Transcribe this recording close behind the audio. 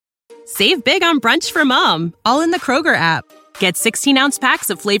Save big on brunch for mom, all in the Kroger app. Get 16-ounce packs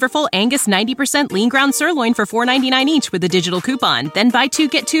of flavorful Angus 90% lean ground sirloin for $4.99 each with a digital coupon. Then buy 2,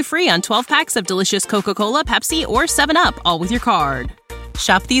 get 2 free on 12 packs of delicious Coca-Cola, Pepsi, or 7-Up, all with your card.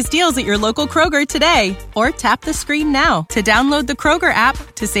 Shop these deals at your local Kroger today, or tap the screen now to download the Kroger app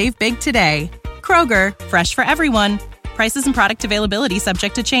to save big today. Kroger, fresh for everyone. Prices and product availability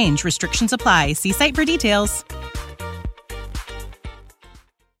subject to change. Restrictions apply. See site for details.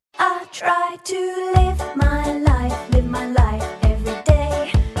 I try to live my life every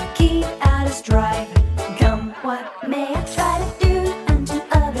day. Keep out of strife, come what may. I try to do unto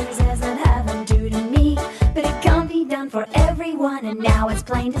others as I'd have them do to me. But it can't be done for everyone, and now it's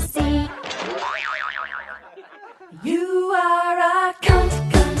plain to see. You are a cunt,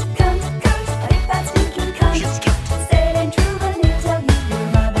 cunt, cunt, cunt. But if that's stinking cunt, say it ain't true, but it tell you you're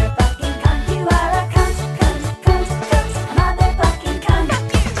a motherfucking cunt. You are a cunt, cunt, cunt, cunt, motherfucking cunt.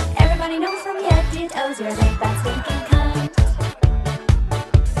 Everybody knows from your head to your toes you're a big fat stinking cunt.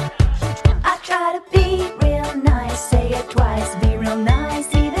 I try to be real nice, say it twice, be real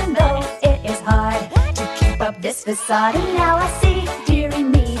nice, even though it is hard to keep up this facade. And now I see, dearie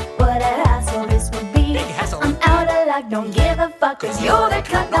me, what a hassle this would be. I'm out of luck, don't give a fuck, cause you're the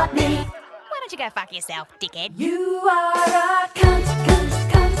cunt, not me. Why don't you go fuck yourself, dickhead? You are a cunt, cunt,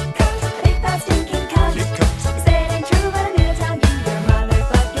 cunt, cunt, big fat stinking cunt. Say it ain't true, but I'm gonna tell you you're a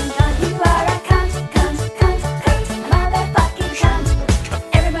motherfucking cunt. You are a cunt, cunt, cunt, cunt, motherfucking cunt.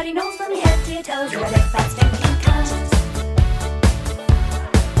 Everybody knows from your head to your toes you're a big fat stinking cunt.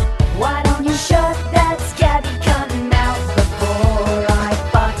 Why don't you shut that scabby cunt mouth before I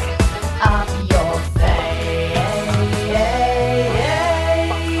fuck up your face?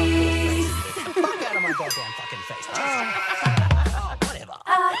 Fuck out of my goddamn fucking face. Whatever.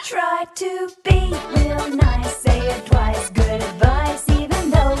 I try to be real nice, say it twice, good advice, even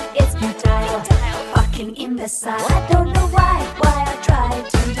though it's futile. Fucking imbecile. I don't know why I try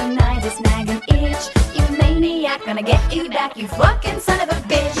to deny this nagging itch. You maniac, gonna get you back, you fucking son of a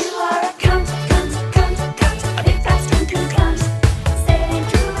bitch. You are a cunt, cunt, cunt, cunt, a big fat stinking cunt. Say it ain't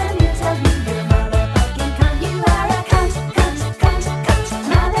true, but I'm gonna tell you you're a motherfucking cunt. You are a cunt, cunt, cunt, cunt,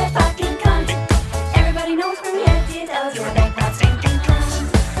 motherfucking cunt. Everybody knows from your head to your toes you're a big fat stinking cunt.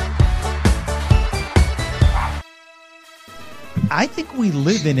 I think we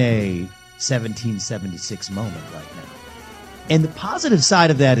live in a 1776 moment right now. And the positive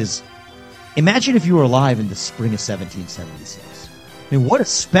side of that is, imagine if you were alive in the spring of 1776. I mean, what a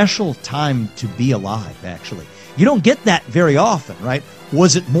special time to be alive, actually. You don't get that very often, right?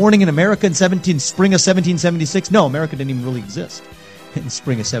 Was it morning in America in spring of 1776? No, America didn't even really exist in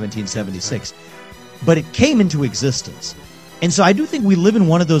spring of 1776. But it came into existence. And so I do think we live in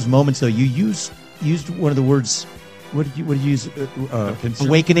one of those moments, though. You used one of the words. What did you use?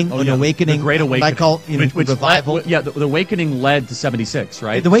 Awakening? Oh, yeah. Awakening. The Great Awakening. I call which revival. The Awakening led to 76,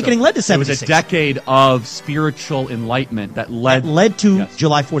 right? The Awakening led to 76. It was a decade of spiritual enlightenment that led to yes.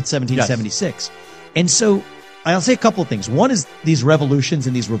 July 4th, 1776. Yes. And so I'll say a couple of things. One is these revolutions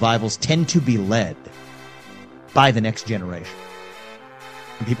and these revivals tend to be led by the next generation.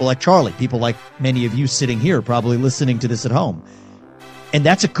 And people like Charlie, people like many of you sitting here probably listening to this at home. And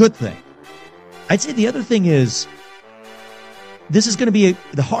that's a good thing. I'd say the other thing is, this is going to be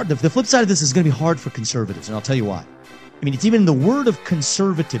the flip side of this is going to be hard for conservatives, and I'll tell you why. I mean, it's even in the word of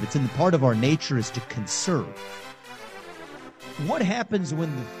conservative. It's in the part of our nature is to conserve. What happens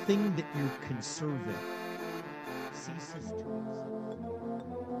when the thing that you're conserving ceases to exist?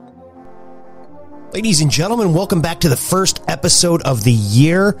 Ladies and gentlemen, welcome back to the first episode of the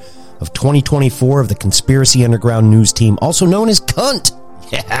year of 2024 of the Conspiracy Underground News Team, also known as CUNT.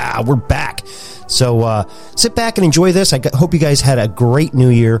 Yeah, we're back. So sit back and enjoy this. I hope you guys had a great new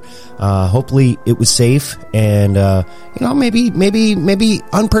year. Hopefully it was safe and, maybe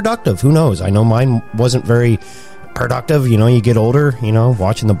unproductive. Who knows? I know mine wasn't very productive. You know, you get older,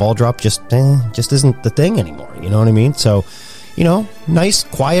 watching the ball drop just isn't the thing anymore. You know what I mean? So, nice,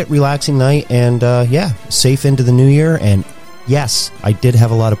 quiet, relaxing night and, safe into the new year. And yes, I did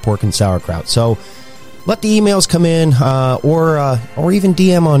have a lot of pork and sauerkraut. So, let the emails come in, or even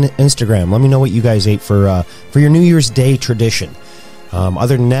DM on Instagram. Let me know what you guys ate for your New Year's Day tradition.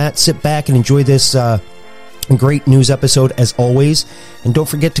 Other than that, sit back and enjoy this great news episode as always. And don't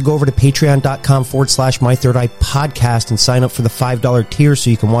forget to go over to patreon.com/My Third Eye Podcast and sign up for the $5 tier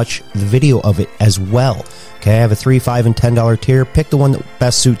so you can watch the video of it as well. Okay, I have a $3, $5, and $10 tier. Pick the one that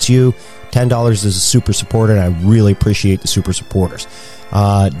best suits you. $10 is a super supporter, and I really appreciate the super supporters.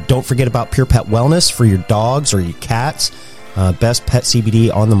 Don't forget about Pure Pet Wellness for your dogs or your cats. Best pet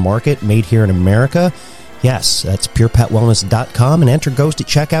CBD on the market, made here in America. Yes, that's purepetwellness.com and enter GHOST at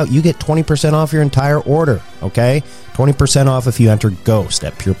checkout. You get 20% off your entire order, okay? 20% off if you enter GHOST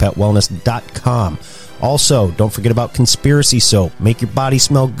at purepetwellness.com. Also, don't forget about Conspiracy Soap. Make your body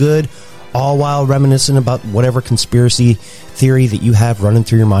smell good, all while reminiscing about whatever conspiracy theory that you have running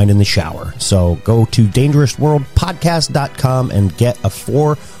through your mind in the shower. So go to dangerousworldpodcast.com and get a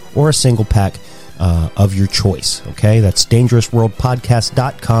 4 or a single pack of your choice, okay? That's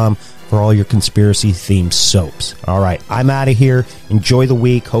dangerousworldpodcast.com for all your conspiracy-themed soaps. All right, I'm out of here. Enjoy the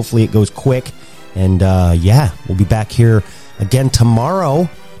week. Hopefully it goes quick. And, we'll be back here again tomorrow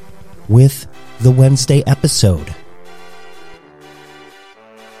with the Wednesday episode.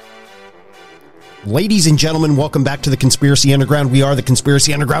 Ladies and gentlemen, welcome back to the Conspiracy Underground. We are the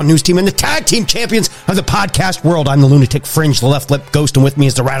Conspiracy Underground News Team and the tag team champions of the podcast world. I'm the Lunatic Fringe, the left lip Ghost, and with me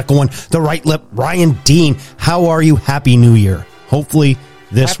is the radical one, the right lip, Ryan Dean. How are you? Happy New Year. Hopefully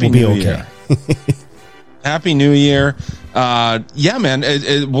this will be okay. Happy New Year. Yeah, man,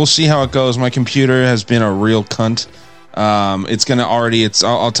 we'll see how it goes. My computer has been a real cunt. It's going to already,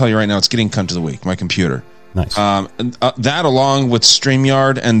 I'll tell you right now, it's getting cunt of the week, my computer. Nice. That along with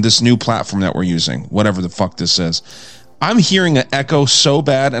StreamYard and this new platform that we're using, whatever the fuck this is. I'm hearing an echo so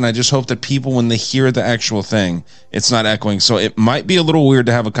bad, and I just hope that people, when they hear the actual thing, it's not echoing. So it might be a little weird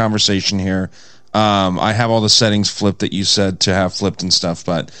to have a conversation here. I have all the settings flipped that you said to have flipped and stuff,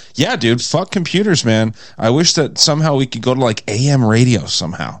 but yeah, dude, fuck computers, man. I wish that somehow we could go to like AM radio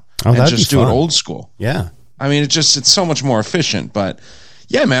somehow and just do it old school. Yeah. I mean, it's so much more efficient, but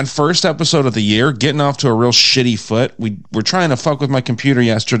yeah, man, first episode of the year, getting off to a real shitty foot. We're trying to fuck with my computer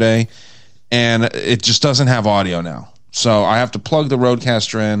yesterday, and it just doesn't have audio now. So I have to plug the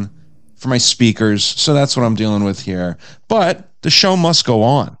Rodecaster in for my speakers. So that's what I'm dealing with here. But the show must go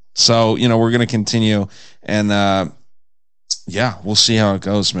on. So, we're going to continue, and we'll see how it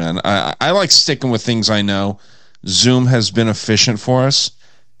goes, man. I like sticking with things I know. Zoom has been efficient for us,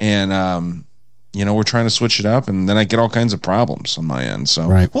 and we're trying to switch it up, and then I get all kinds of problems on my end. So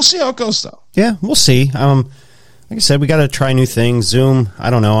We'll see how it goes, though. Yeah, we'll see. Like I said, we got to try new things. Zoom, I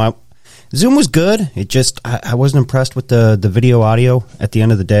don't know. Zoom was good. It just, I wasn't impressed with the video audio at the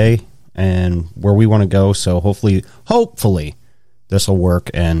end of the day and where we want to go. So hopefully this will work,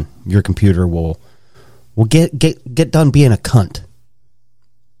 and your computer will get done being a cunt.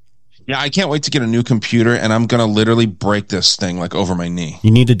 Yeah, I can't wait to get a new computer, and I'm going to literally break this thing like over my knee.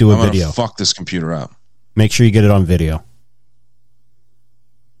 You need to do a video. Fuck this computer up. Make sure you get it on video.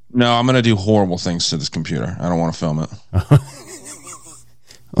 No, I'm going to do horrible things to this computer. I don't want to film it.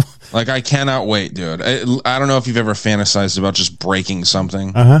 Like, I cannot wait, dude. I don't know if you've ever fantasized about just breaking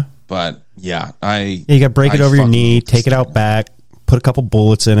something. But yeah, you got to break it over your knee, take it out back, put a couple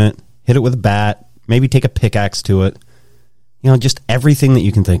bullets in it, hit it with a bat, maybe take a pickaxe to it. Just everything that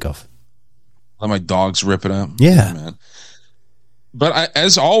you can think of. Let my dogs rip it up. Yeah, man. But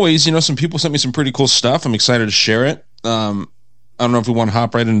as always, some people sent me some pretty cool stuff. I'm excited to share it. I don't know if we want to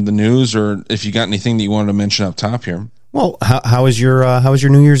hop right into the news or if you got anything that you wanted to mention up top here. Well, how was your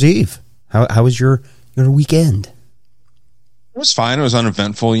New Year's Eve? How was your weekend? It was fine. It was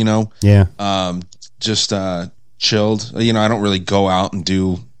uneventful, Yeah. Just chilled. I don't really go out and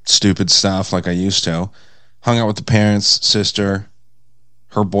do stupid stuff like I used to. Hung out with the parents, sister,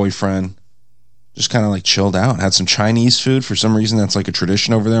 her boyfriend. Just kind of like chilled out. Had some Chinese food. For some reason, that's like a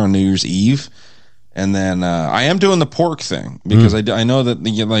tradition over there on New Year's Eve. And then I am doing the pork thing because I know that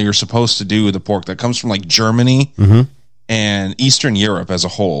you're supposed to do the pork that comes from like Germany and Eastern Europe as a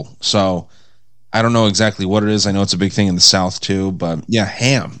whole. So I don't know exactly what it is. I know it's a big thing in the South too, but yeah,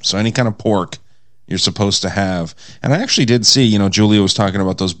 ham. So any kind of pork you're supposed to have. And I actually did see, Julia was talking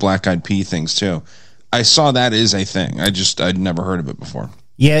about those black-eyed pea things too. I saw that is a thing. I'd never heard of it before.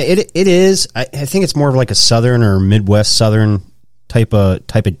 Yeah, it is. I think it's more of like a Southern or Midwest Southern type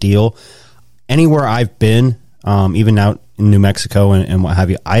of deal. Anywhere I've been, even out in New Mexico and what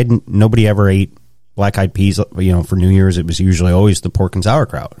have you, nobody ever ate black-eyed peas. For New Year's, it was usually always the pork and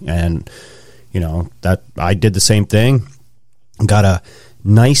sauerkraut, and that I did the same thing. Got a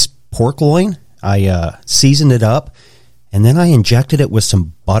nice pork loin. I seasoned it up, and then I injected it with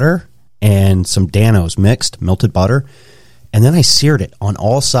some butter and some Danos mixed, melted butter, and then I seared it on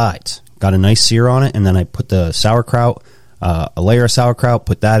all sides. Got a nice sear on it, and then I put the sauerkraut, a layer of sauerkraut,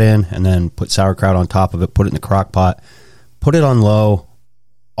 put that in, and then put sauerkraut on top of it, put it in the crock pot, put it on low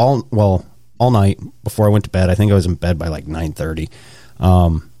all night before I went to bed. I think I was in bed by like 9:30.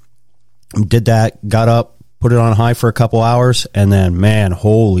 Did that, got up, put it on high for a couple hours, and then, man,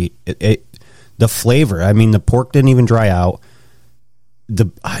 the flavor. I mean, the pork didn't even dry out.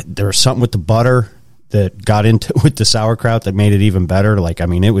 There was something with the butter that got into with the sauerkraut that made it even better. Like, I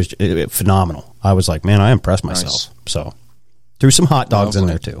mean, it was phenomenal. I was like, man, I impressed myself. Nice. So threw some hot dogs in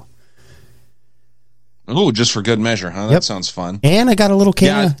there too. Oh, just for good measure, huh? That sounds fun. And I got a little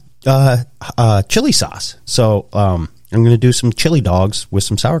can of chili sauce. So I'm going to do some chili dogs with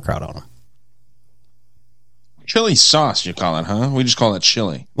some sauerkraut on them. Chili sauce, you call it, huh? We just call it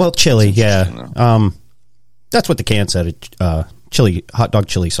chili. Well, chili, yeah. That's what the can said. Chili, hot dog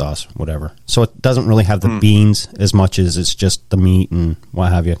chili sauce, whatever. So it doesn't really have the beans as much as it's just the meat and what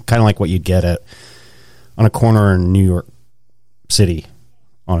have you. Kind of like what you'd get on a corner in New York City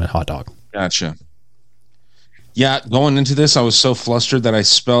on a hot dog. Gotcha. Yeah, going into this, I was so flustered that I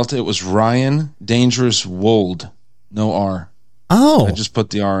spelt it was Ryan Dangerous Wold. No R. Oh. I just put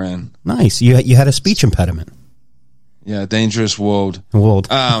the R in. Nice. You had a speech impediment. Yeah, Dangerous Wold. Wold.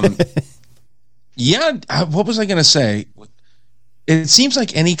 Yeah, what was I going to say? It seems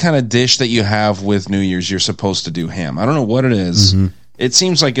like any kind of dish that you have with New Year's, you're supposed to do ham. I don't know what it is. Mm-hmm. It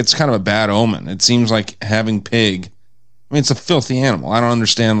seems like it's kind of a bad omen. It seems like having pig. I mean, it's a filthy animal. I don't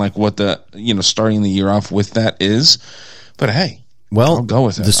understand like what the starting the year off with that is. But hey, well, I'll go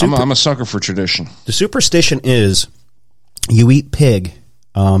with it. I'm a sucker for tradition. The superstition is you eat pig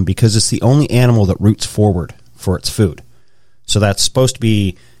because it's the only animal that roots forward for its food. So that's supposed to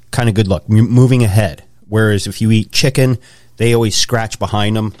be kind of good luck, moving ahead. Whereas if you eat chicken, they always scratch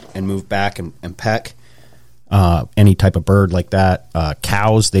behind them and move back and peck. Any type of bird like that.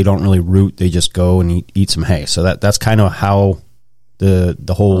 Cows, they don't really root; they just go and eat some hay. So that's kind of how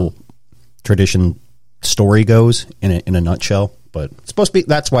the whole tradition story goes in a nutshell. But it's supposed to be.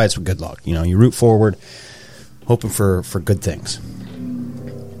 That's why it's good luck. You root forward, hoping for good things.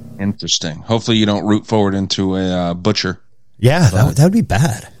 Interesting. Hopefully, you don't root forward into a butcher. Yeah, that would be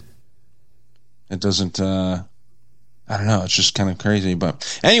bad. It doesn't. I don't know. It's just kind of crazy.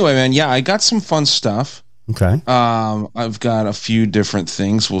 But anyway, man. Yeah, I got some fun stuff. Okay. I've got a few different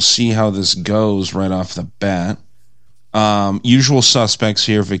things. We'll see how this goes right off the bat. Usual suspects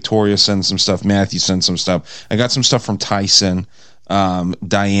here. Victoria sends some stuff. Matthew sends some stuff. I got some stuff from Tyson.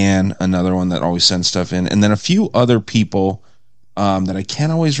 Diane, another one that always sends stuff in. And then a few other people that I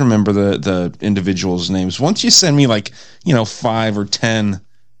can't always remember the individuals' names. Once you send me 5 or 10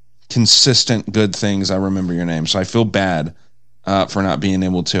 consistent good things, I remember your name. So I feel bad for not being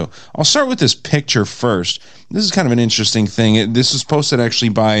able to. I'll start with this picture first. This is kind of an interesting thing. This is posted actually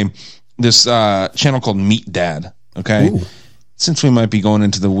by this channel called Meat Dad. Okay. Ooh. Since we might be going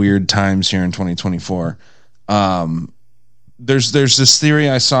into the weird times here in 2024, there's this theory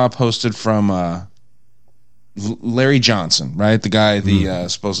I saw posted from Larry Johnson, right? The guy, the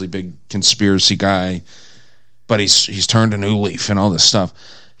supposedly big conspiracy guy, but he's turned a new leaf and all this stuff.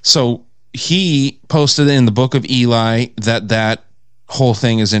 So he posted in the Book of Eli that whole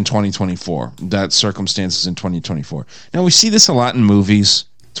thing is in 2024. That circumstance is in 2024. Now, we see this a lot in movies.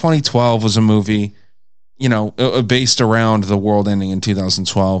 2012 was a movie, based around the world ending in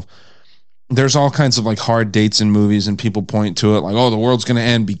 2012. There's all kinds of hard dates in movies, and people point to it like, oh, the world's going to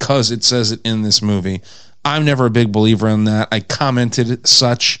end because it says it in this movie. I'm never a big believer in that. I commented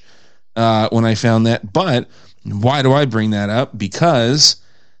such when I found that. But why do I bring that up? Because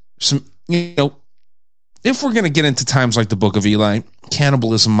if we're going to get into times like the Book of Eli,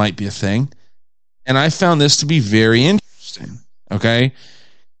 cannibalism might be a thing. And I found this to be very interesting. Okay.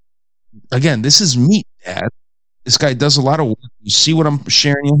 Again, this is Meat Dad. This guy does a lot of work. You see what I'm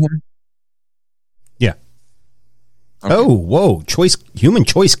sharing you here? Yeah. Okay. Oh, whoa. Human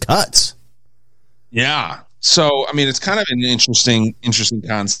choice cuts. Yeah. So, I mean, it's kind of an interesting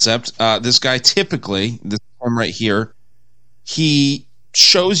concept. This guy typically, this one right here, he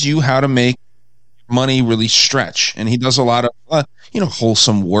shows you how to make money really stretch, and he does a lot of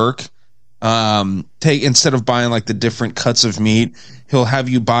wholesome work. Instead of buying the different cuts of meat, he'll have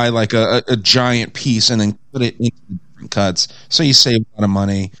you buy a giant piece and then put it into the different cuts, so you save a lot of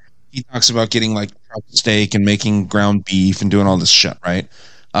money. He talks about getting truck steak and making ground beef and doing all this shit, right?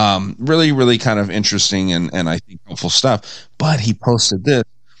 Really, really kind of interesting and I think helpful stuff. But he posted this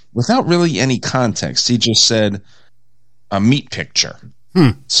without really any context. He just said a meat picture.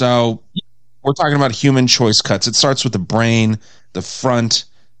 So we're talking about human choice cuts. It starts with the brain, the front,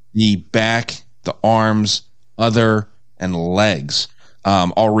 the back, the arms, other, and legs.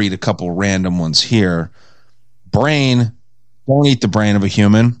 I'll read a couple random ones here. Brain, don't eat the brain of a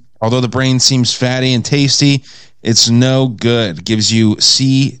human. Although the brain seems fatty and tasty, it's no good. Gives you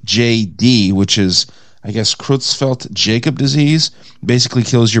CJD, which is, I guess, Creutzfeldt-Jakob disease. Basically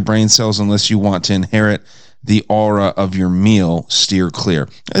kills your brain cells unless you want to inherit the aura of your meal. Steer clear.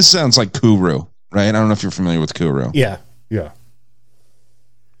 This sounds like Kuru, right? I don't know if you're familiar with Kuru. Yeah.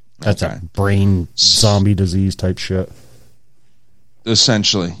 That's Okay. a brain zombie disease type shit.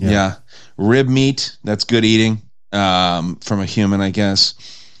 Essentially, yeah. Rib meat, that's good eating from a human, I guess.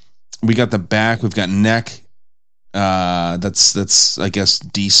 We got the back. We've got neck. That's I guess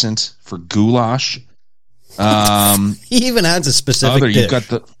decent for goulash. He even adds a specific dish. You've got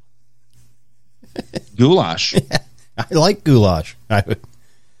the goulash. I like goulash.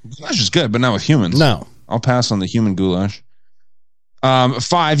 Goulash is good, but not with humans. No. I'll pass on the human goulash.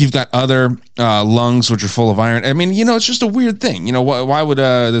 5, you've got other lungs, which are full of iron. I mean, it's just a weird thing. Why would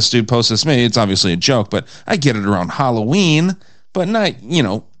this dude post this to me? It's obviously a joke, but I get it around Halloween, but not,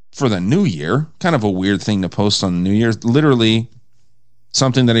 for the new year. Kind of a weird thing to post on the new year. Literally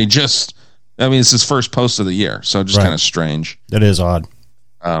something that it's his first post of the year, so just kind of strange. That is odd.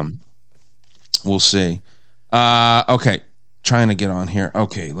 We'll see. Okay. Trying to get on here.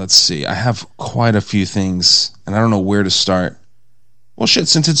 Okay, let's see. I have quite a few things, and I don't know where to start. Well, shit,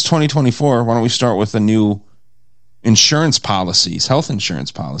 since it's 2024, why don't we start with the new insurance policies, health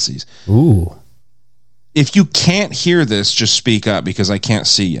insurance policies? Ooh. If you can't hear this, just speak up because I can't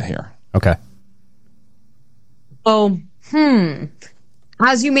see you here. Okay.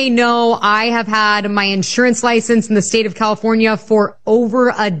 As you may know, I have had my insurance license in the state of California for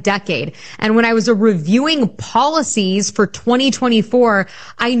over a decade. And when I was reviewing policies for 2024,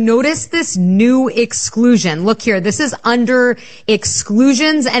 I noticed this new exclusion. Look here. This is under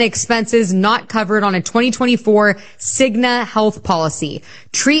exclusions and expenses not covered on a 2024 Cigna health policy.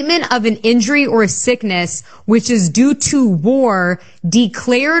 Treatment of an injury or sickness which is due to war,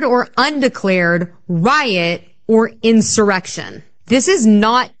 declared or undeclared, riot, or insurrection. This is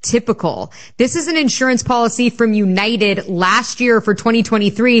not typical. This is an insurance policy from United last year for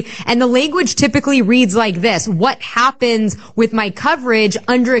 2023, and the language typically reads like this: what happens with my coverage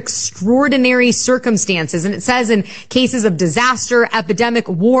under extraordinary circumstances? And it says in cases of disaster, epidemic,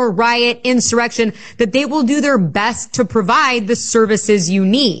 war, riot, insurrection, that they will do their best to provide the services you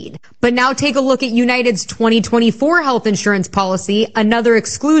need. But now take a look at United's 2024 health insurance policy, another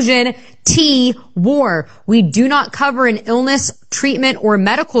exclusion, T, war. We do not cover an illness, treatment, or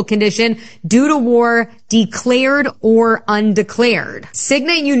medical condition due to war, declared or undeclared.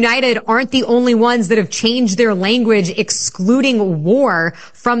 Cigna and United aren't the only ones that have changed their language excluding war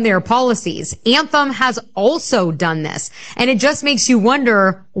from their policies. Anthem has also done this, and it just makes you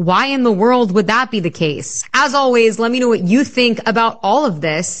wonder, why in the world would that be the case? As always, let me know what you think about all of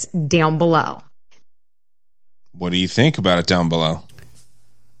this down below. What do you think about it down below?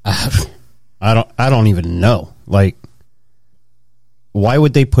 I don't even know. Like, why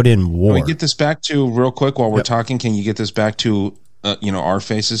would they put in war? Can we get this back to real quick while we're talking? Can you get this back to our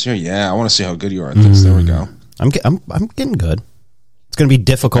faces here? Yeah, I want to see how good you are at this. There we go. I'm getting good. It's going to be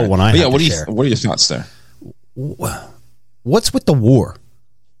difficult when I have to share. What are your thoughts there? What's with the war?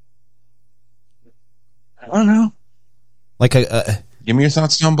 I don't know. Like give me your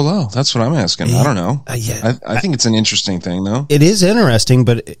thoughts down below. That's what I'm asking. I don't know. I think it's an interesting thing, though. It is interesting,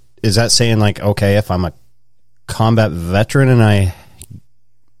 but is that saying like, okay, if I'm a combat veteran and I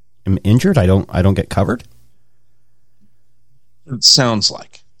am injured, I don't get covered? It sounds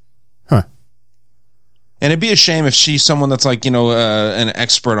like. Huh. And it'd be a shame if she's someone that's like, an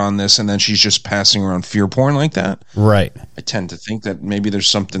expert on this, and then she's just passing around fear porn like that. Right. I tend to think that maybe there's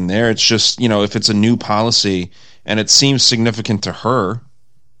something there. It's just, if it's a new policy and it seems significant to her,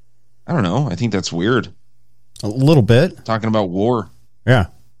 I don't know. I think that's weird. A little bit. Talking about war. Yeah.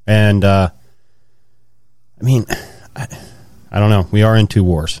 And, I don't know. We are in 2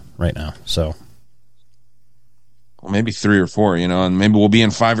 wars right now, so. Well, maybe 3 or 4, and maybe we'll be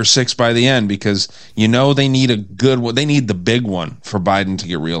in 5 or 6 by the end because, they need a good one. They need the big one for Biden to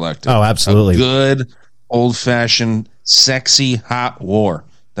get reelected. Oh, absolutely. A good, old-fashioned, sexy, hot war.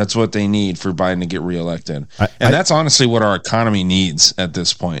 That's what they need for Biden to get reelected. And that's honestly what our economy needs at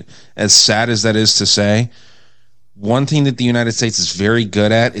this point. As sad as that is to say, one thing that the United States is very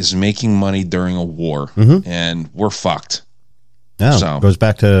good at is making money during a war. Mm-hmm. And we're fucked. Yeah, so. It goes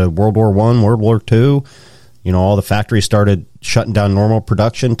back to World War I, World War II. All the factories started shutting down normal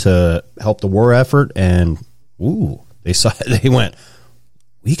production to help the war effort. And, they went,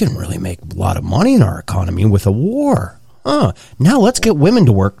 we can really make a lot of money in our economy with a war. Now let's get women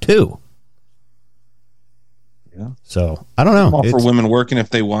to work too. Yeah. So I don't know. I'm all for women working if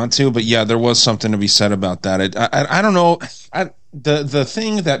they want to, but yeah, there was something to be said about that. I don't know. The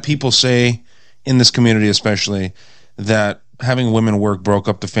thing that people say in this community, especially, that having women work broke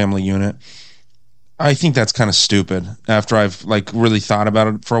up the family unit. I think that's kind of stupid. After I've really thought about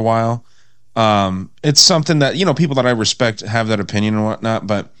it for a while, it's something that people that I respect have that opinion and whatnot,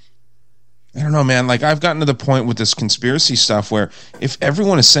 but I don't know, man. Like, I've gotten to the point with this conspiracy stuff where if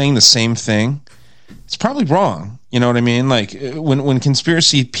everyone is saying the same thing, it's probably wrong. You know what I mean? Like, when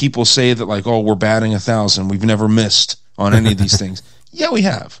conspiracy people say that, like, oh, we're batting 1,000, we've never missed on any of these things. Yeah, we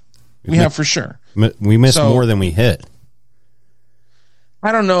have. We have for sure. We miss more than we hit.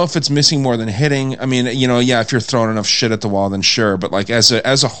 I don't know if it's missing more than hitting. I mean, you know, yeah, if you're throwing enough shit at the wall, then sure. But like as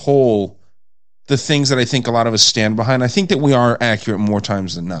a whole, the things that I think a lot of us stand behind, I think that we are accurate more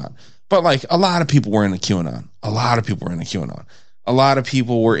times than not. But like a lot of people were into QAnon. A lot of people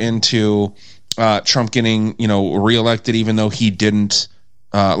were into Trump getting, you know, reelected, even though he didn't.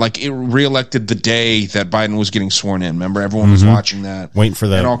 Reelected the day that Biden was getting sworn in. Remember, everyone was watching that, waiting for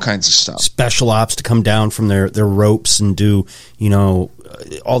and all kinds of stuff. Special ops to come down from their ropes and do, you know,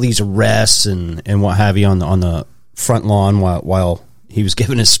 all these arrests and what have you on the front lawn while he was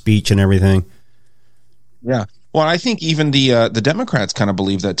giving his speech and everything. Yeah. Well, I think even the Democrats kind of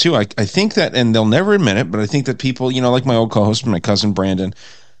believe that too. I think that, and they'll never admit it, but I think that people, you know, like my old co-host, my cousin Brandon,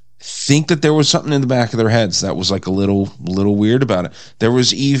 think that there was something in the back of their heads that was like a little weird about it. There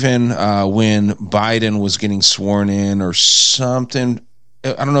was even when Biden was getting sworn in or something.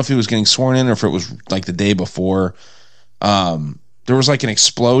 I don't know if he was getting sworn in or if it was like the day before. There was like an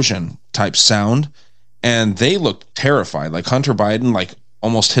explosion type sound, and they looked terrified. Like Hunter Biden, like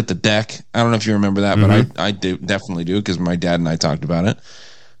almost hit the deck. I don't know if you remember that, but I definitely do because my dad and I talked about it.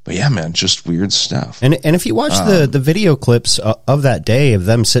 But yeah, man, just weird stuff. And if you watch the video clips of that day of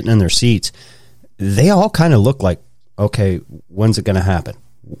them sitting in their seats, they all kind of look like, okay, when's it going to happen?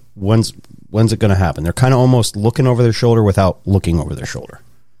 When's it going to happen? They're kind of almost looking over their shoulder without looking over their shoulder.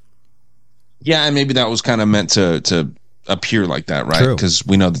 Yeah, and maybe that was kind of meant to appear like that, right? Because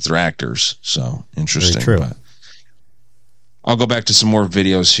we know that they're actors. So interesting. Very true. But I'll go back to some more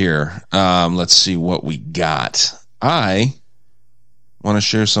videos here. Let's see what we got. I want to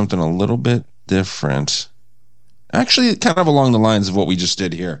share something a little bit different. Actually, kind of along the lines of what we just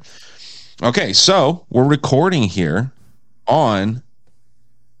did here. Okay, so we're recording here on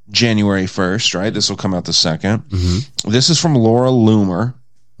January 1st, right? This will come out the 2nd. This is from Laura Loomer.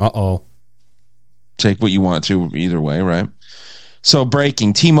 Uh-oh. Take what you want to either way, right? So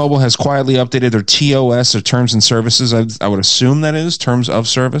breaking, T-Mobile has quietly updated their TOS, or terms and services. I would assume that is terms of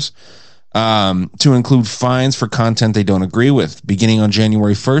service, to include fines for content they don't agree with. Beginning on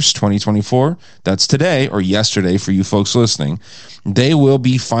January 1st, 2024, that's today or yesterday for you folks listening, they will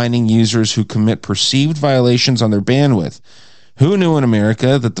be fining users who commit perceived violations on their bandwidth. Who knew in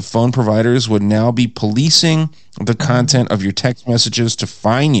America that the phone providers would now be policing the content of your text messages to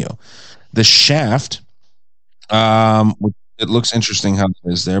fine you? The Shaft, it looks interesting how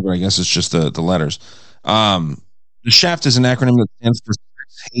it is there, but I guess it's just the letters. The Shaft is an acronym that stands for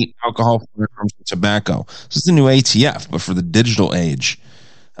Hate, Alcohol, Firearms, and Tobacco. This is the new ATF, but for the digital age.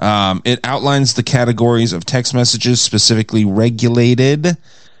 It outlines the categories of text messages specifically regulated.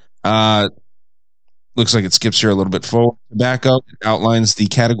 Looks like it skips here a little bit forward. Tobacco outlines the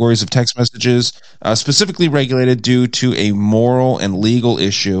categories of text messages specifically regulated due to a moral and legal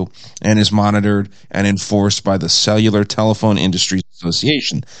issue, and is monitored and enforced by the Cellular Telephone Industries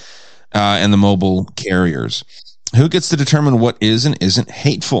Association and the mobile carriers. Who gets to determine what is and isn't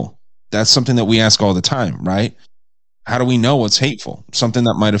hateful? That's something that we ask all the time, right? How do we know what's hateful? Something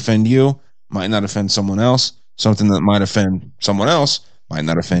that might offend you might not offend someone else. Something that might offend someone else might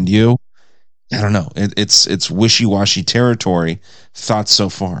not offend you. I don't know. It's wishy-washy territory. Thoughts so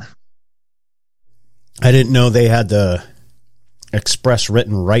far? I didn't know they had the express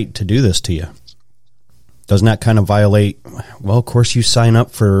written right to do this to you. Doesn't that kind of violate? Well, of course you sign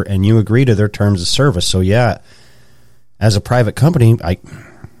up for and you agree to their terms of service. So yeah, as a private company, I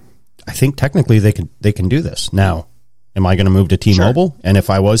think technically they can do this. Now, am I going to move to T-Mobile? Sure. And if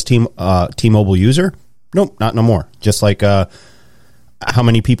I was T-Mobile user, nope, not no more. Just like how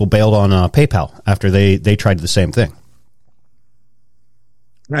many people bailed on PayPal after they tried the same thing.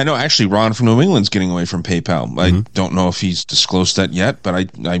 I know, actually, Ron from New England's getting away from PayPal. I don't know if he's disclosed that yet, but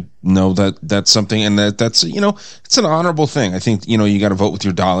I know that that's something, and that's, you know, it's an honorable thing. I think, you know, you got to vote with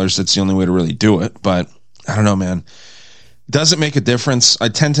your dollars. That's the only way to really do it. But I don't know, man. Does it make a difference? I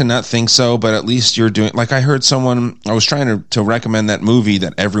tend to not think so, but at least you're doing, like I heard someone, I was trying to recommend that movie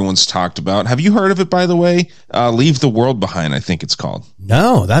that everyone's talked about. Have you heard of it, by the way? Leave the World Behind, I think it's called.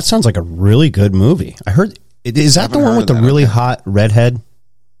 No, that sounds like a really good movie. I heard, is that the one with the really hot redhead?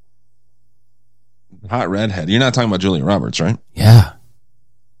 Hot redhead. You're not talking about Julia Roberts, right? Yeah.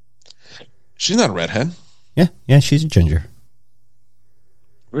 She's not a redhead. Yeah, she's a ginger.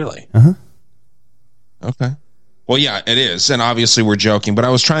 Really? Uh-huh. Okay. Well, yeah, it is, and obviously we're joking, but I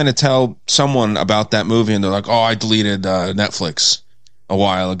was trying to tell someone about that movie, and they're like, oh, I deleted Netflix. a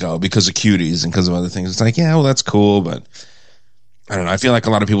while ago because of cuties and because of other things. It's like, yeah, well, that's cool, but I don't know. I feel like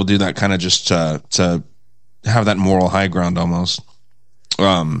a lot of people do that kind of just to have that moral high ground almost.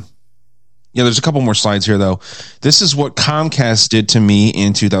 Yeah, there's a couple more slides here, though. This is what Comcast did to me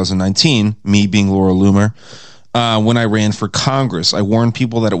in 2019, me being Laura Loomer, when I ran for Congress. I warned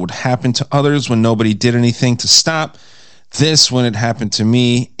people that it would happen to others when nobody did anything to stop this when it happened to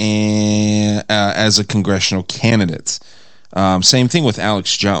me and, as a congressional candidate. Same thing with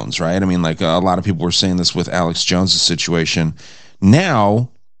Alex Jones, right? I mean, like a lot of people were saying this with Alex Jones' situation.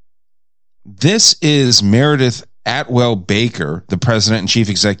 Now, this is Meredith Atwell Baker, the president and chief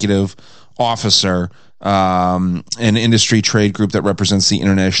executive officer, an industry trade group that represents the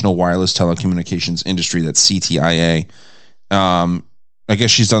international wireless telecommunications industry. That's CTIA. I guess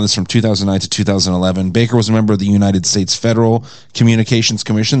she's done this from 2009 to 2011. Baker was a member of the United States Federal Communications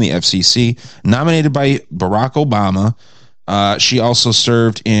Commission, the FCC, nominated by Barack Obama. She also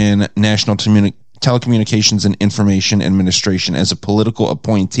served in National Telecommunications and Information Administration as a political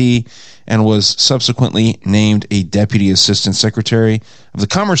appointee and was subsequently named a Deputy Assistant Secretary of the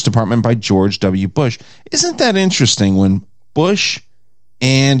Commerce Department by George W. Bush. Isn't that interesting when Bush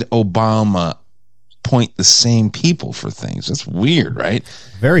and Obama point the same people for things? That's weird, right?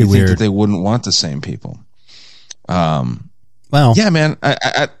 Very weird. Think that they wouldn't want the same people. Well, yeah, man.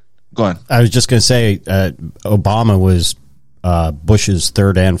 I go on. I was just going to say Obama was Bush's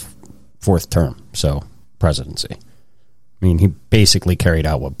third and fourth term, so presidency. I mean, he basically carried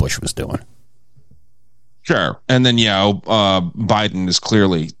out what Bush was doing. Sure. And then, Biden is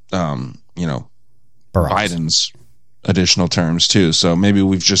clearly, Biden's additional terms, too. So maybe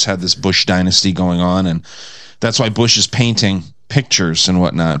we've just had this Bush dynasty going on, and that's why Bush is painting pictures and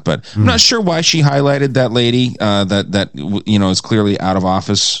whatnot. But I'm not sure why she highlighted that lady that is clearly out of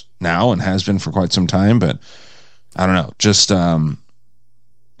office now and has been for quite some time. But I don't know. Just an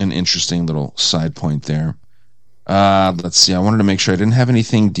interesting little side point there. Let's see. I wanted to make sure I didn't have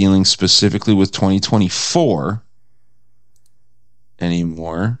anything dealing specifically with 2024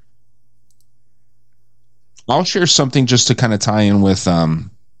 anymore. I'll share something just to kind of tie in with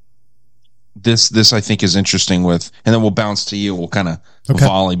this I think is interesting with, and then we'll bounce to you. We'll kind of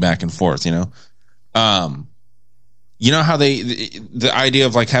volley back and forth, you know how the idea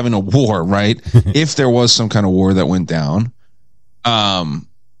of like having a war, right? If there was some kind of war that went down,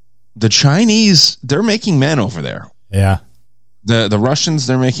 the Chinese, they're making men over there. Yeah. The Russians,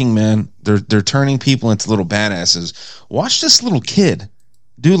 they're making men. They're turning people into little badasses. Watch this little kid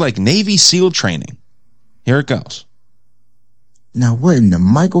do like Navy SEAL training. Here it goes. Now, what in the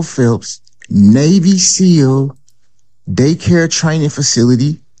Michael Phelps Navy SEAL daycare training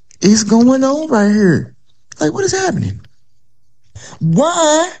facility is going on right here? Like, what is happening?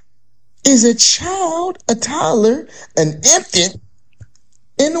 Why is a child, a toddler, an infant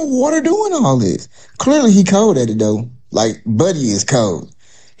in the water doing all this? Clearly he cold at it though. Like, Buddy is cold.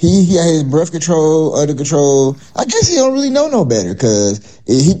 He had his breath control under control. I guess he don't really know no better because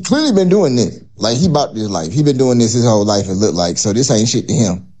he clearly been doing this. Like, he about this life. He been doing this his whole life, it looked like. So this ain't shit to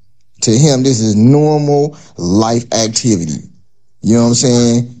him. To him, this is normal life activity. You know what I'm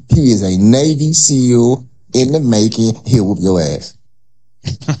saying? He is a Navy SEAL in the making. He'll whoop your ass.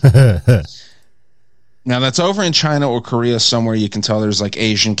 Now, that's over in China or Korea somewhere. You can tell there's like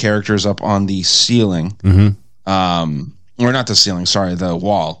Asian characters up on the ceiling. Or not the ceiling, sorry, the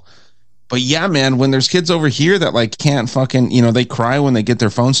wall. But yeah, man, when there's kids over here that like can't fucking, they cry when they get their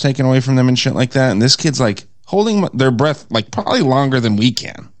phones taken away from them and shit like that. And this kid's like holding their breath like probably longer than we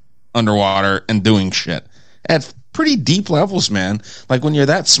can underwater and doing shit at pretty deep levels, man. Like when you're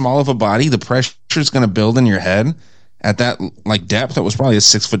that small of a body, the pressure's going to build in your head at that like depth. That was probably a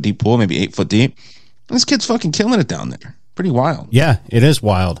 6 foot deep pool, maybe 8 foot deep. And this kid's fucking killing it down there. Pretty wild. Yeah, it is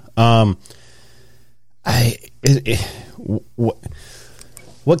wild.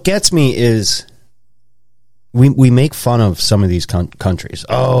 What gets me is we make fun of some of these countries.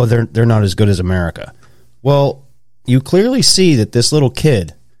 Oh, they're not as good as America. Well, you clearly see that this little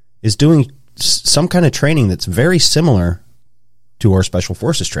kid is doing some kind of training that's very similar to our special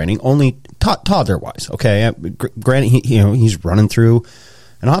forces training, only toddler wise. Okay, granted, he's running through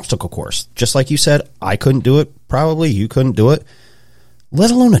an obstacle course, just like you said. I couldn't do it. Probably you couldn't do it. Let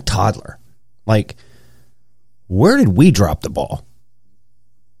alone a toddler. Like, where did we drop the ball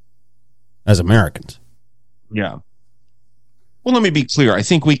as Americans? Yeah. Well, let me be clear. I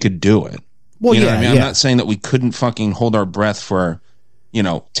think we could do it. Well, you know what I mean? I'm not saying that we couldn't fucking hold our breath for,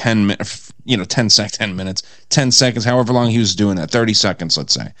 10 minutes, 10 seconds, however long he was doing that, 30 seconds,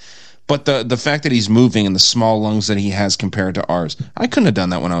 let's say. But the fact that he's moving and the small lungs that he has compared to ours, I couldn't have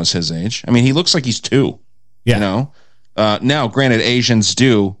done that when I was his age. I mean, he looks like he's 2, Now, granted, Asians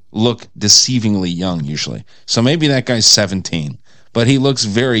do look deceivingly young usually. So maybe that guy's 17, but he looks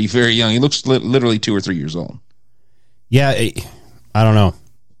very, very young. He looks literally 2 or 3 years old. Yeah, I don't know.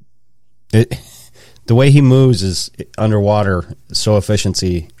 The way he moves is underwater so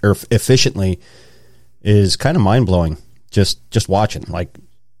efficiently is kind of mind blowing. Just watching, like,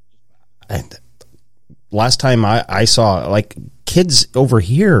 last time I saw, like, kids over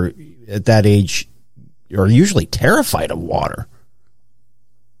here at that age are usually terrified of water.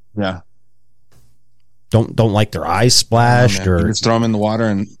 Yeah, don't like their eyes splashed, or you just throw them in the water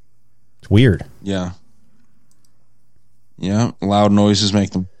and it's weird. Yeah, loud noises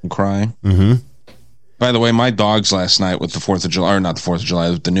make them cry. Mm-hmm. By the way, my dogs last night with the 4th of July, or not the 4th of July,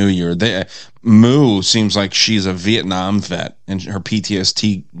 with the New Year, Moo seems like she's a Vietnam vet, and her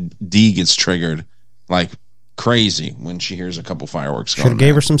PTSD gets triggered like crazy when she hears a couple fireworks going. Should have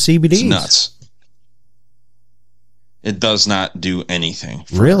gave her some CBDs. It's nuts. It does not do anything.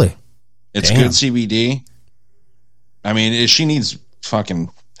 Really? It's Damn. good CBD. I mean, she needs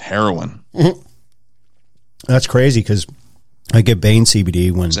fucking heroin. That's crazy, because I get Bane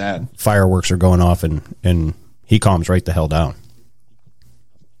CBD when fireworks are going off, and he calms right the hell down.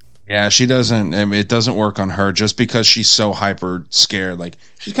 Yeah, she doesn't. I mean, it doesn't work on her just because she's so hyper scared. Like,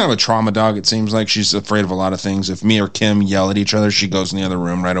 she's kind of a trauma dog. It seems like she's afraid of a lot of things. If me or Kim yell at each other, she goes in the other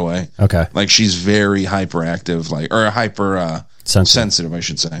room right away. Okay. Like, she's very hyperactive, or hyper sensitive, I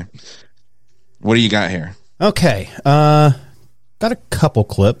should say. What do you got here? Okay. Got a couple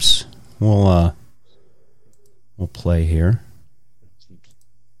clips. We'll play here.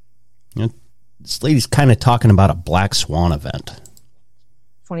 You know, this lady's kind of talking about a Black Swan event.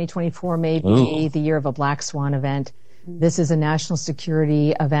 2024 may be the year of a Black Swan event. This is a national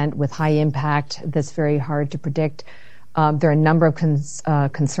security event with high impact that's very hard to predict. There are a number of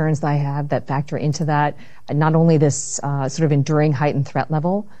concerns that I have that factor into that. Not only this sort of enduring heightened threat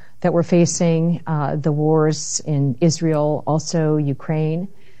level that we're facing, the wars in Israel, also Ukraine.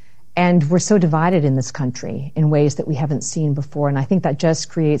 And we're so divided in this country in ways that we haven't seen before. And I think that just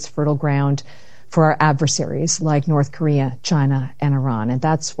creates fertile ground for our adversaries like North Korea, China, and Iran. And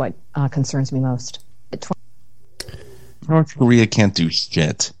that's what concerns me most. North Korea can't do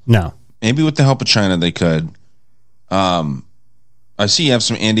shit. No. Maybe with the help of China, they could. I see you have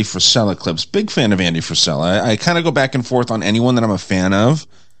some Andy Frisella clips. Big fan of Andy Frisella. I kind of go back and forth on anyone that I'm a fan of,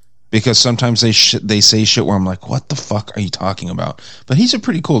 because sometimes they say shit where I'm like, what the fuck are you talking about? But he's a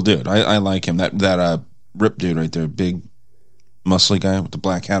pretty cool dude. I like him. That rip dude right there, big muscly guy with the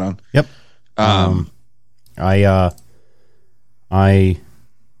black hat on. Yep. I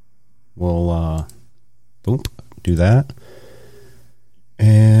will do that,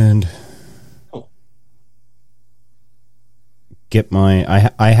 and get my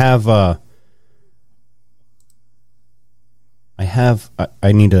I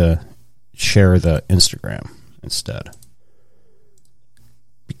need to share the Instagram instead,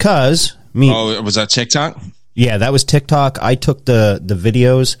 because was that TikTok? Yeah, that was TikTok. I took the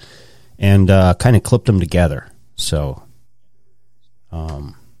videos and kind of clipped them together. So,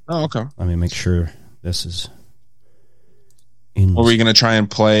 okay. Let me make sure this is in. Were we going to try and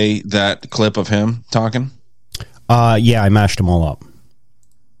play that clip of him talking? Yeah, I mashed them all up.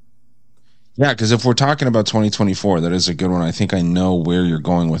 Yeah, because if we're talking about 2024, that is a good one. I think I know where you're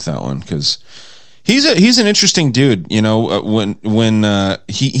going with that one, because he's an interesting dude. You know, when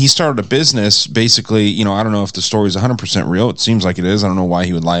he started a business, basically, you know, I don't know if the story is 100% real. It seems like it is. I don't know why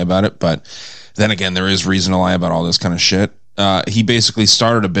he would lie about it, but then again, there is reason to lie about all this kind of shit. He basically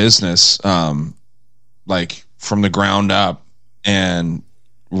started a business, like from the ground up, and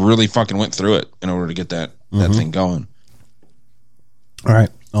really fucking went through it in order to get that thing going. All right,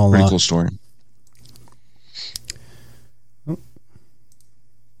 pretty cool story.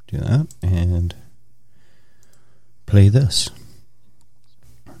 Do that and play this.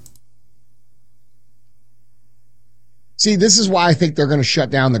 See, this is why I think they're going to shut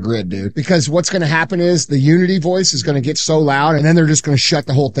down the grid, dude. Because what's going to happen is the Unity voice is going to get so loud, and then they're just going to shut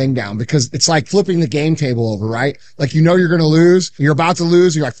the whole thing down, because it's like flipping the game table over, right? Like, you know you're going to lose, you're about to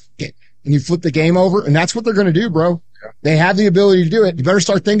lose, you're like, and you flip the game over, and that's what they're going to do, bro. They have the ability to do it. You better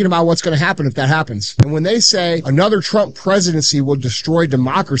start thinking about what's going to happen if that happens. And when they say another Trump presidency will destroy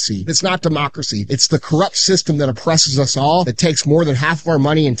democracy, it's not democracy. It's the corrupt system that oppresses us all, that takes more than half of our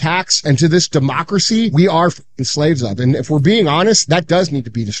money in tax. And to this democracy, we are slaves of. And if we're being honest, that does need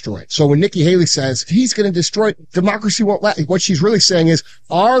to be destroyed. So when Nikki Haley says he's going to destroy democracy, won't let, what she's really saying is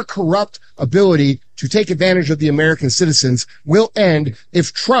our corrupt ability to take advantage of the American citizens will end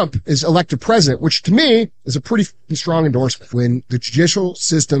if Trump is elected president, which to me is a pretty strong endorsement. When the judicial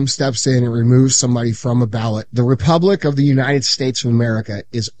system steps in and removes somebody from a ballot, the Republic of the United States of America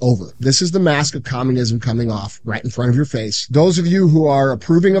is over. This is the mask of communism coming off right in front of your face. Those of you who are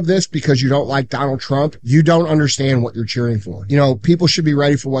approving of this because you don't like Donald Trump, you don't understand what you're cheering for. You know, people should be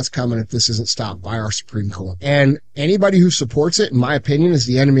ready for what's coming if this isn't stopped by our Supreme Court. And anybody who supports it, in my opinion, is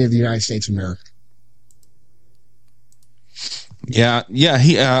the enemy of the United States of America. Yeah.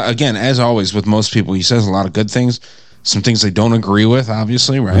 He, again, as always with most people, he says a lot of good things, some things they don't agree with,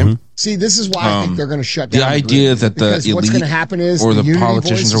 obviously, right? Mm-hmm. See, this is why I think they're going to shut down the idea that the elite what's going to happen is or the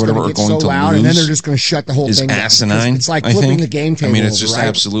politicians or whatever are going to lose, and then they're just going to shut the whole thing down. Asinine. It's like flipping the game table. I mean, it's just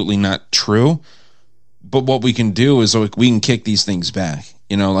absolutely not true. But what we can do is we can kick these things back.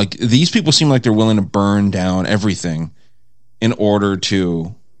 You know, like these people seem like they're willing to burn down everything in order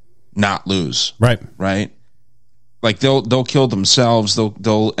to not lose. Right. Like they'll kill themselves.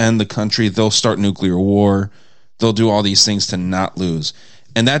 They'll end the country. They'll start nuclear war. They'll do all these things to not lose.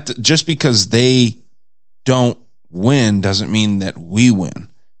 And that just because they don't win doesn't mean that we win.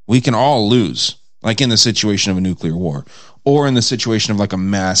 We can all lose, like in the situation of a nuclear war or in the situation of like a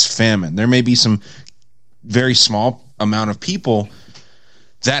mass famine. There may be some very small amount of people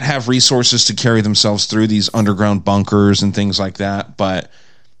that have resources to carry themselves through these underground bunkers and things like that. But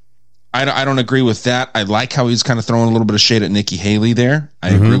I don't agree with that. I like how he's kind of throwing a little bit of shade at Nikki Haley there.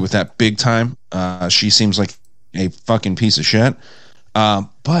 I agree with that big time. She seems like a fucking piece of shit.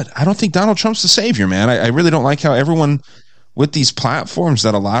 But I don't think Donald Trump's the savior, man. I really don't like how everyone with these platforms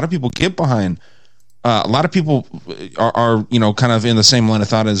that a lot of people get behind, a lot of people are you know, kind of in the same line of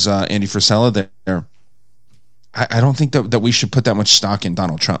thought as Andy Frisella there. I don't think that we should put that much stock in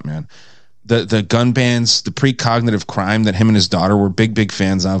Donald Trump, man. The gun bans, the precognitive crime that him and his daughter were big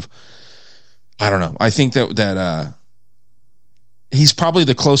fans of. I don't know. I think that he's probably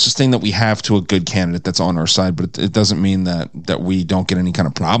the closest thing that we have to a good candidate that's on our side, but it doesn't mean that we don't get any kind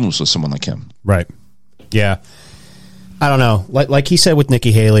of problems with someone like him. Right. Yeah. I don't know. Like he said with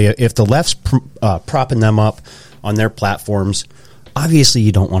Nikki Haley, if the left's propping them up on their platforms, obviously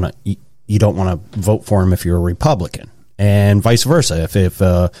you don't want to vote for him if you're a Republican, and vice versa. If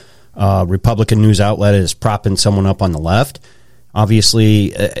a Republican news outlet is propping someone up on the left, obviously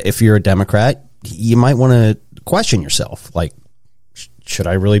if you're a Democrat, you might want to question yourself. Like, should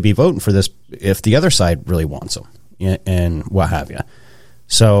I really be voting for this if the other side really wants them and what have you?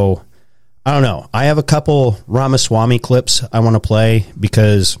 So I don't know. I have a couple Ramaswamy clips I want to play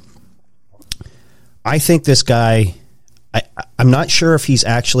because I think this guy, I'm not sure if he's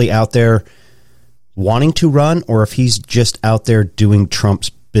actually out there wanting to run or if he's just out there doing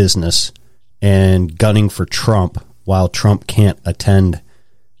Trump's business and gunning for Trump while Trump can't attend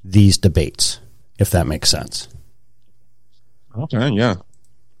these debates, if that makes sense. Okay, yeah.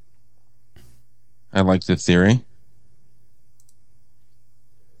 I like the theory.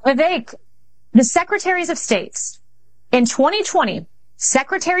 Vivek, the secretaries of states in 2020,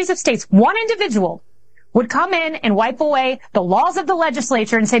 secretaries of states, one individual would come in and wipe away the laws of the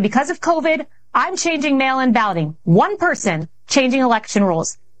legislature and say, because of COVID, I'm changing mail-in balloting. One person changing election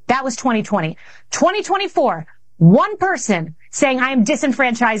rules. That was 2020. 2024, one person saying, I am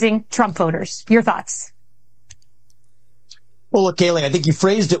disenfranchising Trump voters. Your thoughts? Well, look, Kaylee, I think you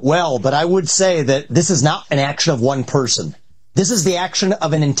phrased it well, but I would say that this is not an action of one person. This is the action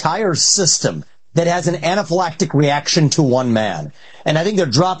of an entire system that has an anaphylactic reaction to one man. And I think they're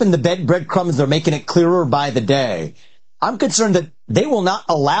dropping the breadcrumbs. They're making it clearer by the day. I'm concerned that they will not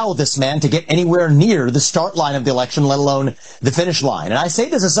allow this man to get anywhere near the start line of the election, let alone the finish line. And I say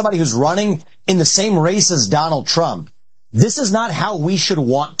this as somebody who's running in the same race as Donald Trump. This is not how we should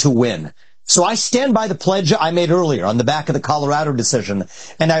want to win. So I stand by the pledge I made earlier on the back of the Colorado decision,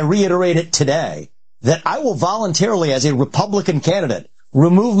 and I reiterate it today, that I will voluntarily, as a Republican candidate,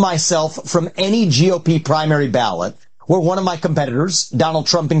 remove myself from any GOP primary ballot where one of my competitors, Donald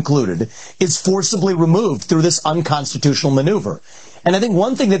Trump included, is forcibly removed through this unconstitutional maneuver. And I think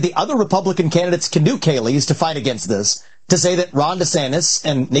one thing that the other Republican candidates can do, Kaylee, is to fight against this, to say that Ron DeSantis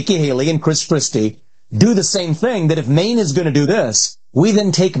and Nikki Haley and Chris Christie do the same thing, that if Maine is going to do this, we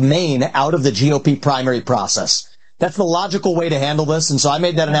then take Maine out of the GOP primary process. That's the logical way to handle this, and so I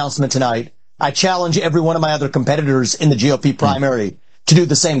made that announcement tonight. I challenge every one of my other competitors in the GOP primary to do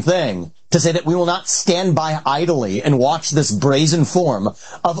the same thing, to say that we will not stand by idly and watch this brazen form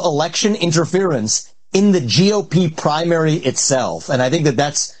of election interference in the GOP primary itself. And I think that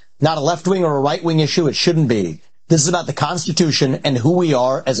that's not a left wing or a right wing issue. It shouldn't be. This is about the Constitution and who we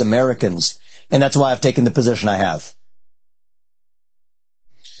are as Americans. And that's why I've taken the position I have.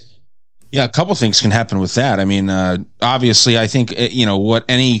 Yeah, a couple things can happen with that. I mean, obviously, I think, what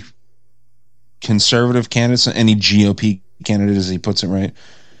any conservative candidates, any GOP candidate, as he puts it, right,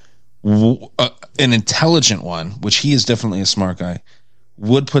 an intelligent one, which he is definitely a smart guy,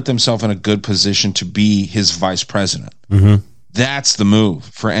 would put themselves in a good position to be his vice president. Mm-hmm. That's the move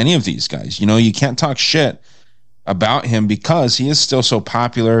for any of these guys. You can't talk shit about him because he is still so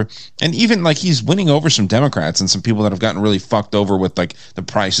popular, and even like he's winning over some Democrats and some people that have gotten really fucked over with like the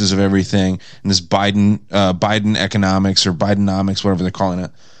prices of everything and this Biden economics or Bidenomics, whatever they're calling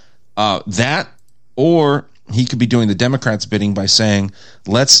it. That, or he could be doing the Democrats' bidding by saying,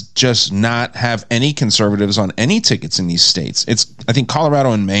 let's just not have any conservatives on any tickets in these states. I think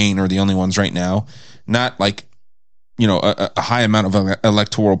Colorado and Maine are the only ones right now, not like, a high amount of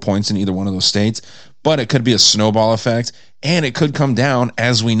electoral points in either one of those states, but it could be a snowball effect, and it could come down.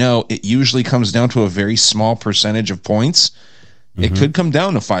 As we know, it usually comes down to a very small percentage of points. Mm-hmm. It could come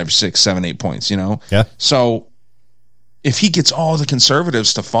down to 5, 6, 7, 8 points, Yeah. So if he gets all the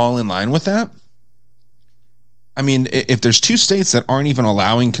conservatives to fall in line with that, I mean, if there's 2 states that aren't even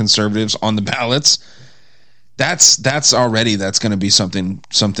allowing conservatives on the ballots, that's going to be something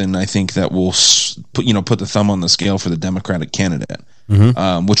I think that will put the thumb on the scale for the Democratic candidate,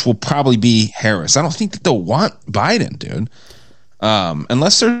 which will probably be Harris. I don't think that they'll want Biden, dude,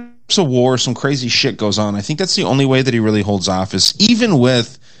 unless there's a war, some crazy shit goes on. I think that's the only way that he really holds office, even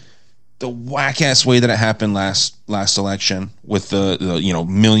with the whack ass way that it happened last election with the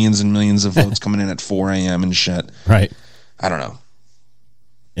millions and millions of votes coming in at 4 a.m. and shit. Right. I don't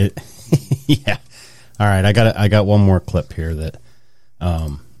know. Yeah. All right, I got one more clip here that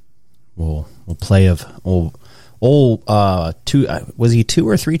we'll play of old was he 2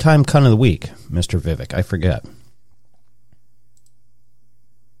 or 3 time cunt of the week, Mr. Vivek? I forget.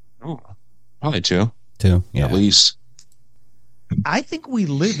 Oh, probably 2. 2, yeah. At least. I think we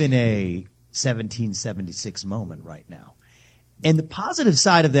live in a 1776 moment right now. And the positive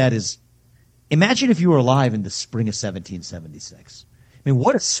side of that is, imagine if you were alive in the spring of 1776. I mean,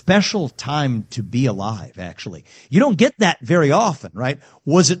 what a special time to be alive, actually. You don't get that very often, right?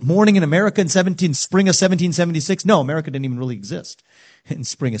 Was it morning in America in spring of 1776? No, America didn't even really exist in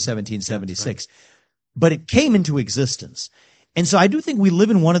spring of 1776. Right. But it came into existence. And so I do think we live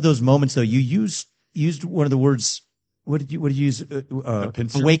in one of those moments, though. You used one of the words. What did you use?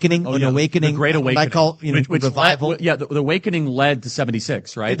 Awakening? Oh, no, awakening. The Great Awakening. I call, which revival. The Awakening led to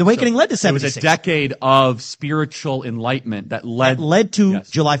 76, right? The Awakening led to 76. It was a decade of spiritual enlightenment that led to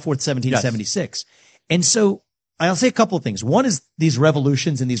July 4th, 1776. Yes. And so I'll say a couple of things. One is these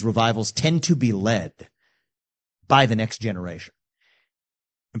revolutions and these revivals tend to be led by the next generation.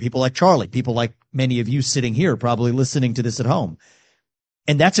 And people like Charlie, people like many of you sitting here probably listening to this at home.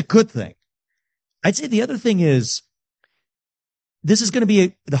 And that's a good thing. I'd say the other thing is, this is going to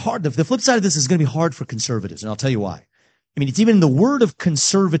be the flip side of this is going to be hard for conservatives. And I'll tell you why. I mean, it's even in the word of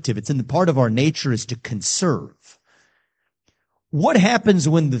conservative. It's in the part of our nature is to conserve. What happens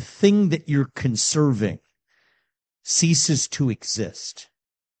when the thing that you're conserving ceases to exist?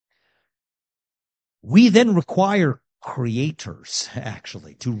 We then require creators,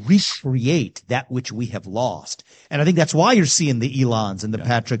 actually, to recreate that which we have lost. And I think that's why you're seeing the Elons and the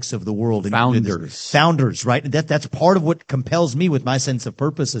Patricks of the world. Founders, right? That's part of what compels me with my sense of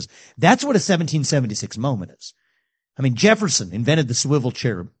purpose is that's what a 1776 moment is. I mean, Jefferson invented the swivel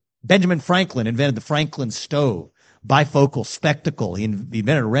chair. Benjamin Franklin invented the Franklin stove, bifocal spectacle. He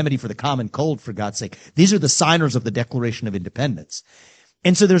invented a remedy for the common cold, for God's sake. These are the signers of the Declaration of Independence.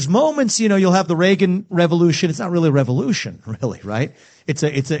 And so there's moments, you'll have the Reagan Revolution. It's not really a revolution, really, right? It's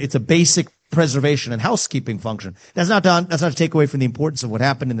a basic preservation and housekeeping function. That's not to take away from the importance of what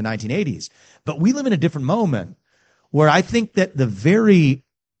happened in the 1980s. But we live in a different moment where I think that the very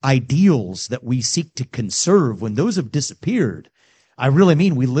ideals that we seek to conserve, when those have disappeared, I really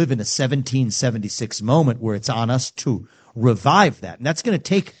mean we live in a 1776 moment where it's on us to revive that. And that's going to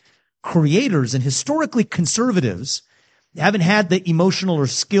take creators, and historically conservatives haven't had the emotional or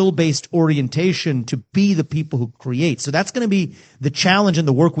skill-based orientation to be the people who create. So that's going to be the challenge and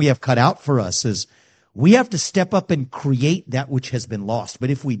the work we have cut out for us is we have to step up and create that which has been lost. But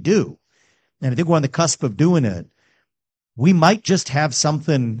if we do, and I think we're on the cusp of doing it, we might just have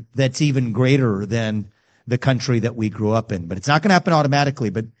something that's even greater than the country that we grew up in. But it's not going to happen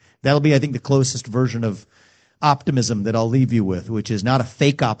automatically. But that'll be, I think, the closest version of optimism that I'll leave you with, which is not a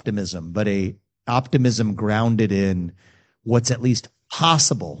fake optimism, but a optimism grounded in what's at least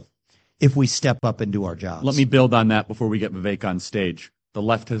possible if we step up and do our jobs. Let me build on that before we get Vivek on stage. The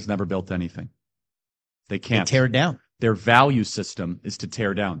left has never built anything. They can't. They tear it down. Their value system is to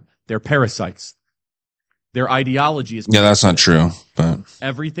tear down. They're parasites. Their ideology is... Yeah, that's not true. But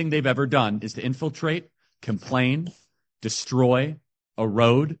everything they've ever done is to infiltrate, complain, destroy,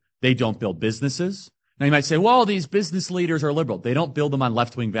 erode. They don't build businesses. Now you might say, well, these business leaders are liberal. They don't build them on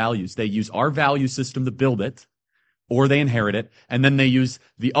left-wing values. They use our value system to build it, or they inherit it, and then they use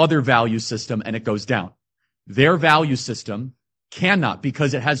the other value system and it goes down. Their value system cannot,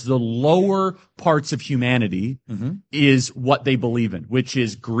 because it has the lower parts of humanity, is what they believe in, which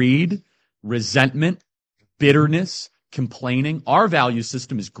is greed, resentment, bitterness, complaining. Our value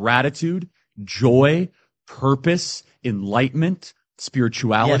system is gratitude, joy, purpose, enlightenment,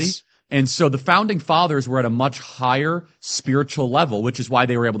 spirituality. Yes. And so the founding fathers were at a much higher spiritual level, which is why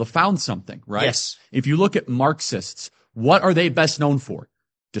they were able to found something, right? Yes. If you look at Marxists, what are they best known for?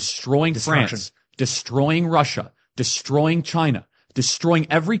 Destroying France, destroying Russia, destroying China, destroying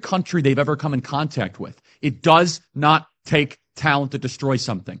every country they've ever come in contact with. It does not take talent to destroy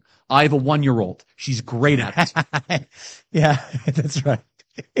something. I have a 1-year-old. She's great at it. Yeah, that's right.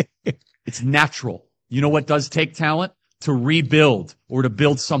 It's natural. You know what does take talent? To rebuild or to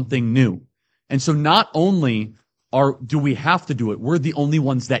build something new. And so not only do we have to do it, we're the only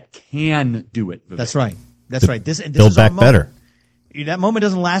ones that can do it. Vivek. That's right. That's right. This Build is our back better. That moment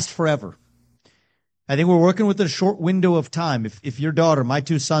doesn't last forever. I think we're working with a short window of time. If your daughter, my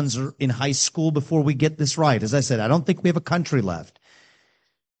 2 sons, are in high school before we get this right, as I said, I don't think we have a country left.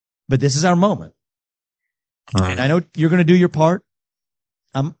 But this is our moment. And I know you're going to do your part.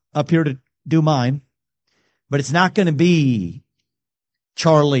 I'm up here to do mine. But it's not going to be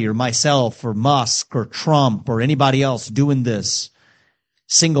Charlie or myself or Musk or Trump or anybody else doing this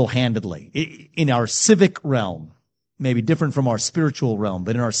single-handedly. In our civic realm, maybe different from our spiritual realm,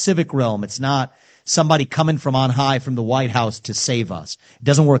 but in our civic realm, it's not somebody coming from on high from the White House to save us. It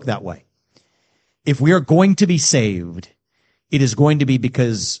doesn't work that way. If we are going to be saved, it is going to be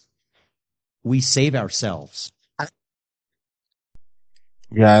because we save ourselves.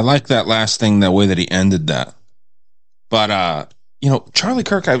 yeah, I like that last thing, that way that he ended that. But, Charlie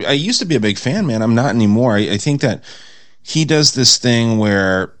Kirk, I used to be a big fan, man. I'm not anymore. I think that he does this thing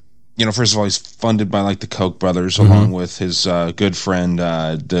where, first of all, he's funded by like the Koch brothers, along with his good friend,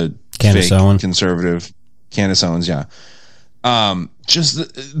 the Candace fake Owens. conservative Candace Owens. Yeah.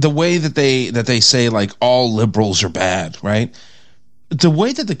 Just the way that they say like all liberals are bad, right? The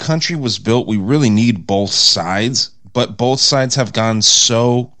way that the country was built, we really need both sides, but both sides have gone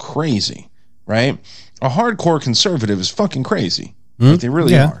so crazy, right? A hardcore conservative is fucking crazy. Like, they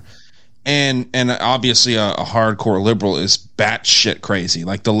really are. And obviously a hardcore liberal is batshit crazy.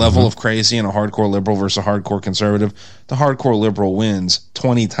 Like the level of crazy in a hardcore liberal versus a hardcore conservative, the hardcore liberal wins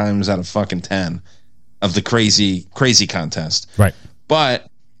 20 times out of fucking 10 of the crazy contest. Right. But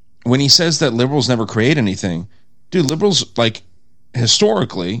when he says that liberals never create anything, dude, liberals, like,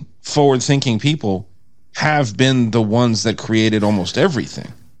 historically, forward-thinking people have been the ones that created almost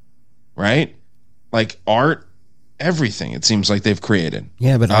everything, right? Like art, everything, it seems like they've created.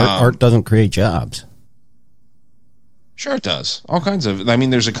 Yeah, but art doesn't create jobs. Sure it does. All kinds of,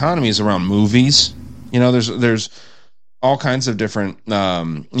 there's economies around movies. There's all kinds of different,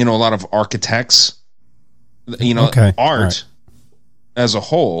 a lot of architects. Okay. Art as a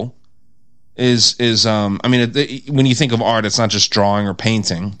whole is when you think of art, it's not just drawing or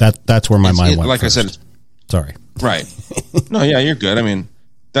painting. That's where my mind went. Like first. I said, sorry. Right. No, yeah, you're good.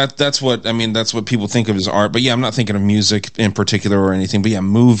 That's what people think of as art. But yeah, I'm not thinking of music in particular or anything. But yeah,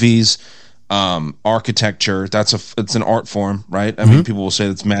 movies, architecture. It's an art form, right? I mean, people will say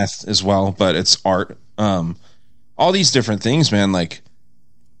it's math as well, but it's art. All these different things, man. Like,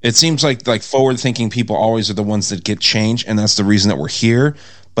 it seems like forward-thinking people always are the ones that get change, and that's the reason that we're here.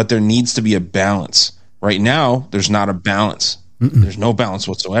 But there needs to be a balance. Right now, there's not a balance. There's no balance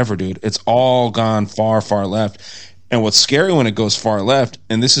whatsoever, dude. It's all gone far, far left. And what's scary when it goes far left,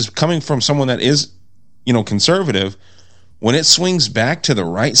 and this is coming from someone that is, conservative, when it swings back to the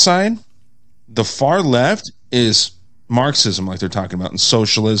right side, the far left is Marxism, like they're talking about, and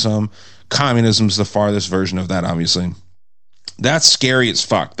socialism. Communism's the farthest version of that, obviously. That's scary as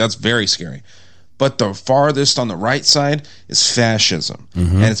fuck. That's very scary. But the farthest on the right side is fascism.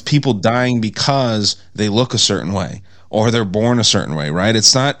 And it's people dying because they look a certain way or they're born a certain way, right?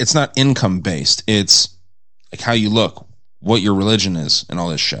 It's not income based. It's like how you look, what your religion is, and all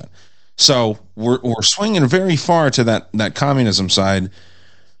this shit. So we're swinging very far to that communism side.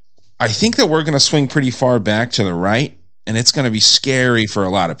 I think that we're going to swing pretty far back to the right, and it's going to be scary for a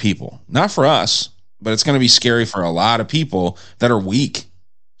lot of people. Not for us, but it's going to be scary for a lot of people that are weak.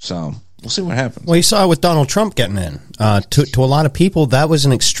 So We'll see what happens. Well, you saw it with Donald Trump getting in. To a lot of people, that was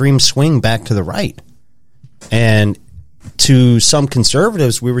an extreme swing back to the right. And to some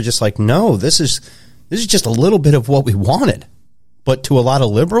conservatives, we were just like, no, this is just a little bit of what we wanted. But to a lot of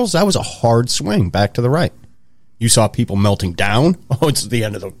liberals, that was a hard swing back to the right. You saw people melting down. Oh, it's the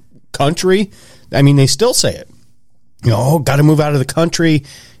end of the country. I mean, they still say it. Got to move out of the country.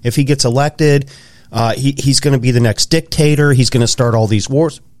 If he gets elected, he's going to be the next dictator. He's going to start all these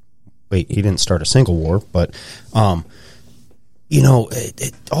wars. Wait, he didn't start a single war, but, all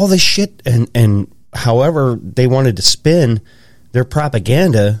this shit and however they wanted to spin their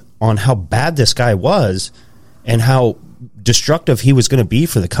propaganda on how bad this guy was and how destructive he was going to be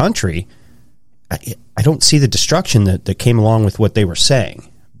for the country. I don't see the destruction that came along with what they were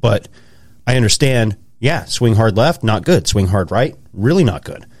saying, but I understand. Yeah, swing hard left, not good. Swing hard right, really not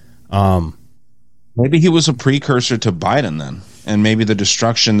good. Maybe he was a precursor to Biden then, and maybe the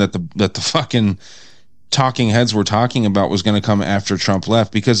destruction that the fucking talking heads were talking about was going to come after Trump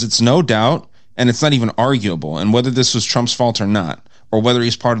left, because it's no doubt, and it's not even arguable, and whether this was Trump's fault or not, or whether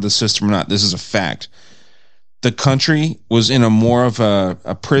he's part of the system or not, this is a fact. The country was in a more of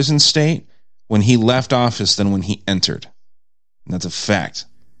a prison state when he left office than when he entered. And that's a fact.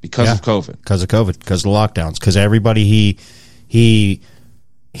 Because of COVID. Because of COVID. Because of the lockdowns. Because everybody,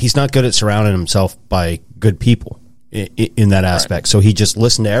 he's not good at surrounding himself by good people in that aspect. Right. So he just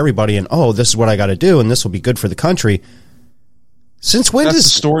listened to everybody and, this is what I got to do, and this will be good for the country. Since when That's the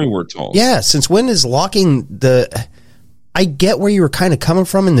story we're told. Yeah, since when is locking the... I get where you were kind of coming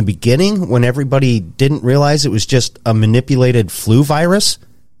from in the beginning when everybody didn't realize it was just a manipulated flu virus.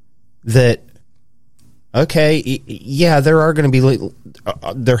 That, okay, yeah, there are going to be...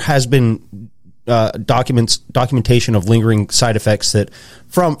 there has been documentation of lingering side effects that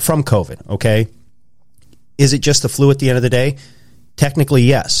from COVID, okay? Is it just the flu at the end of the day? Technically,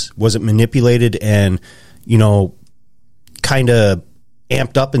 yes. Was it manipulated and, kind of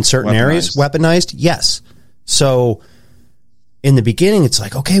amped up in certain areas? Weaponized? Yes. So in the beginning, it's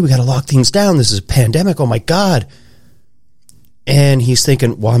like, okay, we got to lock things down. This is a pandemic. Oh, my God. And he's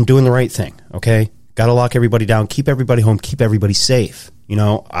thinking, well, I'm doing the right thing, okay? Got to lock everybody down, keep everybody home, keep everybody safe.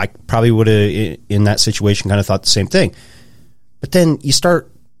 I probably would have, in that situation, kind of thought the same thing. But then you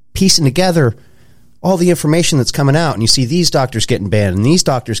start piecing together all the information that's coming out, and you see these doctors getting banned, and these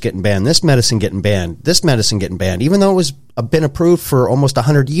doctors getting banned, this medicine getting banned, this medicine getting banned, even though it was been approved for almost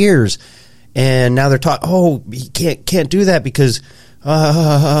 100 years. And now they're talking, you can't do that because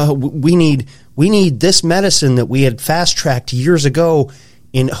we need this medicine that we had fast-tracked years ago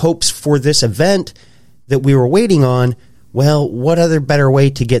in hopes for this event that we were waiting on. Well, what other better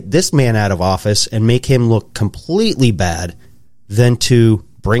way to get this man out of office and make him look completely bad than to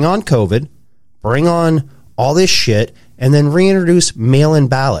bring on COVID, bring on all this shit, and then reintroduce mail-in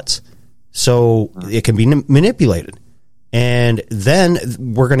ballots so it can be manipulated. And then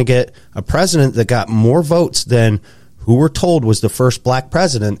we're going to get a president that got more votes than who we're told was the first black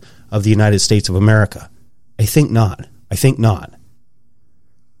president of the United States of America. I think not.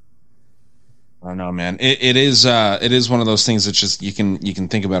 I don't know, man. It is one of those things that just you can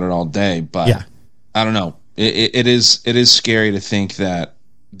think about it all day, but yeah. I don't know. It is scary to think that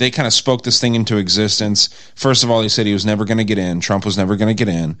they kind of spoke this thing into existence. First of all, he said he was never going to get in. Trump was never going to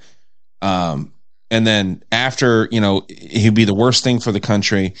get in. And then after, he'd be the worst thing for the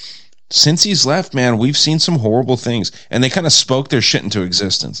country. Since he's left, man, we've seen some horrible things, and they kind of spoke their shit into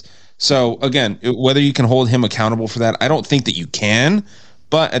existence. So again, whether you can hold him accountable for that, I don't think that you can,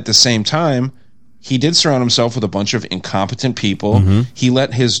 but at the same time, he did surround himself with a bunch of incompetent people. Mm-hmm. He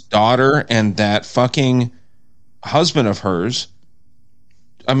let his daughter and that fucking husband of hers,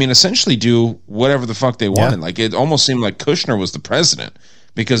 essentially do whatever the fuck they wanted. Yeah. Like, it almost seemed like Kushner was the president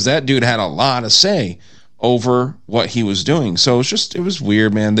because that dude had a lot of say over what he was doing. So it was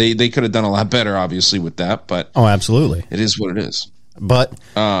weird, man. They could have done a lot better, obviously, with that, but oh, absolutely, it is what it is. But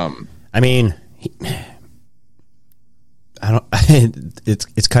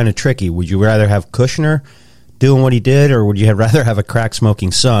it's kind of tricky. Would you rather have Kushner doing what he did, or would you rather have a crack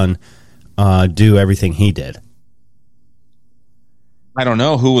smoking son do everything he did? I don't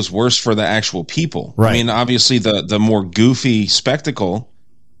know who was worse for the actual people. Right. Obviously the more goofy spectacle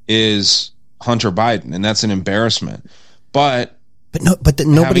is Hunter Biden, and that's an embarrassment. But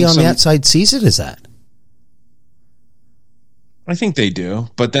nobody on that side sees it as that. I think they do,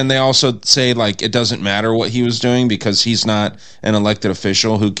 but then they also say, like, it doesn't matter what he was doing because he's not an elected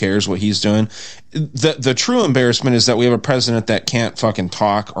official. Who cares what he's doing? The true embarrassment is that we have a president that can't fucking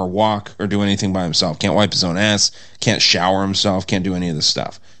talk or walk or do anything by himself. Can't wipe his own ass. Can't shower himself. Can't do any of this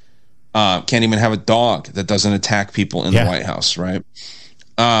stuff. Can't even have a dog that doesn't attack people in the White House, right?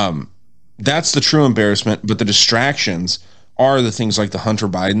 That's the true embarrassment, but the distractions are the things like the Hunter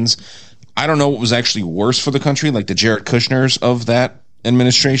Bidens. I don't know what was actually worse for the country, like the Jared Kushners of that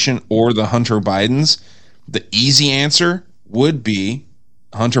administration or the Hunter Bidens. The easy answer would be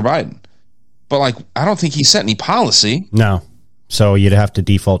Hunter Biden. But, like, I don't think he set any policy. No. So you'd have to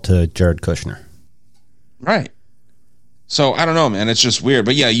default to Jared Kushner. Right. So I don't know, man. It's just weird.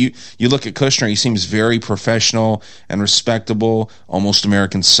 But yeah, you look at Kushner, he seems very professional and respectable, almost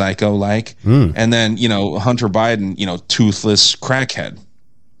American Psycho-like. And then, Hunter Biden, toothless crackhead.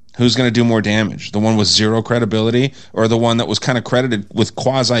 Who's going to do more damage? The one with zero credibility or the one that was kind of credited with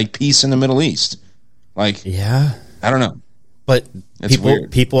quasi-peace in the Middle East? Like, yeah. I don't know. But it's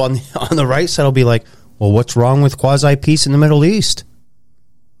weird. People on the right side will be like, well, what's wrong with quasi-peace in the Middle East?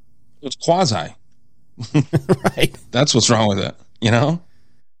 It's quasi. Right. That's what's wrong with it,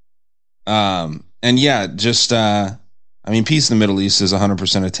 And yeah, just, peace in the Middle East is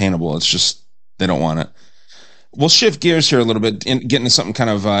 100% attainable. It's just, they don't want it. We'll shift gears here a little bit and get into something kind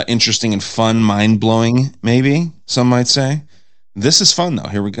of interesting and fun, mind-blowing, maybe, some might say. This is fun, though.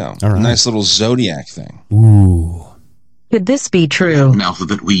 Here we go. All right. Nice little zodiac thing. Ooh. Could this be true? An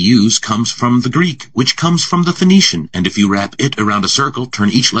alphabet we use comes from the Greek, which comes from the Phoenician, and if you wrap it around a circle, turn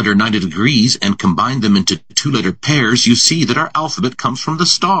each letter 90 degrees, and combine them into two-letter pairs, you see that our alphabet comes from the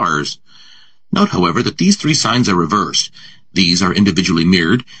stars. Note, however, that these three signs are reversed. These are individually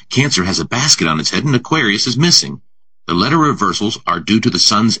mirrored. Cancer has a basket on its head, and Aquarius is missing. The letter reversals are due to the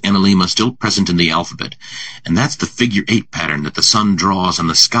sun's analemma still present in the alphabet, and that's the figure 8 pattern that the sun draws on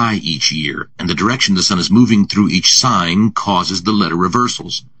the sky each year, and the direction the sun is moving through each sign causes the letter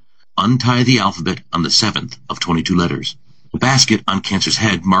reversals. Untie the alphabet on the 7th of 22 letters. The basket on Cancer's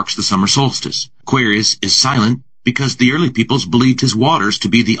head marks the summer solstice. Aquarius is silent because the early peoples believed his waters to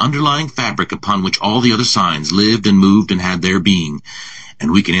be the underlying fabric upon which all the other signs lived and moved and had their being.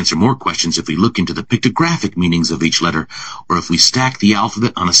 And we can answer more questions if we look into the pictographic meanings of each letter, or if we stack the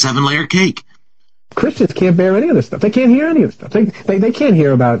alphabet on a 7-layer cake. Christians can't bear any of this stuff. They can't hear any of this stuff. They can't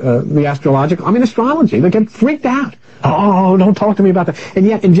hear about the astrological, astrology. They get freaked out. Oh, don't talk to me about that. And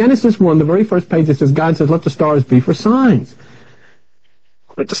yet, in Genesis 1, the very first page, it says, God says, let the stars be for signs.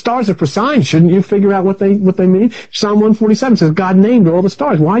 But the stars are for signs. Shouldn't you figure out what they mean? Psalm 147 says God named all the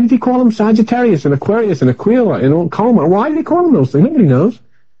stars. Why did he call them Sagittarius and Aquarius and Aquila and Coma? Why did he call them those things? Nobody knows.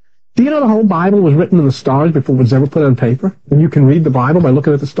 Do you know the whole Bible was written in the stars before it was ever put on paper? And you can read the Bible by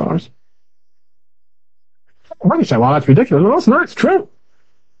looking at the stars? Well, you say, well, that's ridiculous. No, it's not. It's true.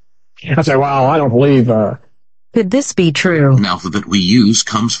 I say, well, I don't believe... Could this be true? An alphabet we use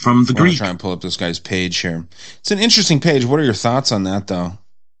comes from the Greek. I'll try and pull up this guy's page here. It's an interesting page. What are your thoughts on that, though?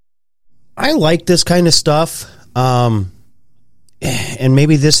 I like this kind of stuff. And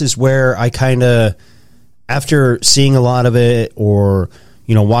maybe this is where I kind of, after seeing a lot of it or,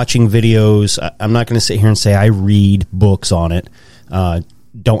 watching videos, I'm not going to sit here and say I read books on it.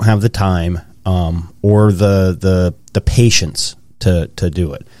 Don't have the time or the patience to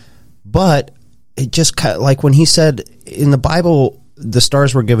do it. But it just kind of, like when he said in the Bible, the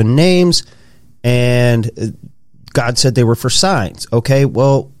stars were given names and God said they were for signs. Okay,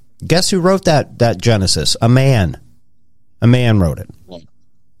 well, guess who wrote that Genesis? A man. A man wrote it.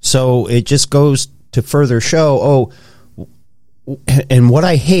 So it just goes to further show, and what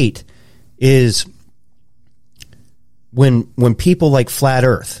I hate is when people like flat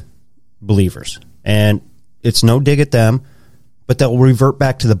earth believers, and it's no dig at them, but they'll revert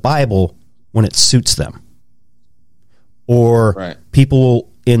back to the Bible when it suits them. Or people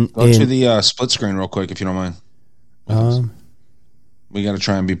Go to the split screen real quick, if you don't mind. We got to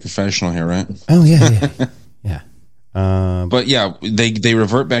try and be professional here, right? Oh, yeah. Yeah. But yeah, they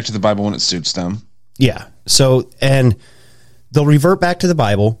revert back to the Bible when it suits them. Yeah. So, and they'll revert back to the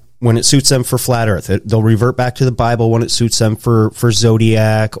Bible when it suits them for flat earth. They'll revert back to the Bible when it suits them for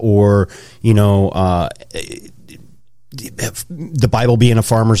zodiac or, the Bible being a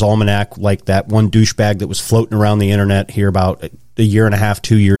farmer's almanac, like that one douchebag that was floating around the internet here about a year and a half,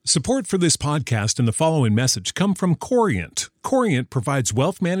 2 years. Support for this podcast and the following message come from Corient. Corient provides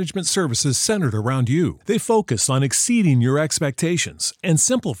wealth management services centered around you. They focus on exceeding your expectations and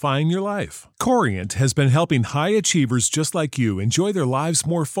simplifying your life. Corient has been helping high achievers just like you enjoy their lives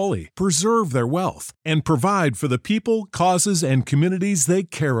more fully, preserve their wealth, and provide for the people, causes, and communities they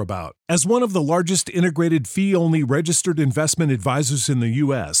care about. As one of the largest integrated fee-only registered investment advisors in the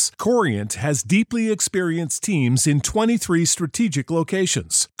U.S., Corient has deeply experienced teams in 23 strategic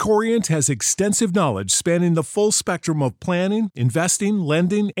locations. Corient has extensive knowledge spanning the full spectrum of planning, investing,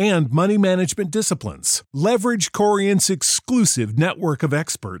 lending, and money management disciplines. Leverage Corient's exclusive network of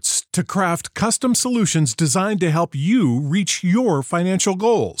experts to craft custom solutions designed to help you reach your financial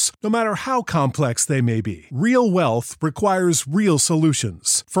goals, no matter how complex they may be. Real wealth requires real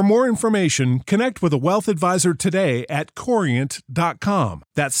solutions. For more information, connect with a wealth advisor today at Corient.com.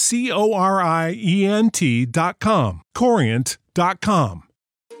 That's Corient.com. Corient.com.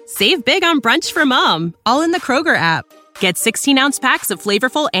 Save big on brunch for mom, all in the Kroger app. Get 16-ounce packs of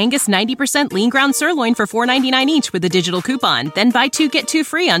flavorful Angus 90% lean ground sirloin for $4.99 each with a digital coupon. Then buy 2, get 2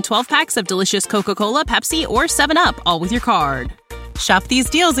 free on 12 packs of delicious Coca-Cola, Pepsi, or 7-Up, all with your card. Shop these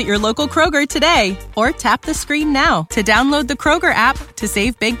deals at your local Kroger today, or tap the screen now to download the Kroger app to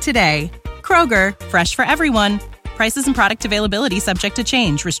save big today. Kroger, fresh for everyone. Prices and product availability subject to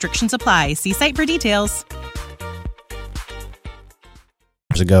change. Restrictions apply. See site for details.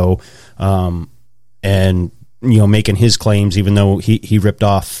 Ago, and making his claims, even though he ripped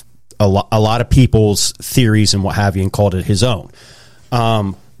off a lot of people's theories and what have you and called it his own.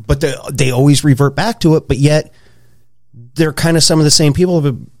 But they always revert back to it, but yet they're kind of some of the same people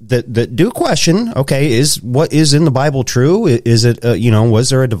that do question, okay, is what is in the Bible true? Is it, was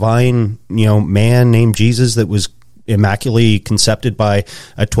there a divine, man named Jesus that was immaculately conceived by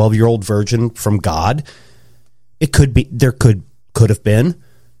a 12-year-old virgin from God? It could be, there could have been.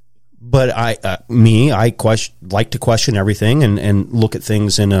 But I like to question everything and look at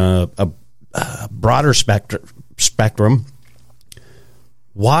things in a broader spectrum.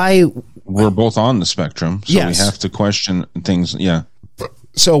 Why? We're both on the spectrum, so yes. We have to question things. Yeah.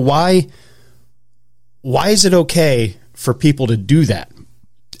 So why is it okay for people to do that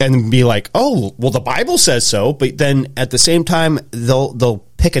and be like, oh, well, the Bible says so, but then at the same time they'll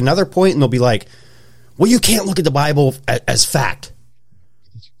pick another point and they'll be like, well, you can't look at the Bible as fact.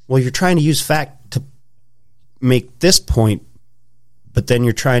 Well, you're trying to use fact to make this point, but then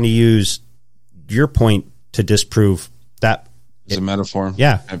you're trying to use your point to disprove that. It's a metaphor.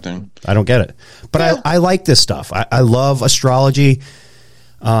 Yeah. Type thing. I don't get it. But yeah. I like this stuff. I love astrology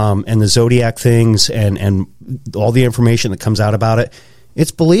and the zodiac things and all the information that comes out about it.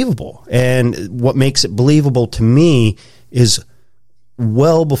 It's believable. And what makes it believable to me is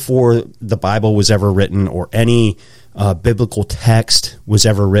well before the Bible was ever written or any biblical text was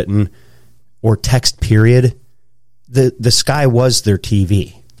ever written or text period, the sky was their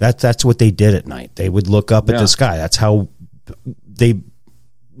TV. That's what they did at night. They would look up at the sky. That's how they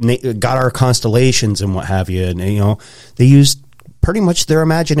got our constellations and what have you. And, they used pretty much their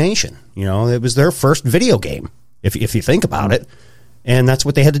imagination. It was their first video game, if you think about it. And that's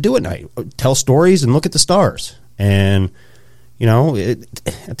what they had to do at night. Tell stories and look at the stars. And,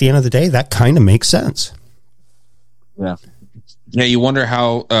 at the end of the day, that kind of makes sense. Yeah. Yeah, you wonder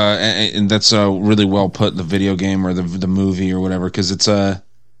how, and that's really well put, the video game or the movie or whatever, because it's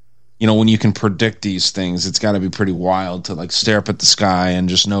when you can predict these things, it's got to be pretty wild to like stare up at the sky and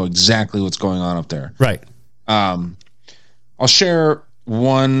just know exactly what's going on up there. Right. I'll share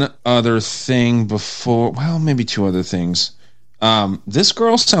one other thing maybe two other things. This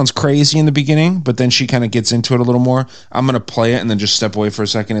girl sounds crazy in the beginning, but then she kind of gets into it a little more. I'm going to play it and then just step away for a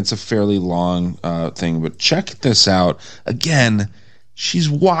second. It's a fairly long thing, but check this out. Again, she's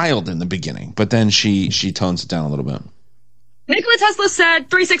wild in the beginning, but then she tones it down a little bit. Nikola Tesla said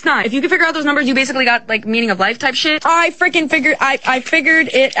 369. If you can figure out those numbers, you basically got like meaning of life type shit. I figured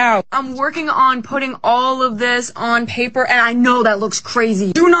it out. I'm working on putting all of this on paper, and I know that looks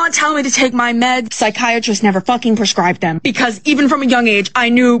crazy. Do not tell me to take my meds. Psychiatrists never fucking prescribed them, because even from a young age, I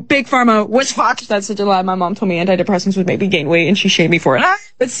knew Big Pharma was fucked. That's such a lie. My mom told me antidepressants would make me gain weight, and she shamed me for it.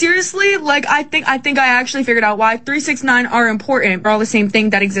 But seriously, like, I think I actually figured out why 369 are important. They're all the same thing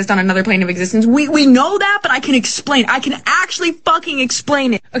that exist on another plane of existence. We know that, but I can explain. I can actually fucking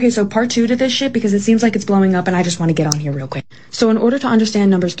explain it. Okay, so part 2 to this shit, because it seems like it's blowing up and I just want to get on here real quick. So in order to understand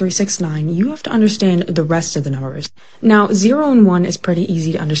numbers 369, you have to understand the rest of the numbers. Now, 0 and 1 is pretty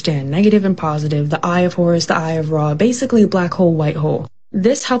easy to understand. Negative and positive, the eye of Horus, the eye of Ra, basically black hole, white hole.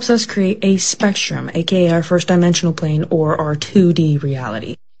 This helps us create a spectrum, aka our first dimensional plane or our 2D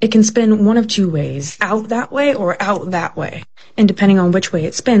reality. It can spin one of two ways, out that way or out that way. And depending on which way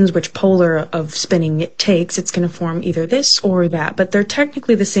it spins, which polar of spinning it takes, it's going to form either this or that. But they're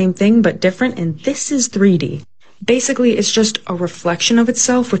technically the same thing, but different, and this is 3D. Basically, it's just a reflection of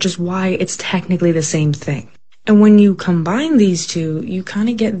itself, which is why it's technically the same thing. And when you combine these two, you kind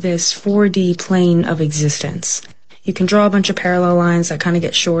of get this 4D plane of existence. You can draw a bunch of parallel lines that kind of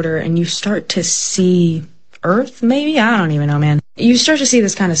get shorter, and you start to see Earth, maybe? I don't even know, man. You start to see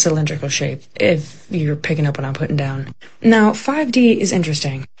this kind of cylindrical shape, if you're picking up what I'm putting down. Now, 5D is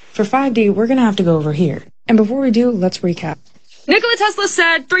interesting. For 5D, we're going to have to go over here. And before we do, let's recap. Nikola Tesla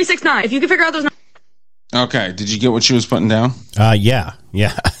said 369. If you can figure out those numbers. Okay. Did you get what she was putting down? Yeah.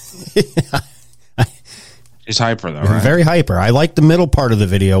 She's hyper, though, right? Very hyper. I like the middle part of the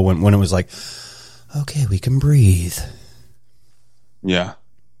video when it was like, okay, we can breathe. Yeah.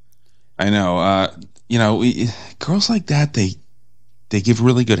 I know. Girls like that, they give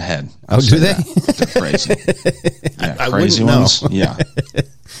really good head. Oh, do they? They're crazy. Yeah, I crazy wouldn't ones. know. Yeah.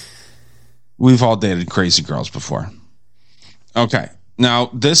 We've all dated crazy girls before. Okay. Now,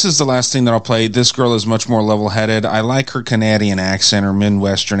 this is the last thing that I'll play. This girl is much more level-headed. I like her Canadian accent or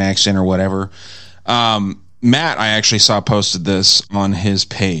Midwestern accent or whatever. Matt, I actually saw posted this on his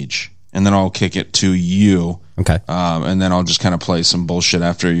page, and then I'll kick it to you. Okay. And then I'll just kind of play some bullshit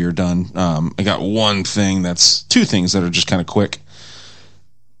after you're done. I got two things that are just kind of quick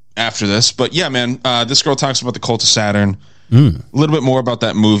after this. But yeah, man, this girl talks about the cult of Saturn. A little bit more about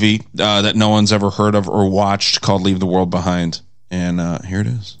that movie that no one's ever heard of or watched called Leave the World Behind. And here it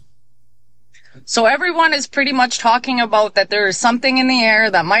is. So everyone is pretty much talking about that there is something in the air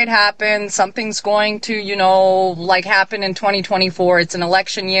that might happen. Something's going to, happen in 2024. It's an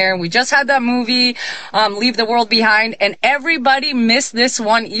election year. We just had that movie, Leave the World Behind, and everybody missed this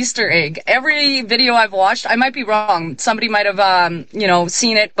one Easter egg. Every video I've watched, I might be wrong. Somebody might have,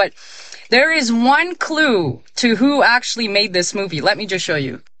 seen it, but there is one clue to who actually made this movie. Let me just show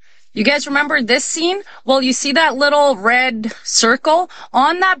you. You guys remember this scene? Well, you see that little red circle?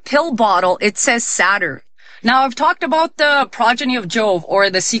 On that pill bottle, it says Saturn. Now, I've talked about the Progeny of Jove, or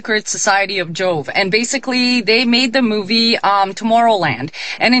the Secret Society of Jove, and basically they made the movie Tomorrowland.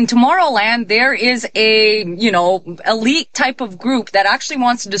 And in Tomorrowland, there is a, elite type of group that actually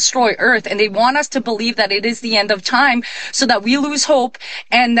wants to destroy Earth, and they want us to believe that it is the end of time so that we lose hope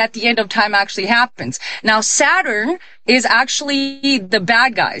and that the end of time actually happens. Now, Saturn is actually the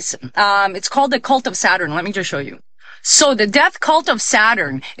bad guys. It's called the Cult of Saturn. Let me just show you. So the death cult of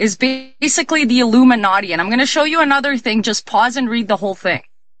Saturn is basically the Illuminati. And I'm going to show you another thing. Just pause and read the whole thing.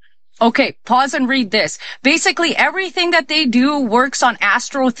 Okay, pause and read this. Basically, everything that they do works on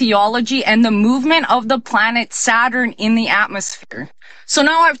astrotheology and the movement of the planet Saturn in the atmosphere. So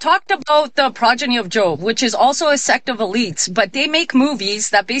now I've talked about the Progeny of Jove, which is also a sect of elites, but they make movies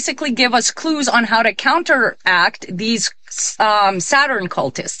that basically give us clues on how to counteract these Saturn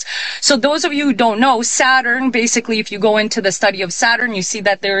cultists. So those of you who don't know, Saturn, basically, if you go into the study of Saturn, you see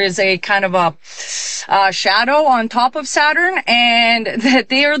that there is a kind of a shadow on top of Saturn, and that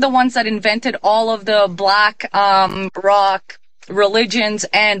they are the ones that invented all of the black rock religions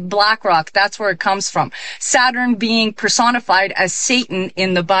and BlackRock. That's where it comes from. Saturn being personified as Satan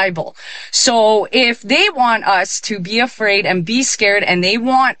in the Bible. So if they want us to be afraid and be scared, and they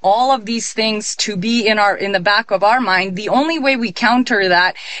want all of these things to be in the back of our mind, the only way we counter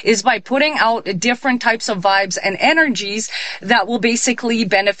that is by putting out different types of vibes and energies that will basically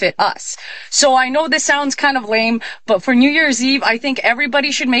benefit us. So I know this sounds kind of lame, but for New Year's Eve, I think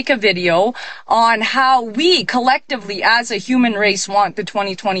everybody should make a video on how we collectively as a human race want the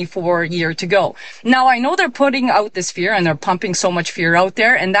 2024 year to go. Now, I know they're putting out this fear and they're pumping so much fear out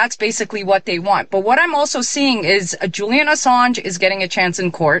there, and that's basically what they want. But what I'm also seeing is Julian Assange is getting a chance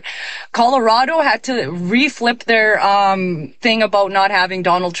in court. Colorado had to reflip their thing about not having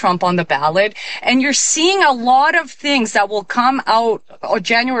Donald Trump on the ballot. And you're seeing a lot of things that will come out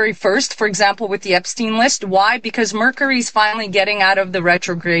January 1st, for example, with the Epstein list. Why? Because Mercury's finally getting out of the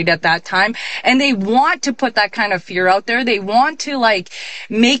retrograde at that time. And they want to put that kind of fear out there. They want to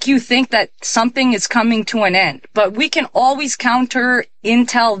make you think that something is coming to an end. But we can always counter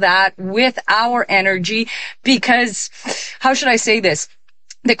intel that with our energy, because how should I say this?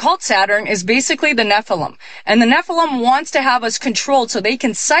 The cult Saturn is basically the Nephilim, and the Nephilim wants to have us controlled so they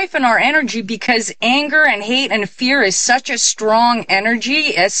can siphon our energy, because anger and hate and fear is such a strong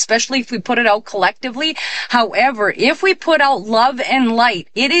energy, especially if we put it out collectively. However, if we put out love and light,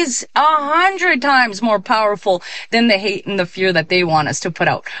 it is 100 times more powerful than the hate and the fear that they want us to put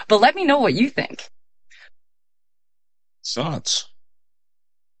out. But let me know what you think. Thoughts?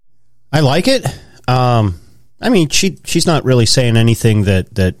 I like it. I mean, she's not really saying anything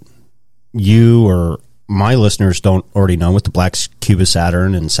that you or my listeners don't already know with the black cube of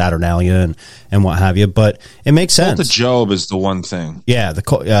Saturn and Saturnalia and what have you, but it makes sense. The Job is the one thing. Yeah,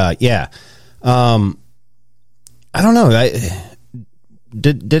 yeah. I don't know.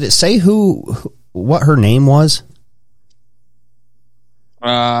 Did it say what her name was?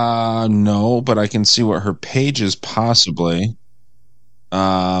 No, but I can see what her page is possibly.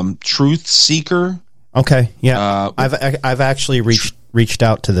 Truth Seeker. Okay, yeah. I've actually reached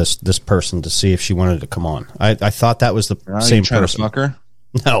out to this person to see if she wanted to come on. I thought that was the same person. To fuck her?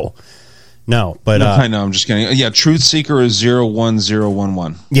 No, but I know. I'm just kidding. Yeah, Truth Seeker is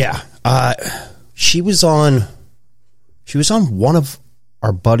 01011. Yeah, she was on one of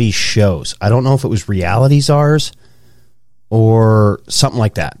our buddy's shows. I don't know if it was Reality Czars or something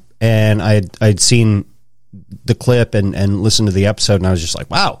like that. And I'd seen the clip and listened to the episode, and I was just like,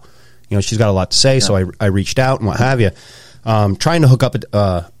 wow, she's got a lot to say. Yeah. So I reached out and what have you, trying to hook up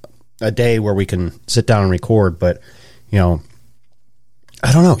a day where we can sit down and record. But, I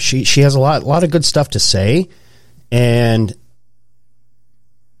don't know. She has a lot of good stuff to say. And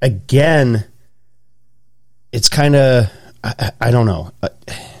again, it's kind of, I don't know.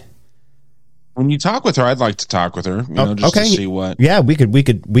 When you talk with her, I'd like to talk with her, just to see what. Yeah, we could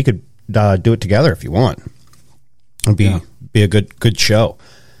do it together if you want. It'd be a good show.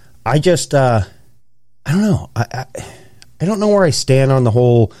 I just, I don't know. I don't know where I stand on the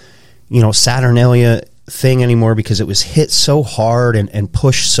whole, Saturnalia thing anymore, because it was hit so hard and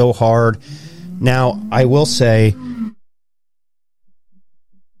pushed so hard. Now, I will say,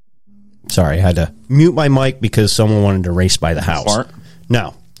 sorry, I had to mute my mic because someone wanted to race by the house. Fart?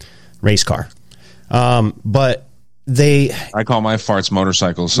 No, race car. But I call my farts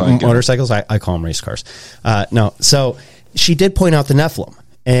motorcycles. So motorcycles. I call them race cars. No. So she did point out the Nephilim.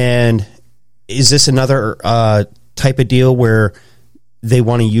 And is this another type of deal where they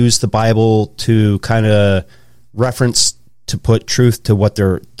want to use the Bible to kind of reference, to put truth to what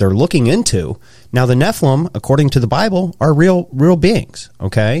they're looking into? Now, the Nephilim, according to the Bible, are real beings.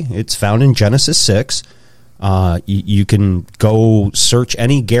 Okay, it's found in Genesis 6. You can go search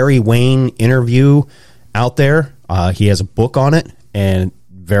any Gary Wayne interview out there. He has a book on it, and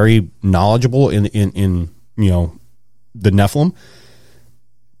very knowledgeable in the Nephilim.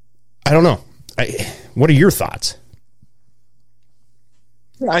 I don't know. What are your thoughts?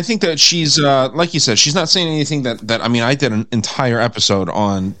 I think that she's, like you said, she's not saying anything that I did an entire episode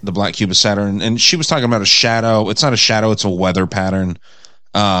on the Black Cube of Saturn, and she was talking about a shadow. It's not a shadow, it's a weather pattern.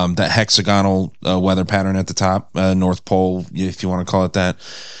 That hexagonal weather pattern at the top, North Pole, if you want to call it that.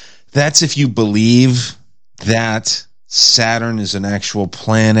 That's if you believe that Saturn is an actual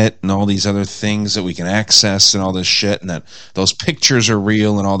planet and all these other things that we can access and all this shit, and that those pictures are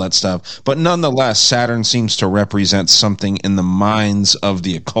real and all that stuff. But nonetheless, Saturn seems to represent something in the minds of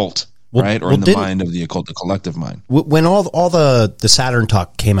the occult, right? Or in the mind of the occult, the collective mind. When all the Saturn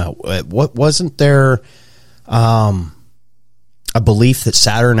talk came out, what wasn't there a belief that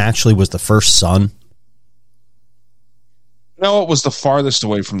Saturn actually was the first sun? No, it was the farthest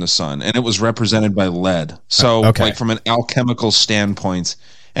away from the sun, and it was represented by lead. So, like from an alchemical standpoint,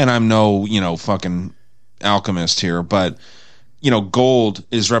 and I'm no, fucking alchemist here, but, gold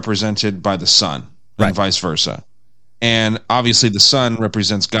is represented by the sun, and vice versa. And obviously the sun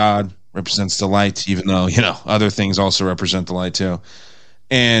represents God, represents the light, even though, other things also represent the light too.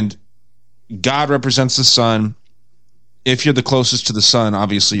 And God represents the sun. If you're the closest to the sun,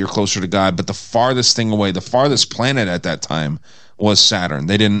 obviously you're closer to God. But the farthest thing away, the farthest planet at that time was Saturn.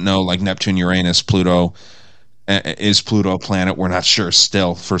 They didn't know, like Neptune, Uranus, Pluto. Is Pluto a planet? We're not sure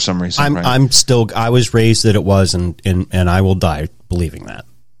still for some reason. I was raised that it was, and I will die believing that.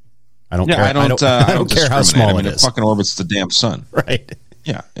 I don't care. I don't care how small it is. It fucking orbits the damn sun. Right.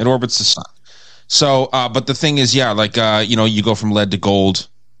 Yeah, it orbits the sun. So, but the thing is, you go from lead to gold.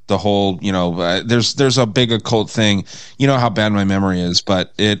 The whole, there's a big occult thing. You know how bad my memory is,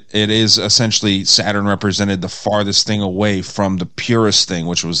 but it is essentially Saturn represented the farthest thing away from the purest thing,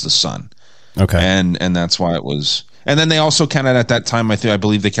 which was the sun. Okay. And that's why it was. And then they also counted at that time, I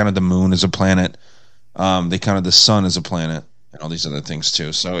believe they counted the moon as a planet. They counted the sun as a planet and all these other things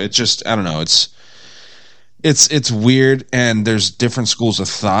too. So it's just, I don't know. It's weird, and there's different schools of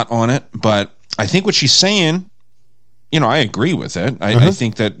thought on it, but I think what she's saying, I agree with it. I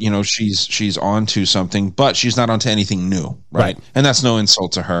think that, she's onto something, but she's not onto anything new, right? And that's no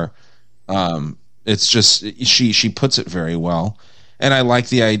insult to her. It's just she puts it very well, and I like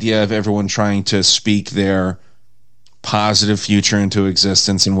the idea of everyone trying to speak their positive future into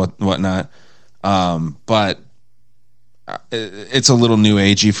existence and whatnot. But it's a little new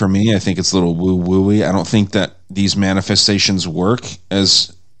agey for me. I think it's a little woo-wooey. I don't think that these manifestations work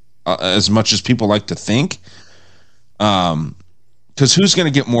as much as people like to think. Because who's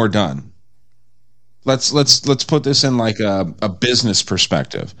going to get more done? Let's put this in like a business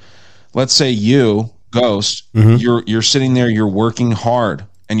perspective. Let's say you, Ghost, you're sitting there, you're working hard,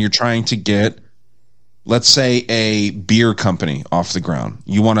 and you're trying to get, let's say, a beer company off the ground.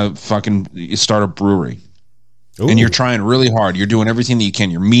 You want to fucking start a brewery. Ooh. And you're trying really hard. You're doing everything that you can.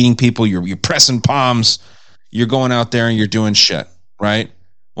 You're meeting people. You're pressing palms. You're going out there and you're doing shit, right?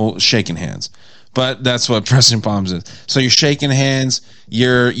 Well, shaking hands. But that's what pressing palms is. So you're shaking hands,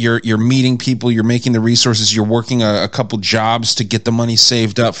 you're meeting people, you're making the resources, you're working a couple jobs to get the money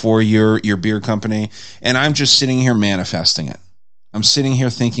saved up for your beer company, and I'm just sitting here manifesting it. I'm sitting here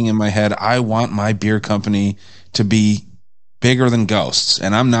thinking in my head, I want my beer company to be bigger than Ghosts,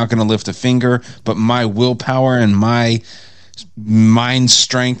 and I'm not going to lift a finger, but my willpower and my mind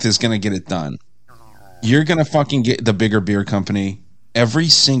strength is going to get it done. You're going to fucking get the bigger beer company every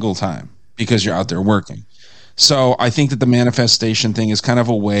single time because you're out there working. So I think that the manifestation thing is kind of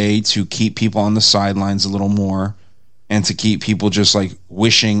a way to keep people on the sidelines a little more and to keep people just like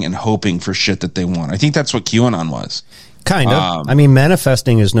wishing and hoping for shit that they want. I think that's what QAnon was. Kind of. I mean,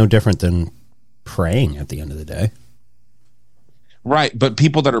 manifesting is no different than praying at the end of the day. Right, but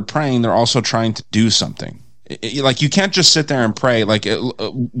people that are praying, they're also trying to do something. Like, you can't just sit there and pray. Like,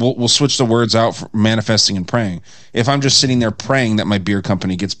 we'll switch the words out for manifesting and praying. If I'm just sitting there praying that my beer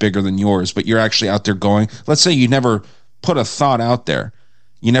company gets bigger than yours, but you're actually out there going, let's say you never put a thought out there,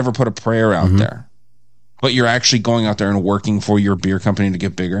 you never put a prayer out there, but you're actually going out there and working for your beer company to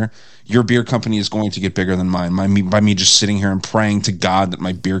get bigger, your beer company is going to get bigger than mine by me just sitting here and praying to God that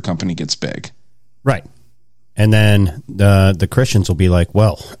my beer company gets big. Right. And then the Christians will be like,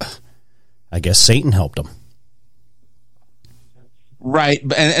 well, I guess Satan helped them. Right,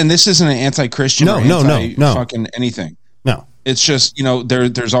 and this isn't an anti-Christian or fucking anything. No, it's just, you know,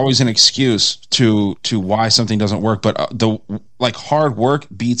 there's always an excuse to why something doesn't work, but the hard work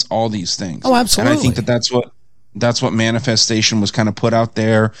beats all these things. Oh, absolutely. And I think that's what manifestation was kind of put out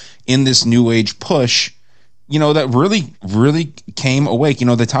there in this new age push. You know, that really came awake. You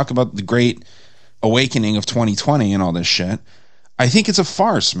know, they talk about the great awakening of 2020 and all this shit. I think it's a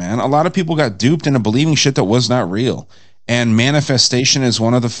farce, man. A lot of people got duped into believing shit that was not real. And manifestation is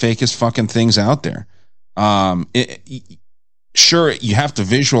one of the fakest fucking things out there. Sure, you have to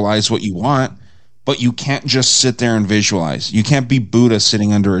visualize what you want, but you can't just sit there and visualize. You can't be Buddha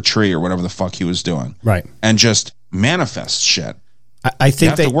sitting under a tree or whatever the fuck he was doing. Right. And just manifest shit. I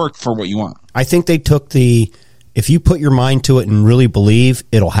think you have to work for what you want. I think they took if you put your mind to it and really believe,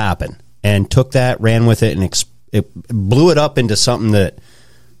 it'll happen. And took that, ran with it, and it blew it up into something that,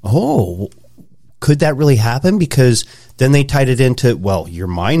 could that really happen? Because then they tied it into, well, your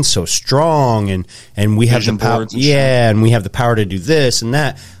mind's so strong, and we have the power. Yeah, and we have the power to do this and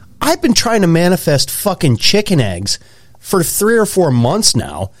that. I've been trying to manifest fucking chicken eggs for 3 or 4 months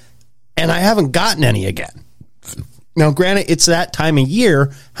now, and I haven't gotten any again. Now, granted, it's that time of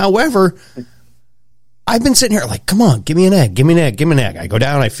year. However, I've been sitting here like, come on, give me an egg, give me an egg, give me an egg. I go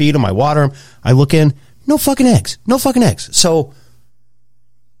down, I feed them, I water them, I look in, no fucking eggs, no fucking eggs. So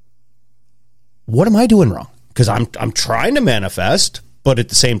what am I doing wrong? Because I'm trying to manifest, but at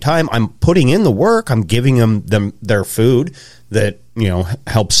the same time, I'm putting in the work. I'm giving them their food that, you know,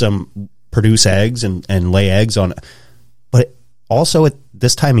 helps them produce eggs and lay eggs on. But also at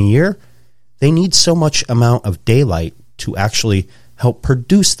this time of year, they need so much amount of daylight to actually help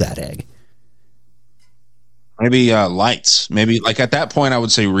produce that egg. Maybe lights. Maybe like at that point, I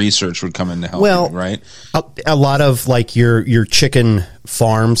would say research would come into help. Well, right? A lot of like your chicken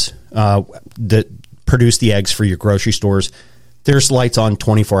farms that produce the eggs for your grocery stores, there's lights on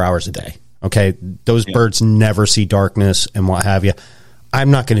 24 hours a day. Okay, those birds never see darkness and what have you.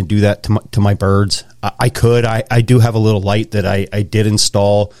 I'm not going to do that to my birds. I could. I do have a little light that I did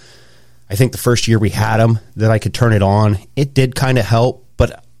install. I think the first year we had them that I could turn it on. It did kind of help,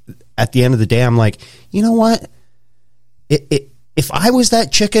 but at the end of the day, I'm like, you know what? If I was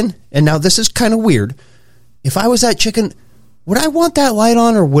that chicken, and now this is kind of weird, if I was that chicken, would I want that light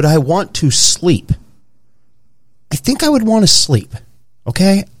on or would I want to sleep? I think I would want to sleep.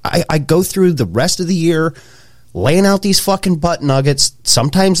 Okay? I go through the rest of the year laying out these fucking butt nuggets.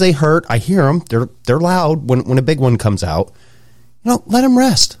 Sometimes they hurt. I hear them. They're loud when a big one comes out. You know, let them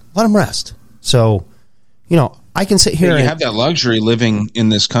rest. Let them rest. So, you know, I can sit here. You have that luxury living in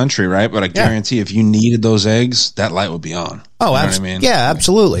this country, right? But I guarantee if you needed those eggs, that light would be on. Oh, absolutely. I mean? Yeah,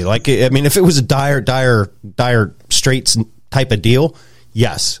 absolutely. Like, I mean, if it was a dire straits type of deal,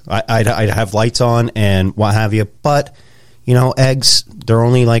 yes, I'd have lights on and what have you. But, you know, eggs, they're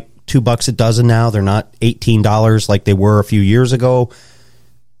only like $2 a dozen now. They're not $18 like they were a few years ago.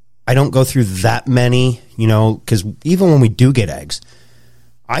 I don't go through that many, you know, because even when we do get eggs,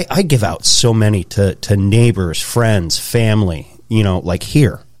 I give out so many to neighbors, friends, family, you know, like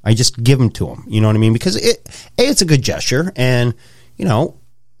here. I just give them to them, you know what I mean? Because it's a good gesture, and, you know,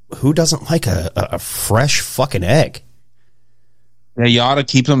 who doesn't like a fresh fucking egg? Yeah, you ought to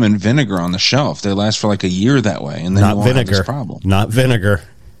keep them in vinegar on the shelf. They last for like a year that way, and then you won't have this problem. Not vinegar.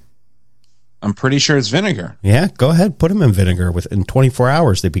 I'm pretty sure it's vinegar. Yeah, go ahead. Put them in vinegar. In 24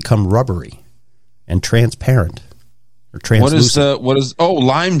 hours, they become rubbery. and transparent or translucent. What is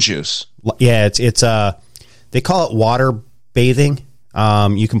lime juice? Yeah, it's they call it water bathing.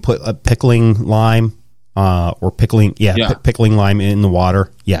 You can put a pickling lime or pickling lime in the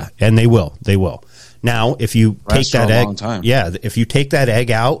water. Yeah, and they will. Now, if you take that egg, if you take that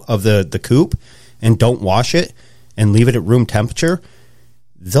egg out of the coop and don't wash it and leave it at room temperature,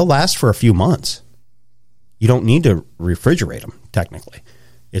 they'll last for a few months. You don't need to refrigerate them, technically.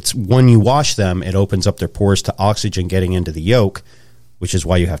 It's when you wash them, it opens up their pores to oxygen getting into the yolk, which is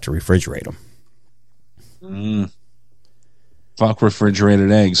why you have to refrigerate them. Fuck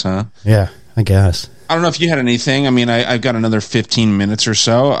refrigerated eggs, huh? Yeah, I guess. I don't know if you had anything. I mean, I've got another 15 minutes or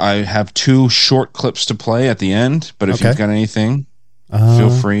so. I have 2 short clips to play at the end, but if you've got anything, feel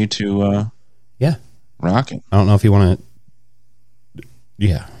free to rock it. I don't know if you want to...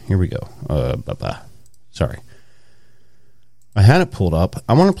 Yeah, here we go. Sorry. I had it pulled up.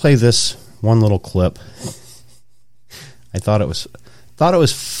 I want to play this one little clip. I thought it was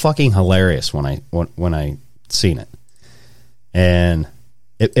fucking hilarious when I seen it. And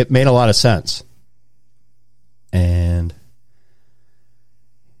it made a lot of sense. And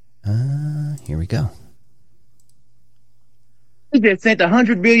here we go. You just sent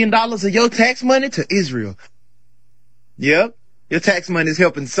 $100 billion of your tax money to Israel. Yep. Your tax money is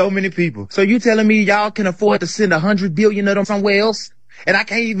helping so many people. So you telling me y'all can afford to send $100 billion of them somewhere else? And I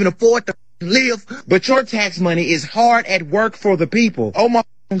can't even afford to live? But your tax money is hard at work for the people. Oh my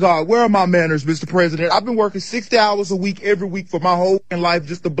God, where are my manners, Mr. President? I've been working 60 hours a week every week for my whole life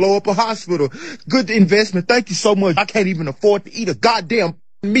just to blow up a hospital. Good investment. Thank you so much. I can't even afford to eat a goddamn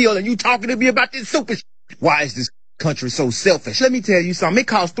meal and you talking to me about this super shit. Why is this country so selfish? Let me tell you something. It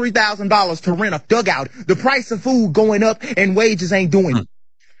costs $3,000 to rent a dugout. The price of food going up and wages ain't doing it.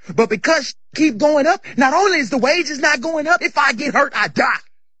 But because keep going up, not only is the wages not going up, if I get hurt, I die.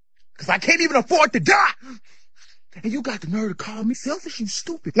 Because I can't even afford to die. And you got the nerve to call me selfish, you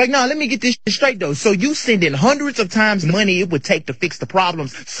stupid. Like, nah, let me get this shit straight, though. So you sending hundreds of times the money it would take to fix the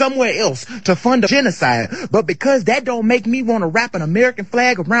problems somewhere else to fund a genocide. But because that don't make me want to wrap an American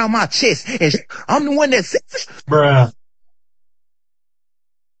flag around my chest, and I'm the one that's selfish. Bruh.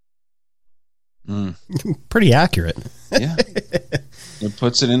 Pretty accurate. Yeah. It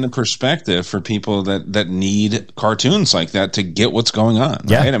puts it into perspective for people that need cartoons like that to get what's going on,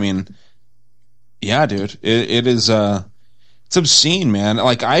 right? Yeah. I mean... Yeah, dude, it is, it's obscene, man.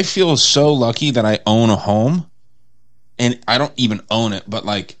 Like, I feel so lucky that I own a home, and I don't even own it, but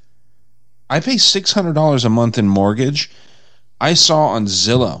like, I pay $600 a month in mortgage. I saw on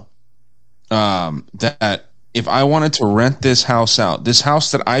Zillow, that if I wanted to rent this house out, this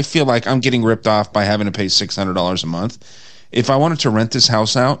house that I feel like I'm getting ripped off by having to pay $600 a month, if I wanted to rent this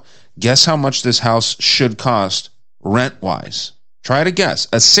house out, guess how much this house should cost rent-wise? Try to guess.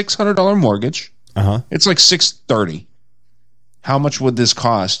 A $600 mortgage. It's like $630. How much would this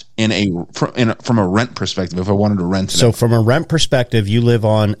cost from a rent perspective if I wanted to rent it? So from a rent perspective, you live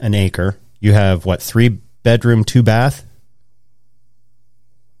on an acre. You have what, 3 bedroom, 2 bath?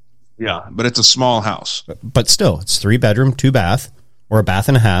 Yeah, but it's a small house. But still, it's 3 bedroom, 2 bath, or a bath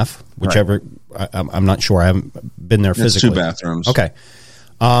and a half, whichever. Right. I'm not sure. I haven't been there physically. It's 2 bathrooms. Okay.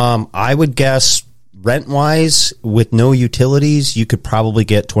 I would guess rent wise, with no utilities, you could probably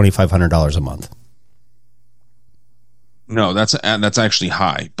get $2,500 a month. No, that's actually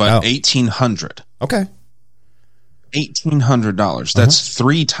high, but $1,800. Okay, $1,800. That's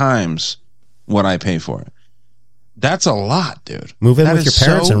 3 times what I pay for it. That's a lot, dude. Move in with your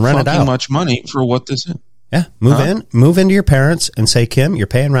parents and rent it out. Much money for what this is. Yeah, move into your parents and say, Kim, you're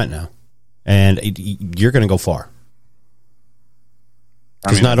paying rent now, and you're going to go far.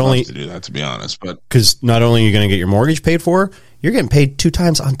 Because not only to do that, to be honest, but because not only are you going to get your mortgage paid for, you're getting paid 2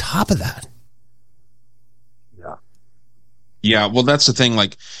 times on top of that. Yeah, well, that's the thing.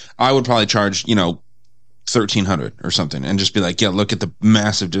 Like, I would probably charge, $1,300 or something, and just be like, yeah, look at the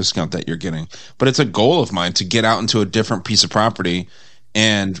massive discount that you're getting. But it's a goal of mine to get out into a different piece of property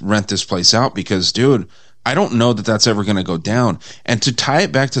and rent this place out because, dude, I don't know that that's ever going to go down. And to tie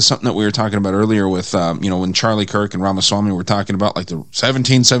it back to something that we were talking about earlier with, when Charlie Kirk and Ramaswamy were talking about like the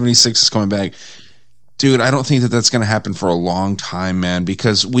 1776 is coming back. Dude, I don't think that that's going to happen for a long time, man,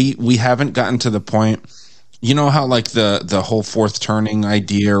 because we haven't gotten to the point. You know how like the whole fourth turning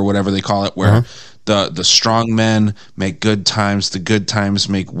idea or whatever they call it, where the strong men make good times, the good times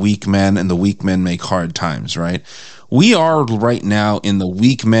make weak men, and the weak men make hard times, right? We are right now in the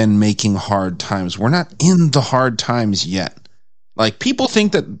weak men making hard times. We're not in the hard times yet. Like, people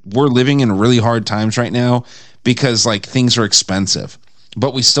think that we're living in really hard times right now because like things are expensive,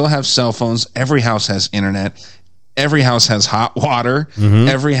 but we still have cell phones. Every house has internet. Every house has hot water.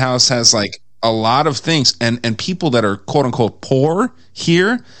 Every house has like a lot of things, and people that are quote unquote poor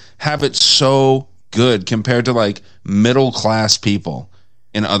here have it so good compared to like middle class people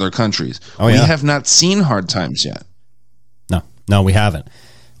in other countries. We have not seen hard times yet. No, we haven't.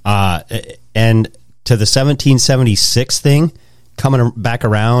 And to the 1776 thing coming back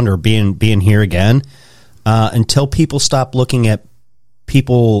around or being here again, until people stop looking at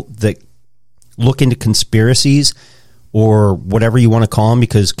people that look into conspiracies or whatever you want to call them,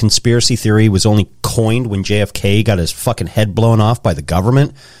 because conspiracy theory was only coined when JFK got his fucking head blown off by the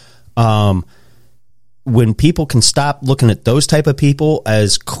government. When people can stop looking at those type of people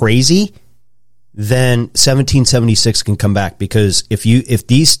as crazy, then 1776 can come back. Because if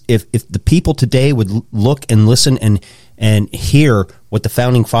the people today would look and listen and hear what the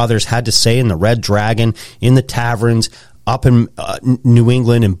founding fathers had to say in the Red Dragon, in the taverns, up in New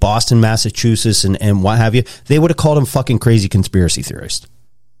England and Boston, Massachusetts, and what have you, they would have called them fucking crazy conspiracy theorists.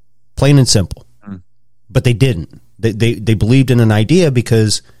 Plain and simple. But they didn't. They believed in an idea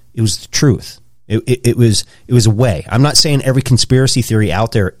because it was the truth. It was a way. I'm not saying every conspiracy theory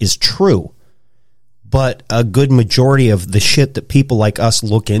out there is true, but a good majority of the shit that people like us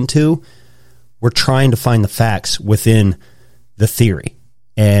look into, we're trying to find the facts within the theory.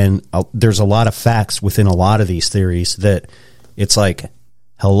 And there's a lot of facts within a lot of these theories that it's like,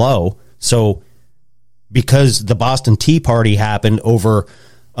 hello. So because the Boston Tea Party happened over,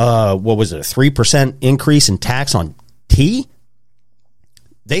 what was it, a 3% increase in tax on tea?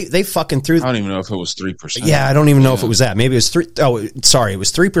 They fucking threw. I don't even know if it was 3%. Yeah, I don't even know if it was that. Maybe it was it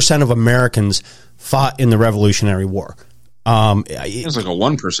was 3% of Americans fought in the Revolutionary War. It was like a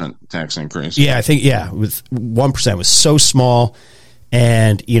 1% tax increase. Yeah, I think, it was 1%. It was so small,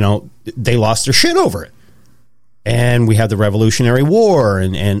 and, they lost their shit over it. And we had the Revolutionary War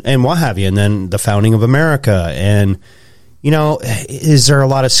and what have you, and then the founding of America. And, is there a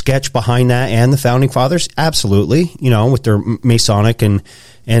lot of sketch behind that and the founding fathers? Absolutely. With their Masonic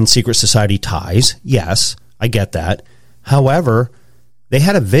and secret society ties. Yes, I get that. However, they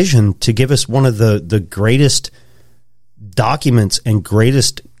had a vision to give us one of the greatest documents and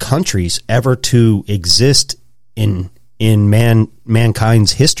greatest countries ever to exist in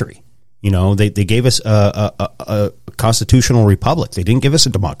mankind's history. They gave us a constitutional republic. They didn't give us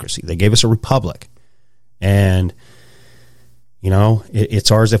a democracy. They gave us a republic. And, it's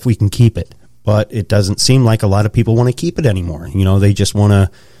ours if we can keep it. But it doesn't seem like a lot of people want to keep it anymore. They just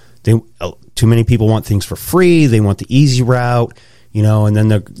want to, too many people want things for free. They want the easy route, and then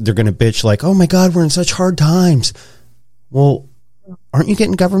they're going to bitch like, oh my God, we're in such hard times. Well, aren't you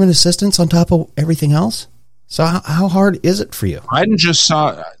getting government assistance on top of everything else? So how hard is it for you? Biden just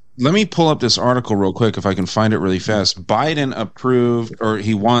saw, let me pull up this article real quick if I can find it really fast. Biden approved, or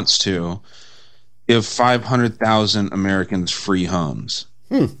he wants to, give 500,000 Americans free homes.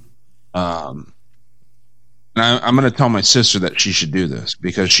 And I'm going to tell my sister that she should do this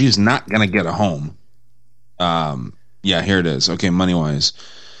because she's not going to get a home. Yeah, here it is. Okay, money-wise.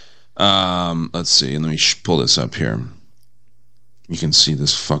 Let's see. Let me pull this up here. You can see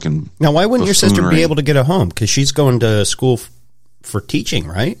this fucking Now, why wouldn't your sister buffoonery. be able to get a home? Because she's going to school for teaching,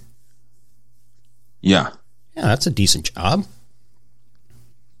 right? Yeah. Yeah, that's a decent job.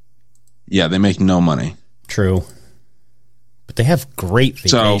 Yeah, they make no money. True. But they have great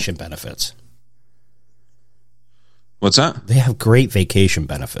vacation benefits. What's that? They have great vacation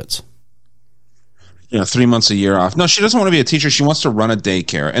benefits. 3 months a year off. No, she doesn't want to be a teacher. She wants to run a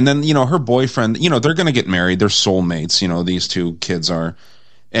daycare. And then, her boyfriend, they're going to get married. They're soulmates. These two kids are.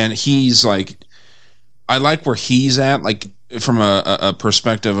 And he's like, I like where he's at, like from a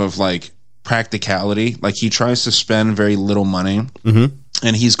perspective of like practicality. Like he tries to spend very little money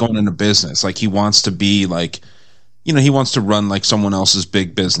and he's going into business. Like he wants to be like, he wants to run like someone else's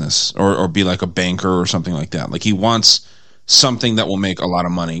big business or be like a banker or something like that. Like he wants something that will make a lot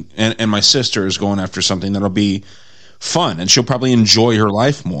of money. And my sister is going after something that'll be fun and she'll probably enjoy her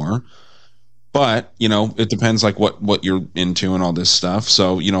life more. But, it depends like what you're into and all this stuff.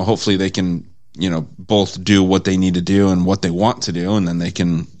 So, hopefully they can, both do what they need to do and what they want to do. And then they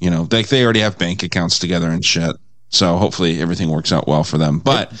can, they already have bank accounts together and shit. So hopefully everything works out well for them.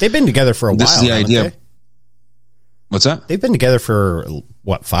 But they've been together for a while. This is the idea. They? What's that? They've been together for,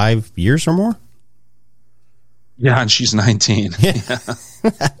 5 years or more? Yeah, and she's 19. Yeah.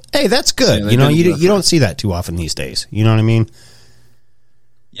 Hey, that's good. So you don't see that too often these days. You know what I mean?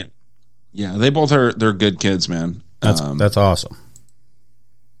 Yeah, they both they're good kids, man. That's awesome.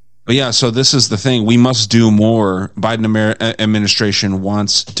 But yeah, so this is the thing. We must do more. Biden administration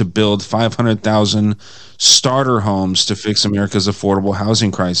wants to build 500,000 starter homes to fix America's affordable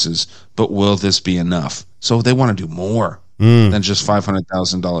housing crisis. But will this be enough? So they want to do more. than just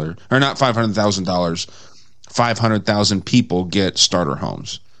 $500,000, or not $500,000. 500,000 people get starter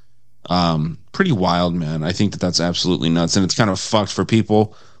homes. Pretty wild, man. I think that that's absolutely nuts, and it's kind of fucked for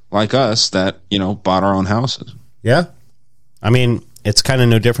people like us that, you know, bought our own houses. Yeah. I mean, it's kind of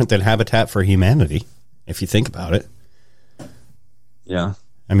no different than Habitat for Humanity, if you think about it. Yeah.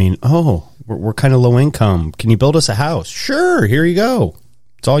 I mean, we're kind of low income. Can you build us a house? Sure, here you go.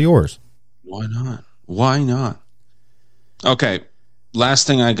 It's all yours. Why not? Why not? Okay, last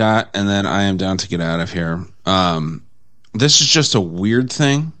thing I got, and then I am down to get out of here. This is just a weird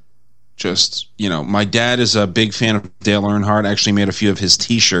thing. Just, you know, my dad is a big fan of Dale Earnhardt. Actually made a few of his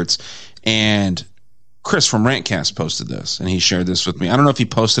T-shirts, and Chris from Rantcast posted this, and he shared this with me. I don't know if he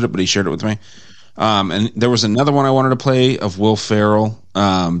posted it, but he shared it with me. And there was another one I wanted to play of Will Ferrell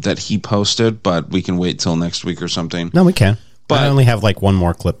that he posted, but we can wait till next week or something. No, we can. But I only have like one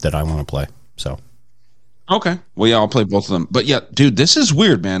more clip that I want to play. So okay, well, yeah, I'll play both of them. But yeah, dude, this is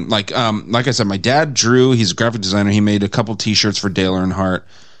weird, man. Like I said, my dad drew. He's a graphic designer. He made a couple T-shirts for Dale Earnhardt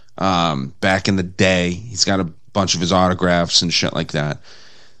back in the day. He's got a bunch of his autographs and shit like that.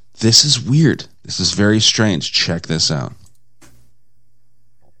 This is weird. This is very strange. Check this out.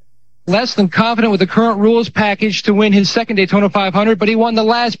 Less than confident with the current rules package to win his second Daytona 500, but he won the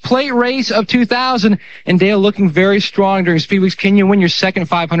last plate race of 2000. And Dale looking very strong during Speed Weeks. Can you win your second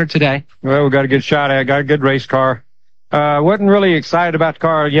 500 today? Well, we got a good shot at it. Got a good race car. Wasn't really excited about the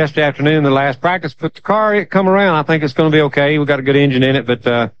car yesterday afternoon, the last practice, but the car, it come around. I think it's going to be okay. We got a good engine in it, but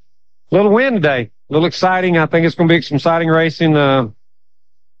a little wind today. A little exciting. I think it's going to be some exciting racing. Going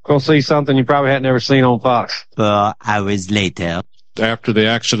to see something you probably had never seen on Fox. 4 hours later. After the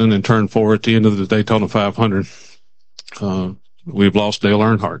accident in turn 4 at the end of the Daytona 500, we've lost Dale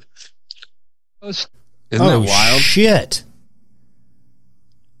Earnhardt. Isn't that wild? Shit.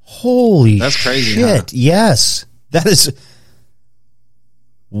 Holy That's crazy, shit. huh? Yes. That is...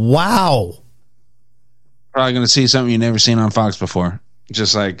 Wow. Probably going to see something you've never seen on Fox before.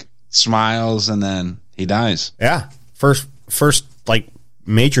 Just like smiles and then he dies. Yeah. First like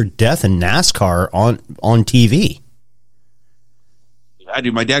major death in NASCAR on TV. I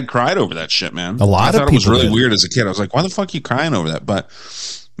do. My dad cried over that shit, man. A lot I of thought it was people really did. weird as a kid. I was like, why the fuck are you crying over that? But,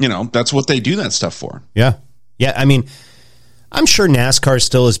 you know, that's what they do that stuff for. Yeah. Yeah, I mean, I'm sure NASCAR is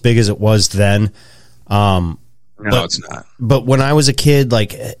still as big as it was then. No, it's not. But when I was a kid,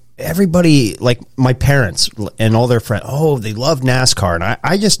 like, everybody, like my parents and all their friends, they love NASCAR. And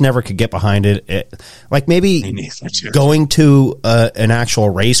I just never could get behind it. Like, maybe going to an actual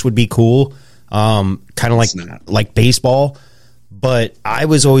race would be cool. Kind of like baseball. But I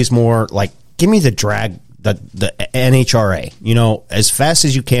was always more like, give me the drag, the NHRA, you know, as fast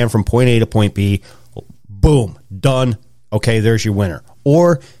as you can from point A to point B. Boom, done. Okay, there's your winner.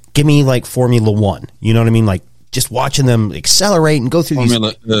 Or give me like Formula One. You know what I mean? Like just watching them accelerate and go through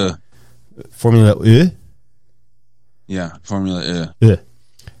Formula Yeah, Formula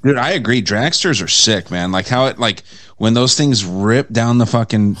Dude, I agree. Dragsters are sick, man. Like how it, like when those things rip down the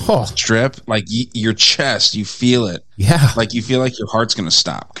fucking strip, like your chest, you feel it. Yeah. Like you feel like your heart's going to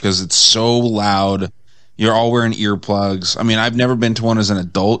stop because it's so loud. You're all wearing earplugs. I mean, I've never been to one as an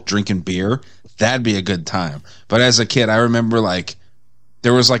adult drinking beer. That'd be a good time. But as a kid, I remember like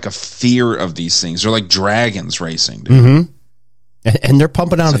there was like a fear of these things. They're like dragons racing, dude. Mm-hmm. And they're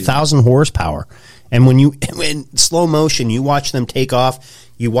pumping out 1,000 horsepower. And when in slow motion, you watch them take off,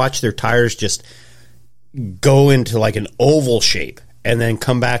 you watch their tires just go into like an oval shape and then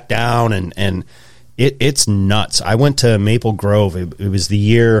come back down, and it's nuts. I went to Maple Grove. It was the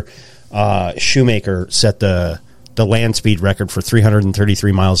year Shoemaker set the land speed record for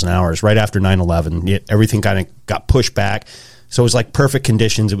 333 miles an hour. It was right after 9/11. Everything kind of got pushed back. So it was like perfect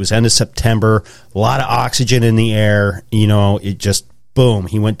conditions. It was end of September, a lot of oxygen in the air. You know, it just, boom,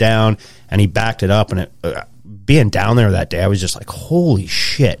 he went down and he backed it up. And being down there that day, I was just like, holy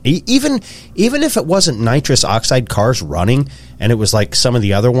shit. Even if it wasn't nitrous oxide cars running and it was like some of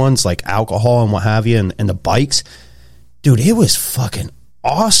the other ones, like alcohol and what have you, and the bikes, dude, it was fucking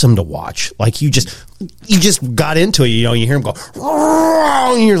awesome to watch. Like you just got into it. You know, you hear him go,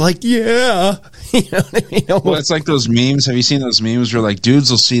 and you're like, yeah. You know what I mean? Well, it's like those memes. Have you seen those memes where like dudes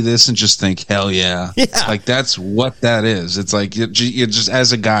will see this and just think, hell yeah. Yeah. Like that's what that is. It's like you just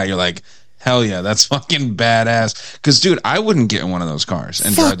as a guy, you're like, hell yeah, that's fucking badass. Because dude, I wouldn't get in one of those cars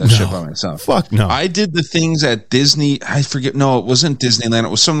and drive that shit by myself. Fuck no. I did the things at Disney. I forget. No, it wasn't Disneyland.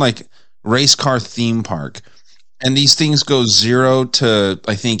 It was some like race car theme park. And these things go 0 to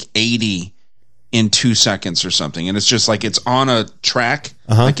I think 80 in 2 seconds or something. And it's just like it's on a track,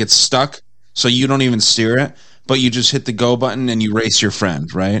 like it's stuck. So you don't even steer it, but you just hit the go button and you race your friend,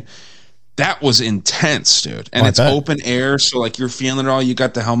 right? that was intense, dude. And I it's bet. open air, so like you're feeling it all. You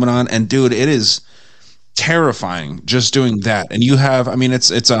got the helmet on, and dude, it is terrifying just doing that. And you have, I mean,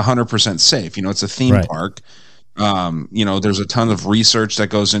 it's 100% safe. You know, it's a theme Right. park. You know, there's a ton of research that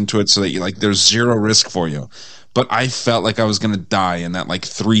goes into it, so that you like there's zero risk for you. But I felt like I was gonna die in that like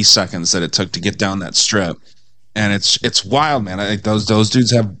 3 seconds that it took to get down that strip. And it's wild, man. I think those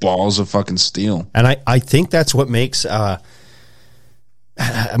dudes have balls of fucking steel. And I think that's what makes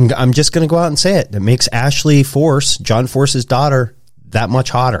I'm just going to go out and say it. It makes Ashley Force, John Force's daughter, that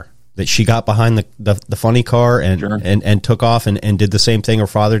much hotter. That she got behind the funny car and took off and did the same thing her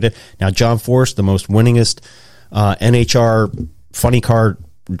father did. Now John Force, the most winningest NHR funny car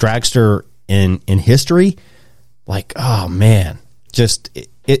dragster in history. Like, oh man, just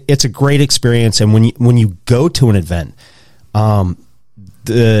it's a great experience. And when you go to an event,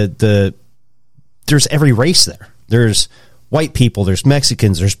 there's every race there. There's white people, there's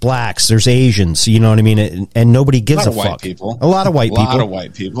Mexicans, there's blacks, there's Asians, you know what I mean? And nobody gives a fuck. A lot of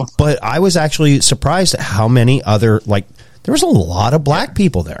white people. But I was actually surprised at how many other, like, there was a lot of black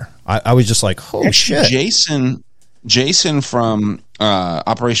people there. I was just like, holy shit. Jason from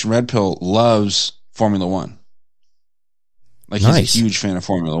Operation Red Pill loves Formula One. Like, he's a huge fan of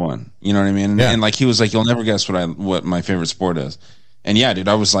Formula One. You know what I mean? And like, he was like, you'll never guess what my favorite sport is. And yeah, dude,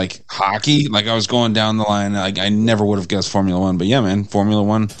 I was like, hockey? Like, I was going down the line. Like, I never would have guessed Formula One. But yeah, man, Formula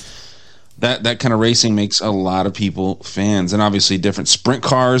One, that kind of racing makes a lot of people fans. And obviously different sprint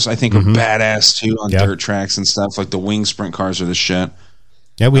cars, I think, are badass too on dirt tracks and stuff. Like, the wing sprint cars are the shit.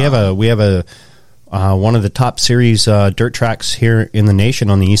 Yeah, we have a one of the top series dirt tracks here in the nation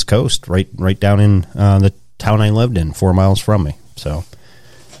on the East Coast, right down in the town I lived in, 4 miles from me. So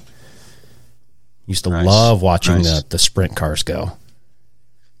used to love watching the sprint cars go.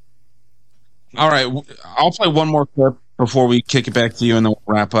 All right, I'll play one more clip before we kick it back to you and then we'll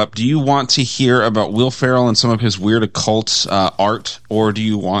wrap up. Do you want to hear about Will Ferrell and some of his weird occult art, or do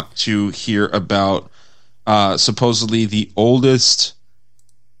you want to hear about supposedly the oldest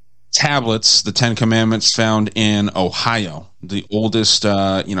tablets, the 10 Commandments, found in Ohio? The oldest,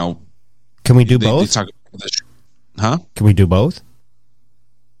 Can we do both? Huh? Can we do both?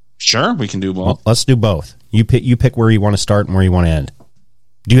 Sure, we can do both. Well, let's do both. You pick where you want to start and where you want to end.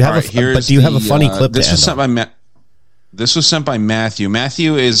 Do you have a funny clip? This was sent by This was sent by Matthew.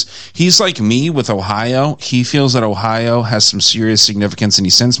 Matthew he's like me with Ohio. He feels that Ohio has some serious significance, and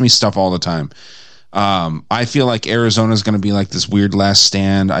he sends me stuff all the time. I feel like Arizona is going to be like this weird last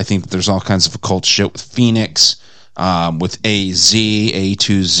stand. I think that there's all kinds of occult shit with Phoenix, with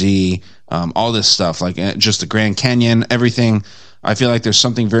A2Z, all this stuff, like just the Grand Canyon, everything. I feel like there's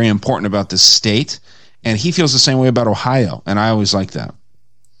something very important about this state, and he feels the same way about Ohio, and I always like that.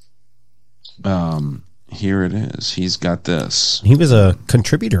 Here it is. He's got this. He was a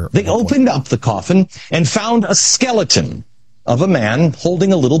contributor. They opened up the coffin and found a skeleton of a man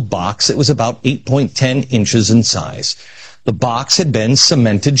holding a little box that was about 8.10 inches in size. The box had been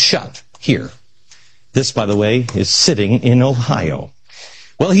cemented shut here. This, by the way, is sitting in Ohio.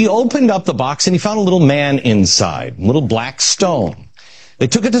 Well, he opened up the box and he found a little man inside, a little black stone. They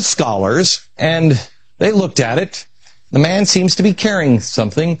took it to scholars and they looked at it. The man seems to be carrying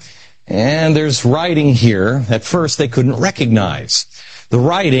something. And there's writing here at first they couldn't recognize. The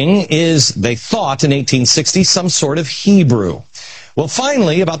writing is, they thought in 1860, some sort of Hebrew. Well,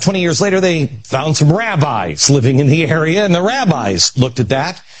 finally, about 20 years later, they found some rabbis living in the area, and the rabbis looked at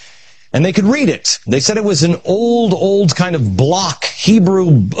that, and they could read it. They said it was an old kind of block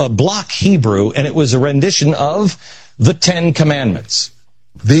Hebrew, and it was a rendition of the 10 Commandments.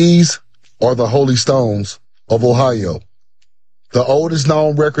 These are the holy stones of Ohio. The oldest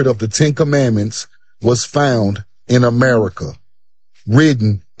known record of the 10 Commandments was found in America,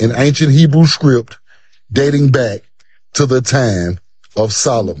 written in ancient Hebrew script dating back to the time of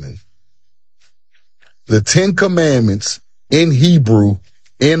Solomon. The 10 Commandments in Hebrew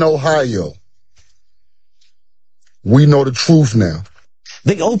in Ohio. We know the truth now.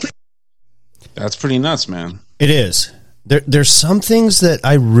 That's pretty nuts, man. It is. There's some things that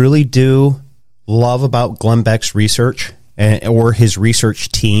I really do love about Glenn Beck's research. Or his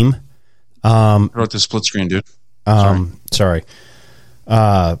research team. Wrote the split screen, dude. Sorry.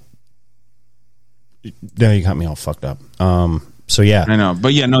 No, you got me all fucked up. So yeah, I know,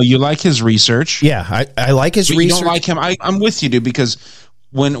 but yeah, no, you like his research. Yeah, I like his research. You don't like him. I'm with you, dude, because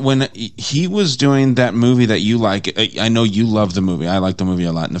when he was doing that movie that you like, I know you love the movie. I like the movie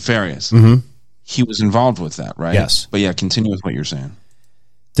a lot. Nefarious. Mm-hmm. He was involved with that, right? Yes. But yeah, continue with what you're saying.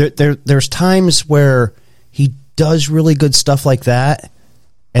 There's times where he does really good stuff like that,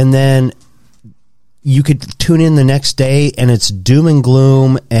 and then you could tune in the next day and it's doom and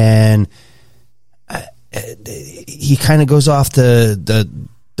gloom, and he kind of goes off the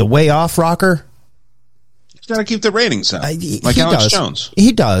way off rocker. He's got to keep the ratings up, like Alex Jones.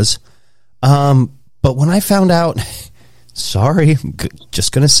 He does. But when I found out, sorry,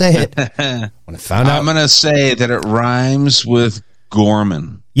 just going to say it. When I found out, I'm going to say that it rhymes with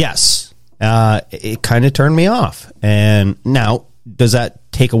Gorman. Yes. It kind of turned me off. And now, does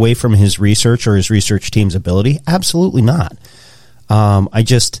that take away from his research or his research team's ability? Absolutely not. I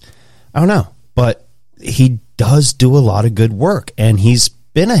don't know. But he does do a lot of good work, and he's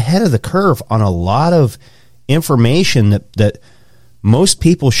been ahead of the curve on a lot of information that most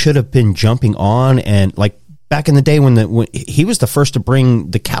people should have been jumping on. And like back in the day when he was the first to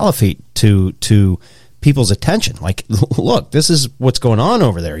bring the caliphate to people's attention, like, look, this is what's going on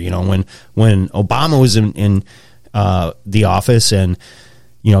over there. You know, when Obama was in the office, and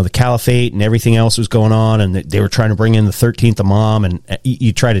you know, the caliphate and everything else was going on, and they were trying to bring in the 13th Imam, and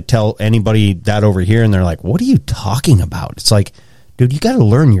you try to tell anybody that over here, and they're like, what are you talking about? It's like, dude, you got to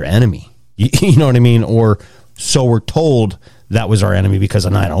learn your enemy. You know what I mean? Or so we're told that was our enemy because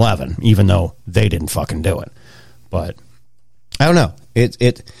of 9/11, even though they didn't fucking do it. But I don't know.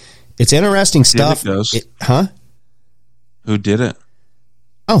 It's interesting stuff. Huh? Who did it?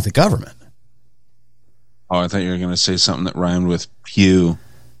 Oh, the government. Oh, I thought you were going to say something that rhymed with pew.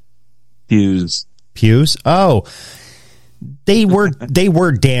 Pews. Oh, they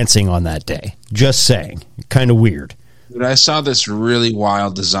were dancing on that day. Just saying, kind of weird. Dude, I saw this really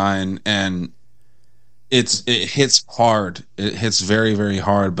wild design, and it hits hard. It hits very, very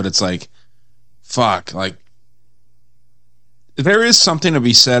hard. But it's like, fuck. Like, there is something to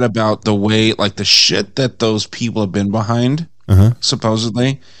be said about the way, like, the shit that those people have been behind,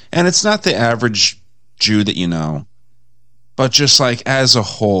 supposedly, and it's not the average Jew that you know, but just like as a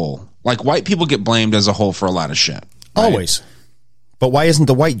whole, like white people get blamed as a whole for a lot of shit. Right? Always. But why isn't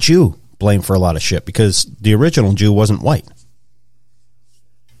the white Jew blamed for a lot of shit? Because the original Jew wasn't white.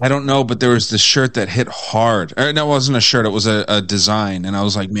 I don't know, but there was this shirt that hit hard. No, it wasn't a shirt. It was a design. And I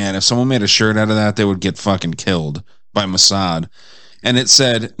was like, man, if someone made a shirt out of that, they would get fucking killed by Mossad. And it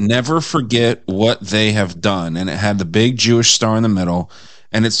said, never forget what they have done. And it had the big Jewish star in the middle.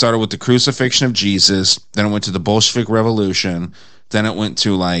 And it started with the crucifixion of Jesus. Then it went to the Bolshevik Revolution. Then it went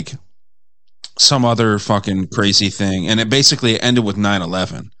to like some other fucking crazy thing. And it basically ended with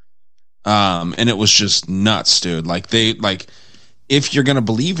 9/11. And it was just nuts, dude. Like if you're going to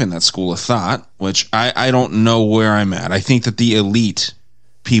believe in that school of thought, which I don't know where I'm at. I think that the elite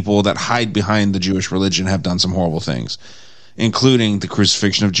people that hide behind the Jewish religion have done some horrible things, including the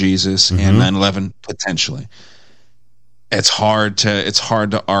crucifixion of Jesus and 9/11 potentially. It's hard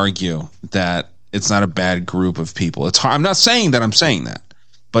to argue that it's not a bad group of people. It's hard. I'm not saying that I'm saying that,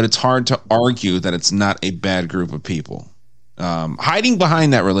 but it's hard to argue that it's not a bad group of people hiding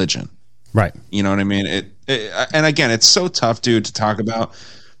behind that religion. Right. You know what I mean? And again, it's so tough, dude, to talk about,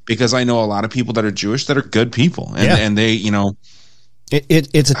 because I know a lot of people that are Jewish that are good people, and they, you know,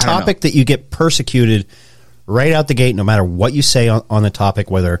 it's a topic that you get persecuted right out the gate, no matter what you say on the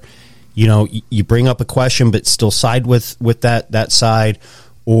topic, whether, you know, you bring up a question but still side with that side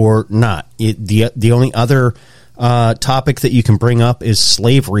or not. The only other topic that you can bring up is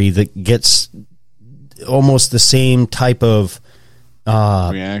slavery, that gets almost the same type of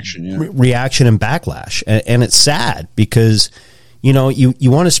reaction and backlash. And it's sad because, you know,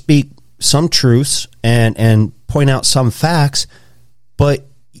 you want to speak some truths and point out some facts, but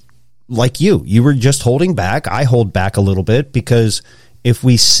like you were just holding back. I hold back a little bit because if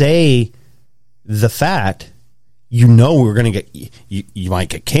we say the fact, you know, we're going to get, you might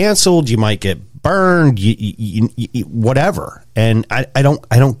get canceled, you might get burned, you whatever. And I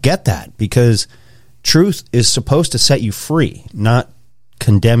don't get that, because truth is supposed to set you free, not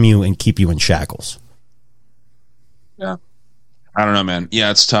condemn you and keep you in shackles. Yeah. I don't know, man.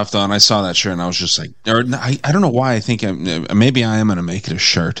 Yeah, it's tough though. And I saw that shirt and I was just like, I don't know why I think maybe I am going to make it a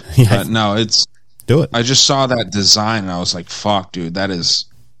shirt. But no, do it. I just saw that design and I was like, fuck, dude, that is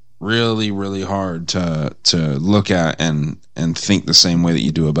really, really hard to look at and think the same way that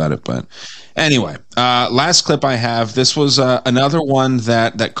you do about it. But anyway, last clip I have, this was another one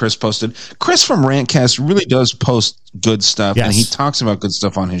that Chris posted. Chris from Rantcast really does post good stuff, and he talks about good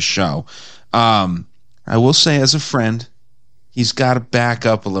stuff on his show. I will say, as a friend, he's got to back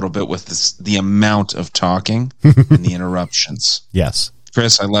up a little bit with the amount of talking and the interruptions. Yes.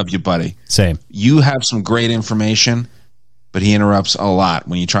 Chris, I love you, buddy. Same. You have some great information, but he interrupts a lot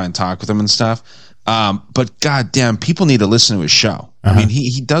when you try and talk with him and stuff. But goddamn, people need to listen to his show. I mean,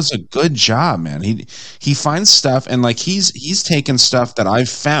 he does a good job, man. He finds stuff, and like he's taken stuff that I've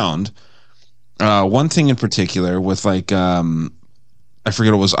found. One thing in particular with like I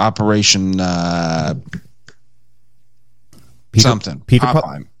forget what it was, Operation something.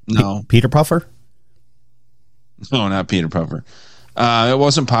 Popeye. No. Peter Puffer? No, not Peter Puffer. It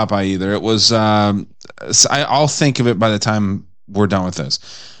wasn't Popeye either. It was, I'll think of it by the time we're done with this.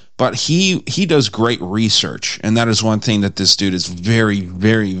 But he does great research, and that is one thing that this dude is very,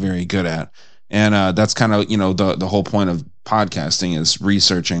 very, very good at. And that's kind of, the whole point of podcasting is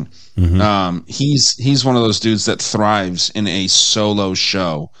researching. Mm-hmm. He's one of those dudes that thrives in a solo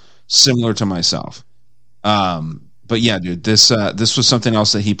show, similar to myself. But yeah, dude, this was something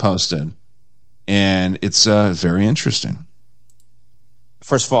else that he posted, and it's very interesting.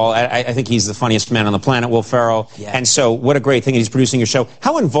 First of all, I think he's the funniest man on the planet, Will Ferrell. Yeah. And so what a great thing he's producing your show.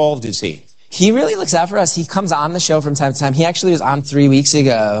 How involved is he? He really looks out for us. He comes on the show from time to time. He actually was on 3 weeks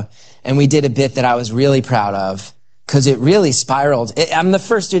ago, and we did a bit that I was really proud of because it really spiraled. I'm the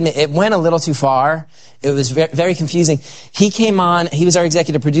first to admit, it went a little too far. It was very confusing. He came on, he was our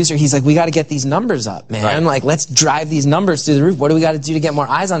executive producer. He's like, we got to get these numbers up, man. Right. Like, let's drive these numbers through the roof. What do we got to do to get more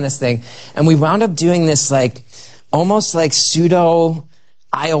eyes on this thing? And we wound up doing this, almost like pseudo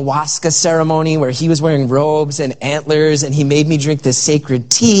ayahuasca ceremony where he was wearing robes and antlers and he made me drink this sacred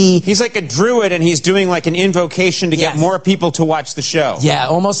tea. He's like a druid and he's doing like an invocation to get more people to watch the show. Yeah,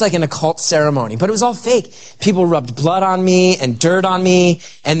 almost like an occult ceremony. But it was all fake. People rubbed blood on me and dirt on me,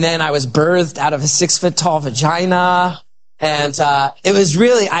 and then I was birthed out of a 6-foot-tall vagina. And it was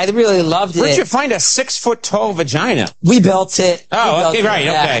really, I really loved it. Where'd you find a 6-foot-tall vagina? We built it. Oh, okay, right,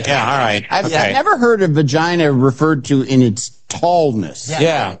 okay, yeah, all right. I've never heard a vagina referred to in its tallness.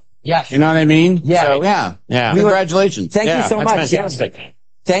 Yeah. Yeah. You know what I mean? Yeah. So, yeah. Congratulations. Thank you so much. Fantastic.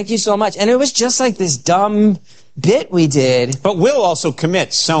 Thank you so much. And it was just like this dumb bit we did. But Will also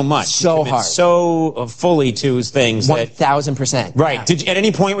commits so much. So hard. So fully to his things. 1,000%. Right. Yeah. Did you, at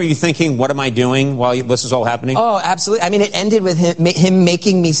any point were you thinking, what am I doing while this is all happening? Oh, absolutely. I mean, it ended with him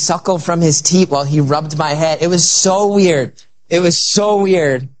making me suckle from his teat while he rubbed my head. It was so weird. It was so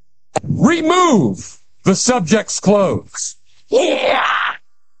weird. Remove the subject's clothes. Yeah.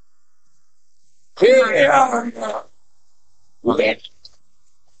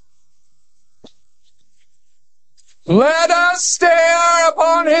 Let us stare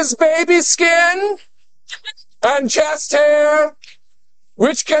upon his baby skin and chest hair,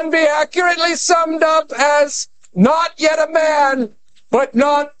 which can be accurately summed up as not yet a man, but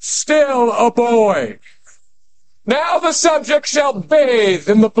not still a boy. Now the subject shall bathe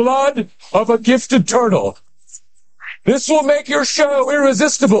in the blood of a gifted turtle. This will make your show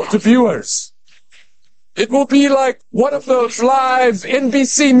irresistible to viewers. It will be like one of those live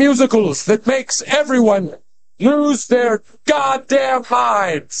NBC musicals that makes everyone lose their goddamn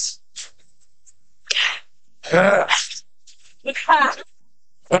minds. But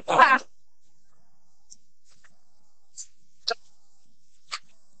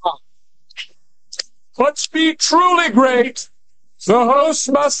to be truly great, the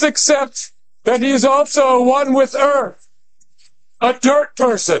host must accept that he is also one with Earth, a dirt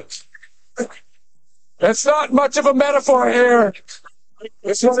person. That's not much of a metaphor here.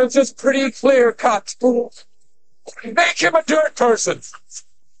 This one is just pretty clear cut. Make him a dirt person.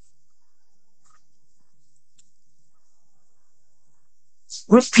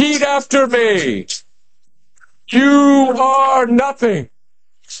 Repeat after me. You are nothing.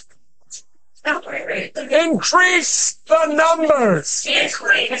 Increase the numbers.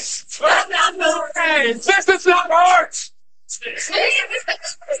 Increase the numbers. This is not art.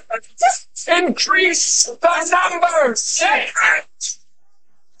 Increase the numbers.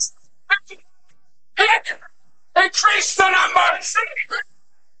 Increase the numbers.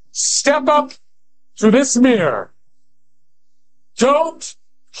 Step up to this mirror. Don't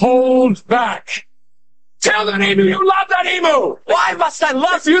hold back. Tell that emu you love that emu. Why must I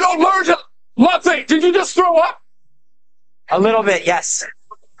love? If you don't learn to love it, did you just throw up? A little bit, yes.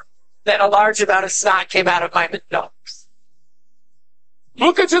 Then a large amount of snot came out of my nose.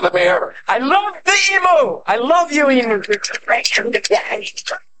 Look into the mirror. I love the emu. I love you, emu. Bring him to daddy.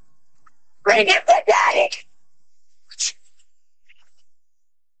 Bring him to daddy.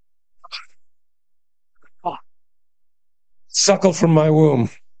 Suckle from my womb.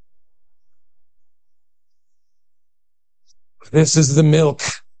 This is the milk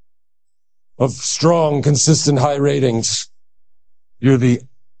of strong, consistent, high ratings. You're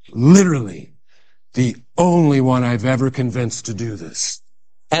literally the only one I've ever convinced to do this.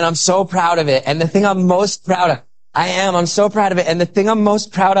 And I'm so proud of it. And the thing I'm most proud of, I'm so proud of it. And the thing I'm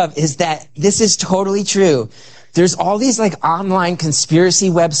most proud of is that this is totally true. There's all these online conspiracy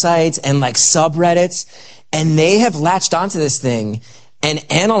websites and subreddits, and they have latched onto this thing. and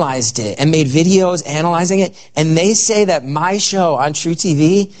analyzed it and made videos analyzing it. And they say that my show on True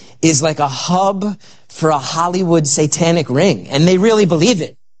TV is like a hub for a Hollywood satanic ring. And they really believe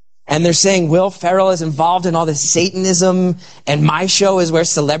it. And they're saying Will Ferrell is involved in all this Satanism, and my show is where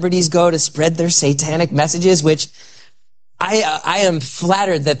celebrities go to spread their satanic messages, which I am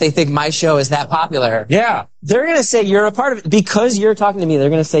flattered that they think my show is that popular. Yeah. They're going to say you're a part of it. Because you're talking to me, they're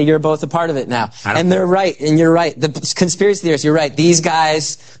going to say you're both a part of it now. And they're right, and you're right. The conspiracy theorists, you're right. These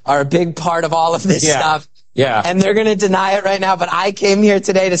guys are a big part of all of this stuff. Yeah. And they're going to deny it right now, but I came here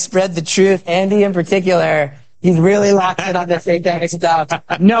today to spread the truth. Andy in particular, he's really locked in on the satanic stuff.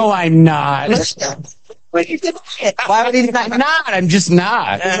 No, I'm not. Why would he deny it? Not. I'm just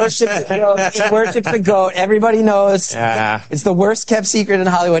not. He worships the goat. Everybody knows. Yeah. It's the worst kept secret in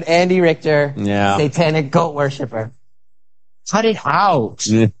Hollywood. Andy Richter, Yeah. satanic goat worshiper. Cut it out.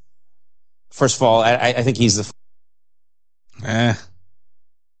 First of all, I think he's the.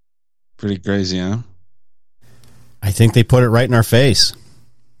 Pretty crazy, huh? I think they put it right in our face.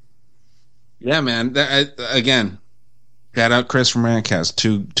 Yeah, man. Again, shout out Chris from Rantcast.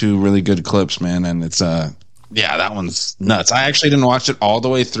 Two really good clips, man. And it's yeah, that one's nuts. I actually didn't watch it all the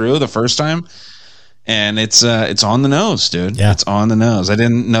way through the first time, and it's on the nose, dude. Yeah, it's on the nose. I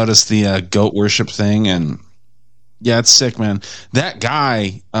didn't notice the goat worship thing, and yeah, it's sick, man. That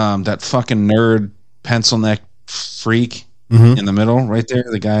guy, that fucking nerd pencil neck freak in the middle, right there,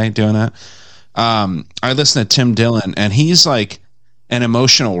 the guy doing that. I listen to Tim Dillon, and he's like an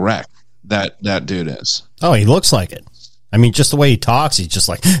emotional wreck. That dude is. Oh, he looks like it. I mean, just the way he talks, he's just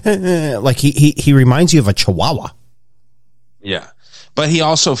like he reminds you of a chihuahua. Yeah, but he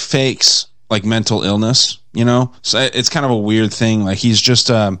also fakes like mental illness, you know. So it's kind of a weird thing. Like he's just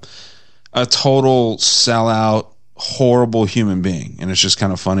a total sellout, horrible human being, and it's just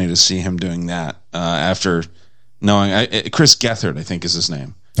kind of funny to see him doing that after knowing Chris Gethard, I think is his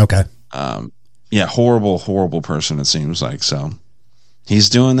name. Okay. Yeah, horrible person. It seems like so. He's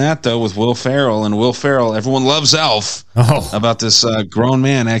doing that, though, with Will Ferrell. And Will Ferrell, everyone loves Elf about this grown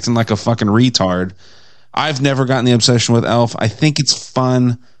man acting like a fucking retard. I've never gotten the obsession with Elf. I think it's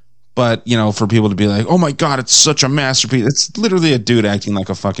fun, but, you know, for people to be like, oh, my God, it's such a masterpiece. It's literally a dude acting like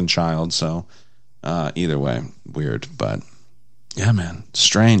a fucking child. So either way, weird. But, yeah, man,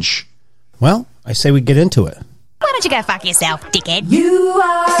 strange. Well, I say we get into it. Why don't you go fuck yourself, dickhead? You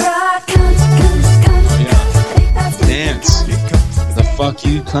are a cunt. Dance. The fuck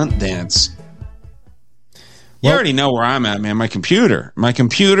you cunt dance. You already know where I'm at, man. My computer,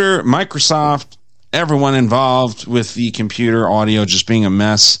 Microsoft, everyone involved with the computer audio just being a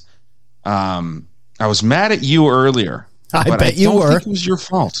mess. I was mad at you earlier. I bet you were. Think it was your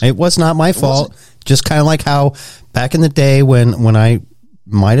fault. It was not my fault. Just kind of like how back in the day when I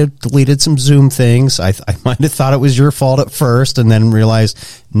might have deleted some Zoom things, I might have thought it was your fault at first and then realized,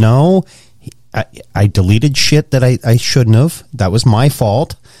 no, I deleted shit that I shouldn't have. That was my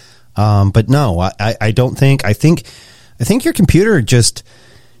fault. But no, I don't think. I think your computer just,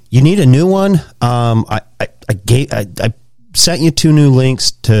 you need a new one. I sent you 2 new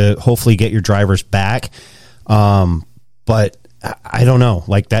links to hopefully get your drivers back. But I don't know,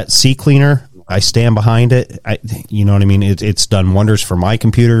 like that CCleaner, I stand behind it. You know what I mean? It's done wonders for my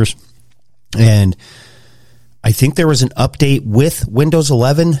computers. And I think there was an update with Windows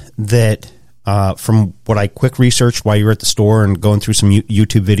 11 that, from what I quick researched while you were at the store and going through some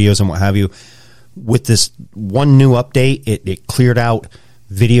YouTube videos and what have you, with this one new update, it cleared out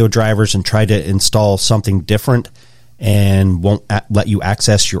video drivers and tried to install something different and won't let you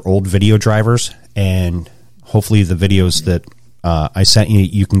access your old video drivers. And hopefully the videos that I sent you,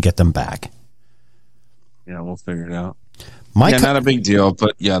 you can get them back. Yeah, we'll figure it out. Not a big deal,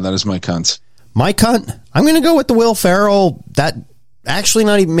 but yeah, that is my cunt. My cunt? I'm going to go with the Will Ferrell. That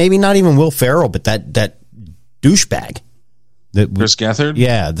actually maybe not even Will Ferrell, but that douchebag. Chris Gethard?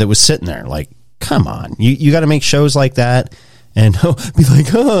 Yeah, that was sitting there. Like, come on. You got to make shows like that and be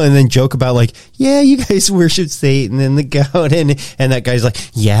like, oh, and then joke about like, yeah, you guys worship Satan and the goat. And that guy's like,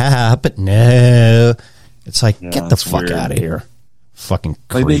 yeah, but no. It's like, get the fuck out of here. Fucking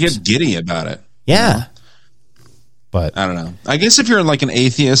creeps. Like they get giddy about it. Yeah. You know? But I don't know. I guess if you're like an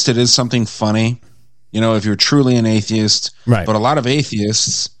atheist, it is something funny. You know, if you're truly an atheist. Right. But a lot of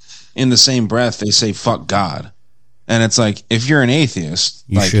atheists, in the same breath, they say, fuck God. And it's like, if you're an atheist,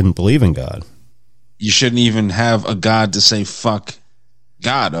 you shouldn't believe in God. You shouldn't even have a God to say fuck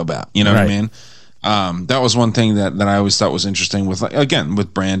God about. You know what I mean? That was one thing that I always thought was interesting with, like, again,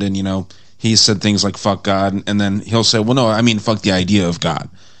 with Brandon, you know, he said things like fuck God, and then he'll say, well, no, I mean, fuck the idea of God.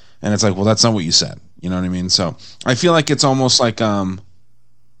 And it's like, well, that's not what you said. You know what I mean? So I feel like it's almost like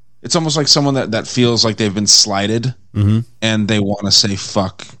It's almost like someone that feels like they've been slighted, and they want to say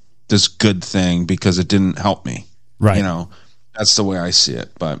fuck this good thing because it didn't help me. Right. You know, that's the way I see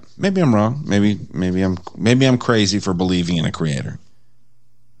it. But maybe I'm wrong. Maybe I'm crazy for believing in a creator.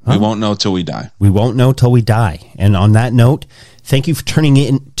 We won't know till we die. We won't know till we die. And on that note, thank you for tuning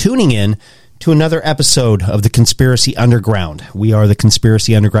in to another episode of the Conspiracy Underground. We are the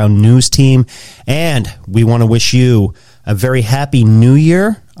Conspiracy Underground news team, and we want to wish you a very happy New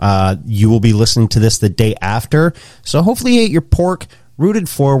Year. You will be listening to this the day after, so hopefully you ate your pork, rooted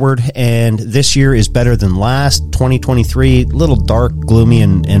forward, and this year is better than last. 2023, a little dark, gloomy,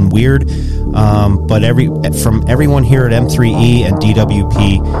 and weird, but from everyone here at M3E and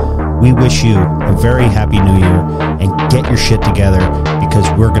DWP, we wish you a very happy New Year, and get your shit together, because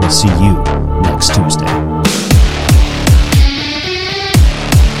we're going to see you next Tuesday.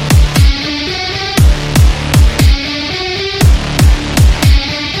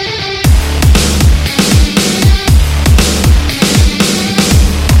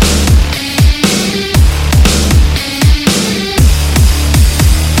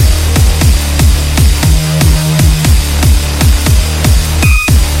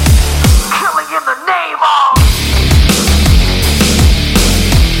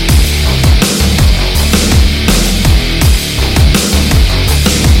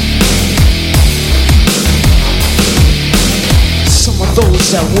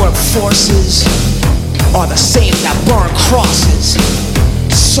 That work forces are the same that burn crosses.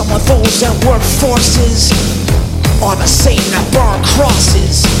 Some of those that work forces are the same that burn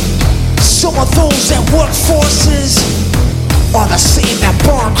crosses. Some of those that work forces are the same that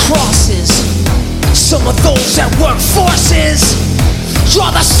burn crosses. Some of those that work forces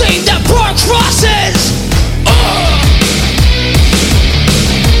are the same that burn crosses.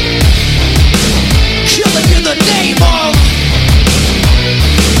 Killing in the name of.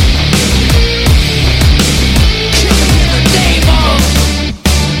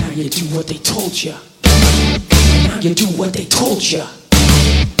 You do what they told you. Now you do what they told you.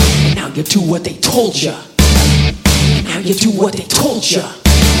 Now you do what they told you. Now you do what they told you.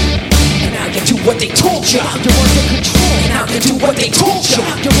 Now you do what they told you. You're under control. Now you do what they told you.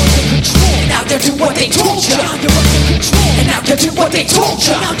 You're under control. Now you do what they told you. You're under control. Now you do what they told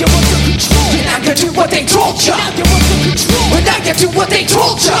you. Now you're under control. Now you do what they told you. Now you're under control. Now you do what they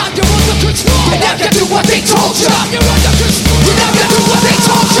told you. You're under control. Now you do what they told you. You're under control. Now you do what they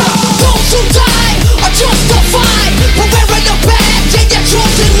told you. Those who die are justified for wearing a badge and you're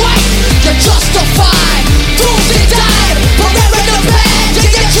chosen right. You're justified. Those who died for wearing a badge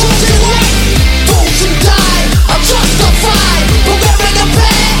and you're chosen right. Those who died are justified for wearing a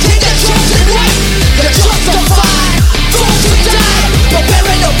badge and you're chosen right. You're justified. Those who died for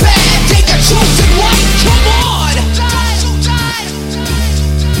wearing a badge and you're chosen right. Come on.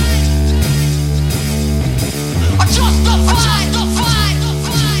 Are justified.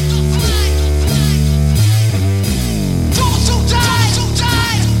 Those who died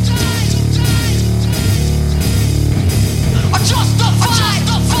are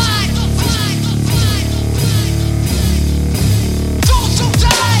justified. Those who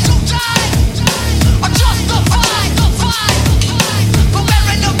died are justified for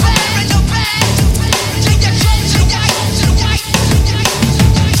wearing a badge and you're chosen right.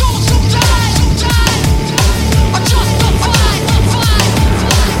 Those who died are justified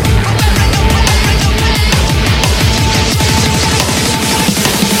for wearing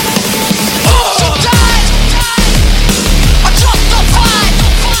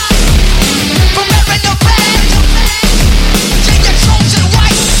a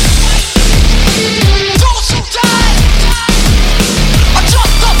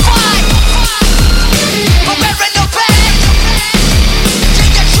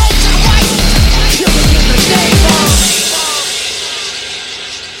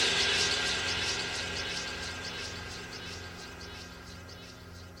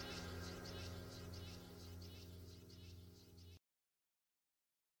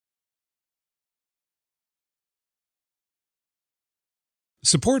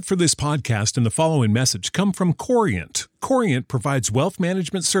Support for this podcast and the following message come from Corient. Corient provides wealth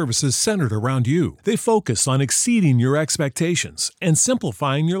management services centered around you. They focus on exceeding your expectations and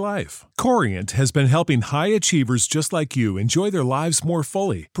simplifying your life. Corient has been helping high achievers just like you enjoy their lives more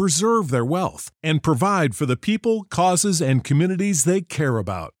fully, preserve their wealth, and provide for the people, causes, and communities they care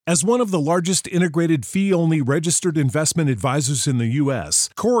about. As one of the largest integrated fee-only registered investment advisors in the U.S.,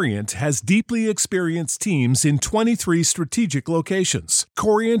 Corient has deeply experienced teams in 23 strategic locations.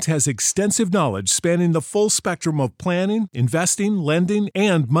 Corient has extensive knowledge spanning the full spectrum of plan planning, investing, lending,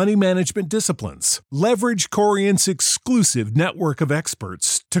 and money management disciplines. Leverage Corient's exclusive network of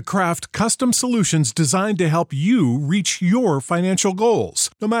experts to craft custom solutions designed to help you reach your financial goals,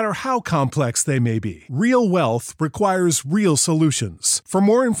 no matter how complex they may be. Real wealth requires real solutions. For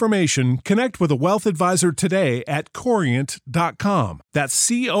more information, connect with a wealth advisor today at Corient.com. That's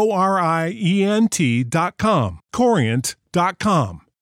Corient.com. Corient.com.